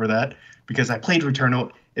Returnal over that, because I played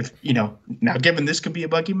Returnal. If now given this could be a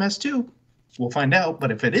buggy mess too, we'll find out. But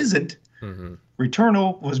if it isn't,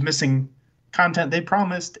 Returnal was missing content they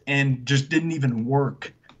promised and just didn't even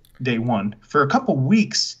work day one. For a couple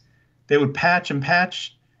weeks, they would patch,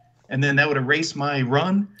 and then that would erase my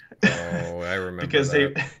run. Oh, I remember because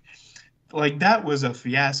that. That was a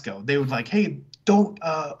fiasco. They would like, hey, don't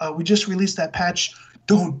we just released that patch,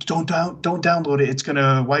 don't download it, it's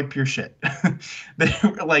gonna wipe your shit. They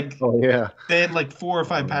were like, oh yeah, they had like 4 or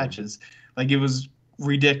 5 patches. Like it was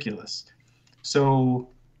ridiculous. So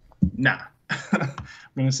nah, I'm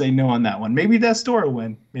gonna say no on that one. Maybe that store will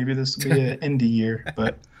win. Maybe this will be an indie year,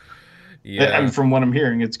 but Yeah. I mean, from what I'm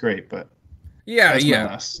hearing, it's great. But Yeah, that's yeah,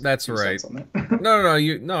 my last that's 2 right. cents on that.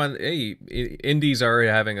 No. Hey, indies are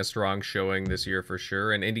having a strong showing this year for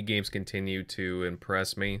sure, and indie games continue to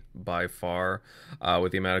impress me by far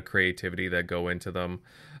with the amount of creativity that go into them,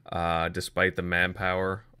 despite the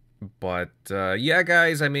manpower. But yeah,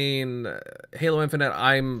 guys, I mean, Halo Infinite,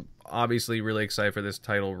 I'm obviously really excited for this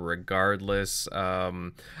title regardless.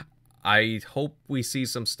 I hope we see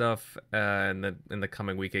some stuff in the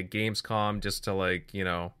coming week at Gamescom, just to, like, you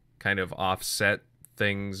know, kind of offset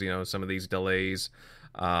things, you know, some of these delays,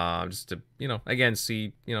 just to, you know, again,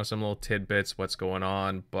 see, you know, some little tidbits, what's going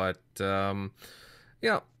on. But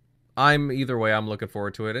yeah, either way, I'm looking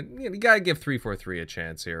forward to it, and you gotta give 343 a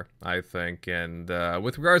chance here, I think. And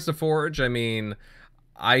with regards to Forge, I mean,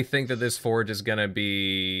 I think that this Forge is gonna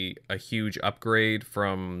be a huge upgrade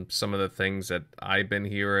from some of the things that I've been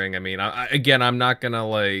hearing. I mean, again, I'm not gonna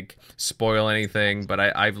like spoil anything, but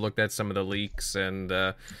I've looked at some of the leaks, and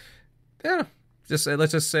yeah,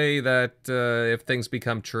 let's just say that if things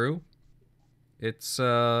become true, it's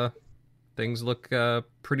things look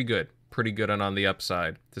pretty good and on the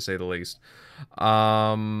upside, to say the least.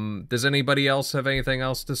 Does anybody else have anything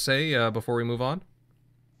else to say before we move on?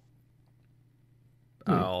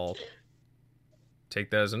 I'll take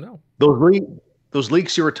that as a no. Those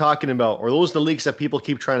leaks you were talking about, are those the leaks that people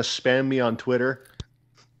keep trying to spam me on Twitter?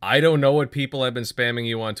 I don't know what people have been spamming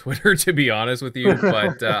you on Twitter, to be honest with you,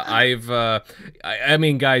 but I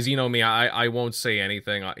mean, guys, you know me, I won't say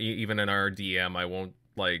anything, even in our DM. I won't,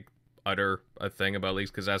 like, utter a thing about leaks,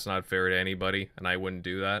 because that's not fair to anybody, and I wouldn't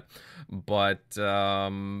do that. But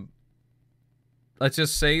let's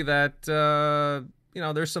just say that you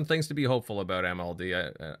know, there's some things to be hopeful about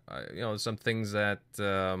MLD. You know, some things that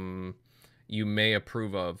you may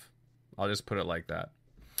approve of. I'll just put it like that.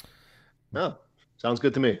 No. Sounds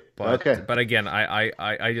good to me. But, okay. But again, I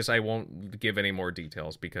won't give any more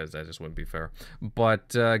details, because that just wouldn't be fair. But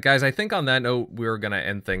guys, I think on that note, we're gonna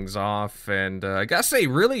end things off. And I gotta say,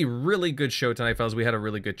 really, really good show tonight, fellas. We had a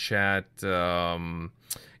really good chat. You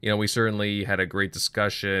know, we certainly had a great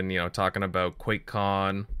discussion. You know, talking about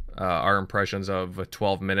QuakeCon, our impressions of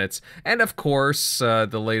 12 minutes, and of course,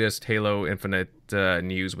 the latest Halo Infinite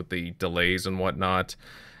news with the delays and whatnot.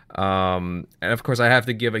 And of course, I have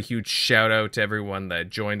to give a huge shout out to everyone that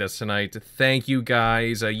joined us tonight. Thank you,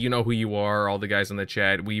 guys. You know who you are, all the guys in the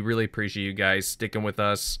chat. We really appreciate you guys sticking with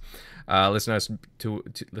us, listening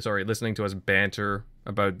to us banter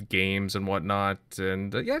about games and whatnot,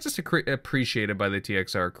 and yeah, just appreciated by the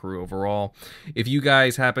TXR crew overall. If you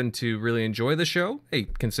guys happen to really enjoy the show, hey,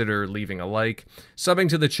 consider leaving a like, subbing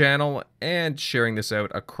to the channel, and sharing this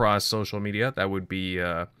out across social media. That would be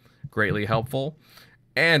greatly helpful.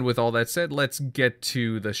 And with all that said, let's get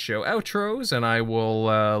to the show outros, and I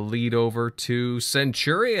will lead over to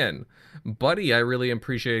Centurion. Buddy, I really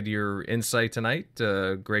appreciated your insight tonight.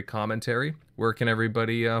 Great commentary. Where can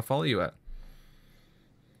everybody follow you at?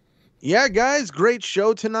 Yeah, guys, great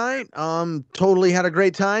show tonight. Totally had a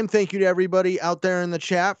great time. Thank you to everybody out there in the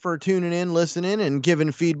chat for tuning in, listening, and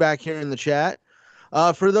giving feedback here in the chat.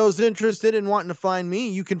 For those interested in wanting to find me,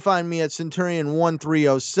 you can find me at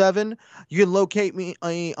Centurion1307. You can locate me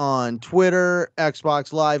on Twitter,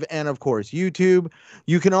 Xbox Live, and of course, YouTube.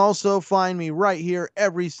 You can also find me right here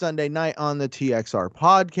every Sunday night on the TXR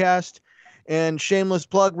podcast. And shameless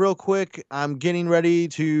plug real quick, I'm getting ready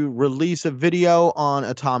to release a video on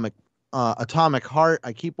Atomic Heart.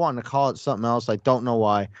 I keep wanting to call it something else. I don't know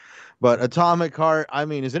why. But Atomic Heart, I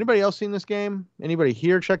mean, has anybody else seen this game? Anybody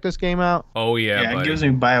here check this game out? Oh, yeah, it gives me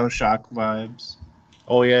BioShock vibes.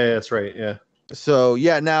 Oh, yeah, that's right, yeah. So,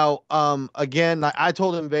 yeah, now, again, I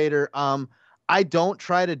told Invader, I don't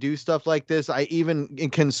try to do stuff like this. I even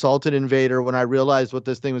consulted Invader when I realized what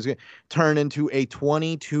this thing was going to turn into a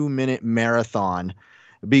 22-minute marathon,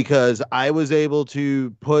 because I was able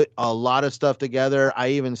to put a lot of stuff together. I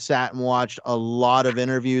even sat and watched a lot of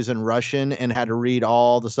interviews in Russian and had to read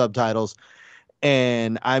all the subtitles.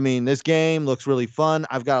 And I mean, this game looks really fun.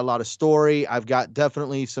 I've got a lot of story. I've got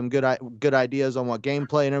definitely some good ideas on what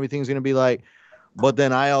gameplay and everything's going to be like. But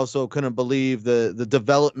then I also couldn't believe the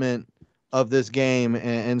development of this game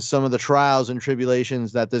and some of the trials and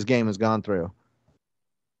tribulations that this game has gone through.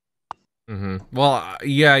 Mm-hmm. Well,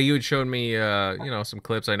 yeah, you had shown me, some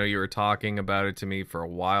clips. I know you were talking about it to me for a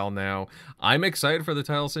while now. I'm excited for the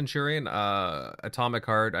title Centurion. Atomic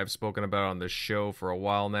Heart, I've spoken about on the show for a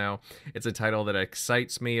while now. It's a title that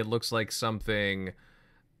excites me. It looks like something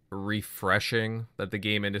refreshing that the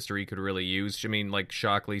game industry could really use. I mean, like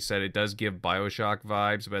Shockley said, it does give BioShock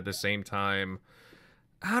vibes, but at the same time,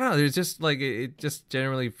 I don't know. There's just like it just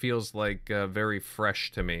generally feels like very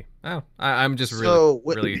fresh to me. Oh, I'm just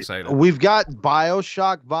really excited. We've got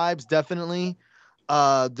BioShock vibes, definitely.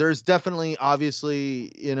 There's definitely,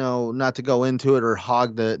 obviously, not to go into it or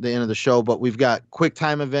hog the end of the show, but we've got quick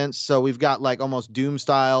time events. So we've got like almost Doom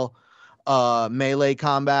style melee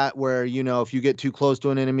combat where, if you get too close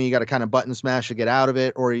to an enemy, you got to kind of button smash to get out of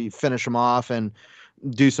it, or you finish them off and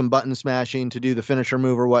do some button smashing to do the finisher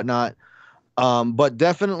move or whatnot. But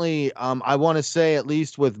definitely, I want to say, at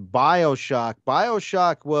least with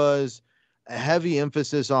BioShock was a heavy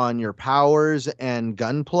emphasis on your powers and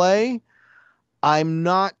gunplay. I'm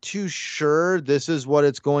not too sure this is what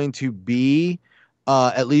it's going to be,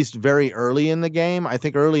 at least very early in the game. I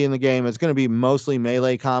think early in the game, it's going to be mostly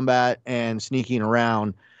melee combat and sneaking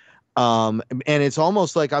around. And it's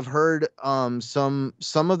almost like I've heard some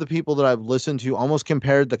of the people that I've listened to almost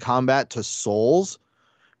compared the combat to Souls.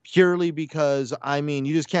 Purely because,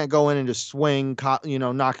 you just can't go in and just swing,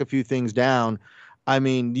 knock a few things down.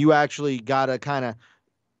 You actually got to kind of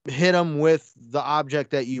hit them with the object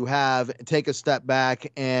that you have, take a step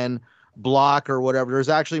back and block or whatever. There's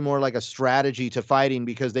actually more like a strategy to fighting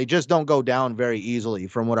because they just don't go down very easily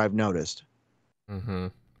from what I've noticed. Mm-hmm.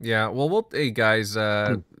 Yeah, well, hey guys,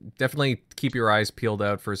 definitely keep your eyes peeled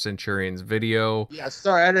out for Centurion's video. Yeah,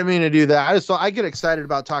 sorry, I didn't mean to do that. I get excited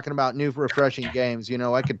about talking about new, refreshing games.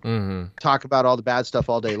 I could talk about all the bad stuff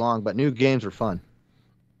all day long, but new games are fun.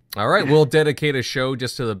 All right, we'll dedicate a show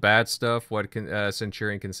just to the bad stuff, what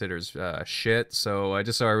Centurion considers shit. So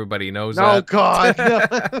just so everybody knows that. Oh, God.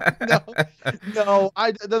 No.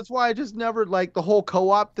 That's why I just never like the whole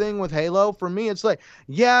co-op thing with Halo. For me, it's like,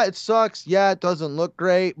 yeah, it sucks. Yeah, it doesn't look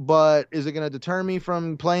great, but is it going to deter me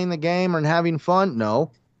from playing the game and having fun?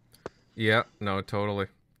 No. Yeah, no, totally.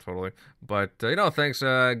 But, thanks,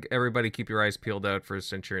 everybody. Keep your eyes peeled out for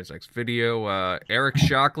Centurion's next video. Eric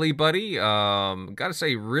Shockley, buddy. Gotta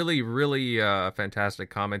say, really, really fantastic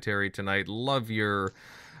commentary tonight. Love your,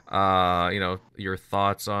 your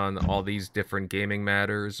thoughts on all these different gaming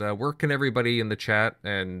matters. Where can everybody in the chat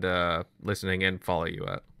and listening in follow you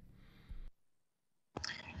at?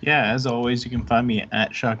 Yeah, as always, you can find me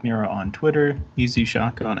at ShockNero on Twitter, Easy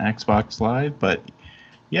Shock on Xbox Live, but...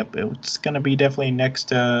 Yep, it's going to be definitely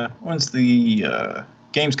next, when's the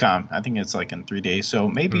Gamescom? I think it's like in 3 days. So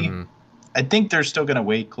maybe, I think they're still going to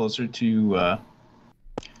wait closer to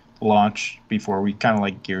launch before we, kind of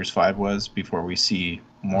like Gears 5 was, before we see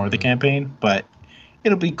more of the campaign. But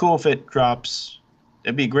it'll be cool if it drops.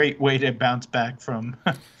 It'd be a great way to bounce back from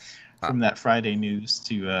from that Friday news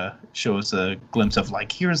to show us a glimpse of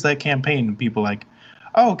like, here's that campaign. And people like,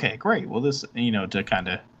 oh, okay, great. Well, this, to kind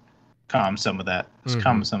of calm some of that,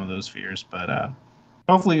 calm some of those fears. But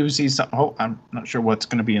hopefully we see some. I'm not sure what's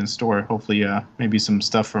going to be in store. Hopefully, maybe some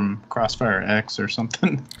stuff from Crossfire X or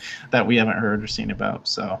something that we haven't heard or seen about.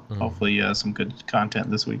 So hopefully, some good content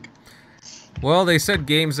this week. Well, they said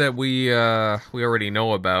games that we already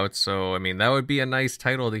know about. So that would be a nice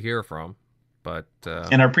title to hear from. But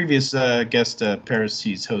and our previous guest, Paris,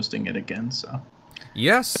 he's hosting it again. So.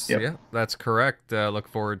 Yes, yeah, that's correct. Look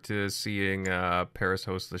forward to seeing Paris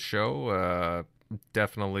host the show.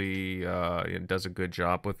 Definitely does a good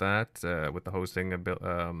job with that, with the hosting of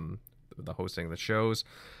the shows.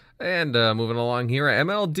 And moving along here,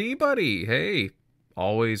 MLD buddy. Hey,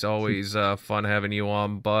 always fun having you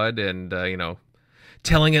on, bud, and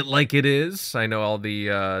telling it like it is. I know all the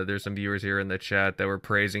there's some viewers here in the chat that were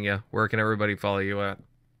praising you. Where can everybody follow you at?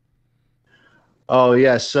 Oh,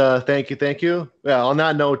 yes. Thank you. Yeah, on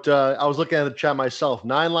that note, I was looking at the chat myself.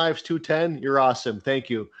 9 lives, 210. You're awesome. Thank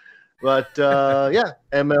you. But yeah,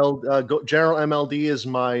 General MLD is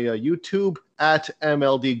my YouTube. At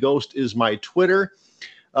MLD Ghost is my Twitter.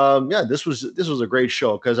 Yeah, this was a great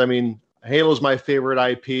show because, Halo's my favorite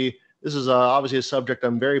IP. This is obviously a subject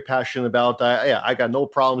I'm very passionate about. I got no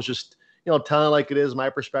problems just, telling like it is, my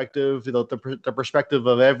perspective, the perspective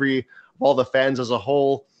of all the fans as a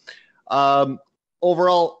whole.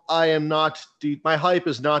 Overall, I am not. My hype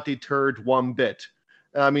is not deterred one bit.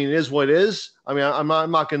 It is what it is. I'm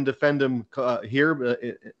not going to defend him here. But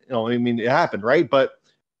it happened, right? But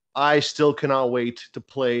I still cannot wait to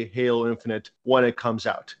play Halo Infinite when it comes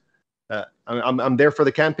out. I'm there for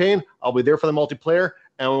the campaign. I'll be there for the multiplayer.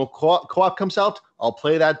 And when co-op comes out, I'll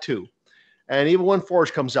play that too. And even when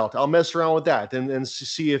Forge comes out, I'll mess around with that and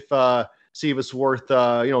see if it's worth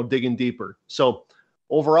digging deeper. So.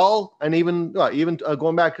 Overall, and even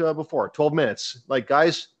going back before 12 minutes, like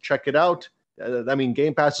guys, check it out.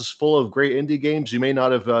 Game Pass is full of great indie games you may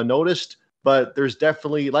not have noticed, but there's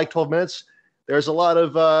definitely, like 12 minutes, there's a lot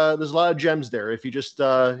of gems there if you just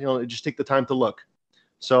just take the time to look.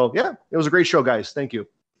 So yeah, it was a great show, guys. Thank you.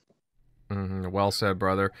 Well said,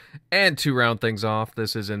 brother. And to round things off,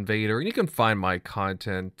 this is Invader, and you can find my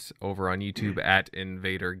content over on YouTube at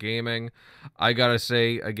Invader Gaming. I gotta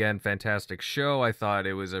say, again, fantastic show. I thought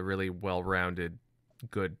it was a really well-rounded,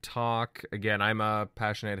 good talk. Again, I'm a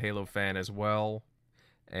passionate Halo fan as well.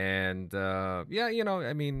 And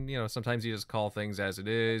yeah, sometimes you just call things as it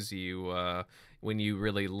is. When you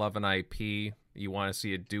really love an IP, you want to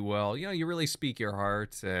see it do well. You really speak your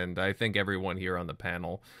heart, and I think everyone here on the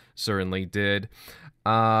panel certainly did.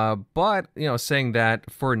 But saying that,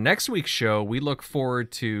 for next week's show, we look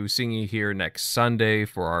forward to seeing you here next Sunday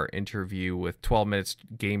for our interview with 12 Minutes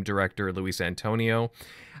game director Luis Antonio.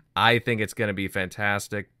 I think it's going to be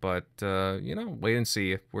fantastic, but wait and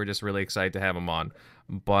see. We're just really excited to have him on.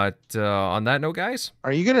 But on that note, guys,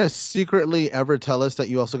 are you gonna secretly ever tell us that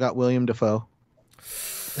you also got William Dafoe?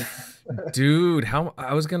 Dude,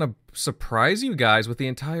 I was gonna surprise you guys with the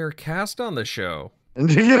entire cast on the show.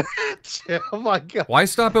 Oh my god! Why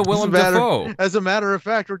stop at Willem Dafoe? As a matter of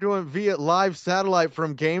fact, we're doing via live satellite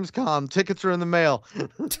from Gamescom. Tickets are in the mail.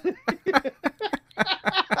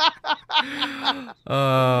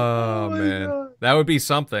 Oh man, God. That would be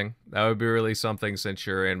something. That would be really something since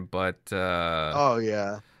you're in. But oh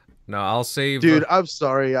yeah. No, I'll save. Dude, I'm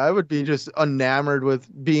sorry. I would be just enamored with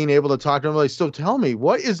being able to talk to him. Like, so tell me,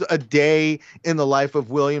 what is a day in the life of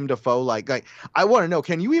William Dafoe like? Like, I want to know,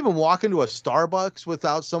 can you even walk into a Starbucks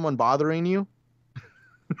without someone bothering you?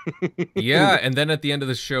 Yeah, and then at the end of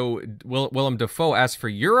the show, Willem Dafoe asks for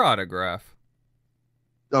your autograph.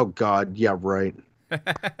 Oh, God. Yeah, right.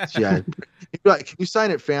 Yeah. Can you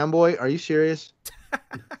sign it, Fanboy? Are you serious?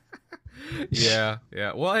 Yeah.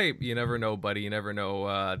 Well, hey, you never know, buddy. You never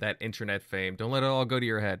know that internet fame. Don't let it all go to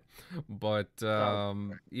your head. But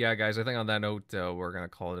yeah, guys, I think on that note, we're gonna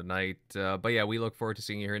call it a night. But yeah, we look forward to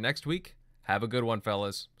seeing you here next week. Have a good one,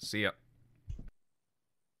 fellas. See ya.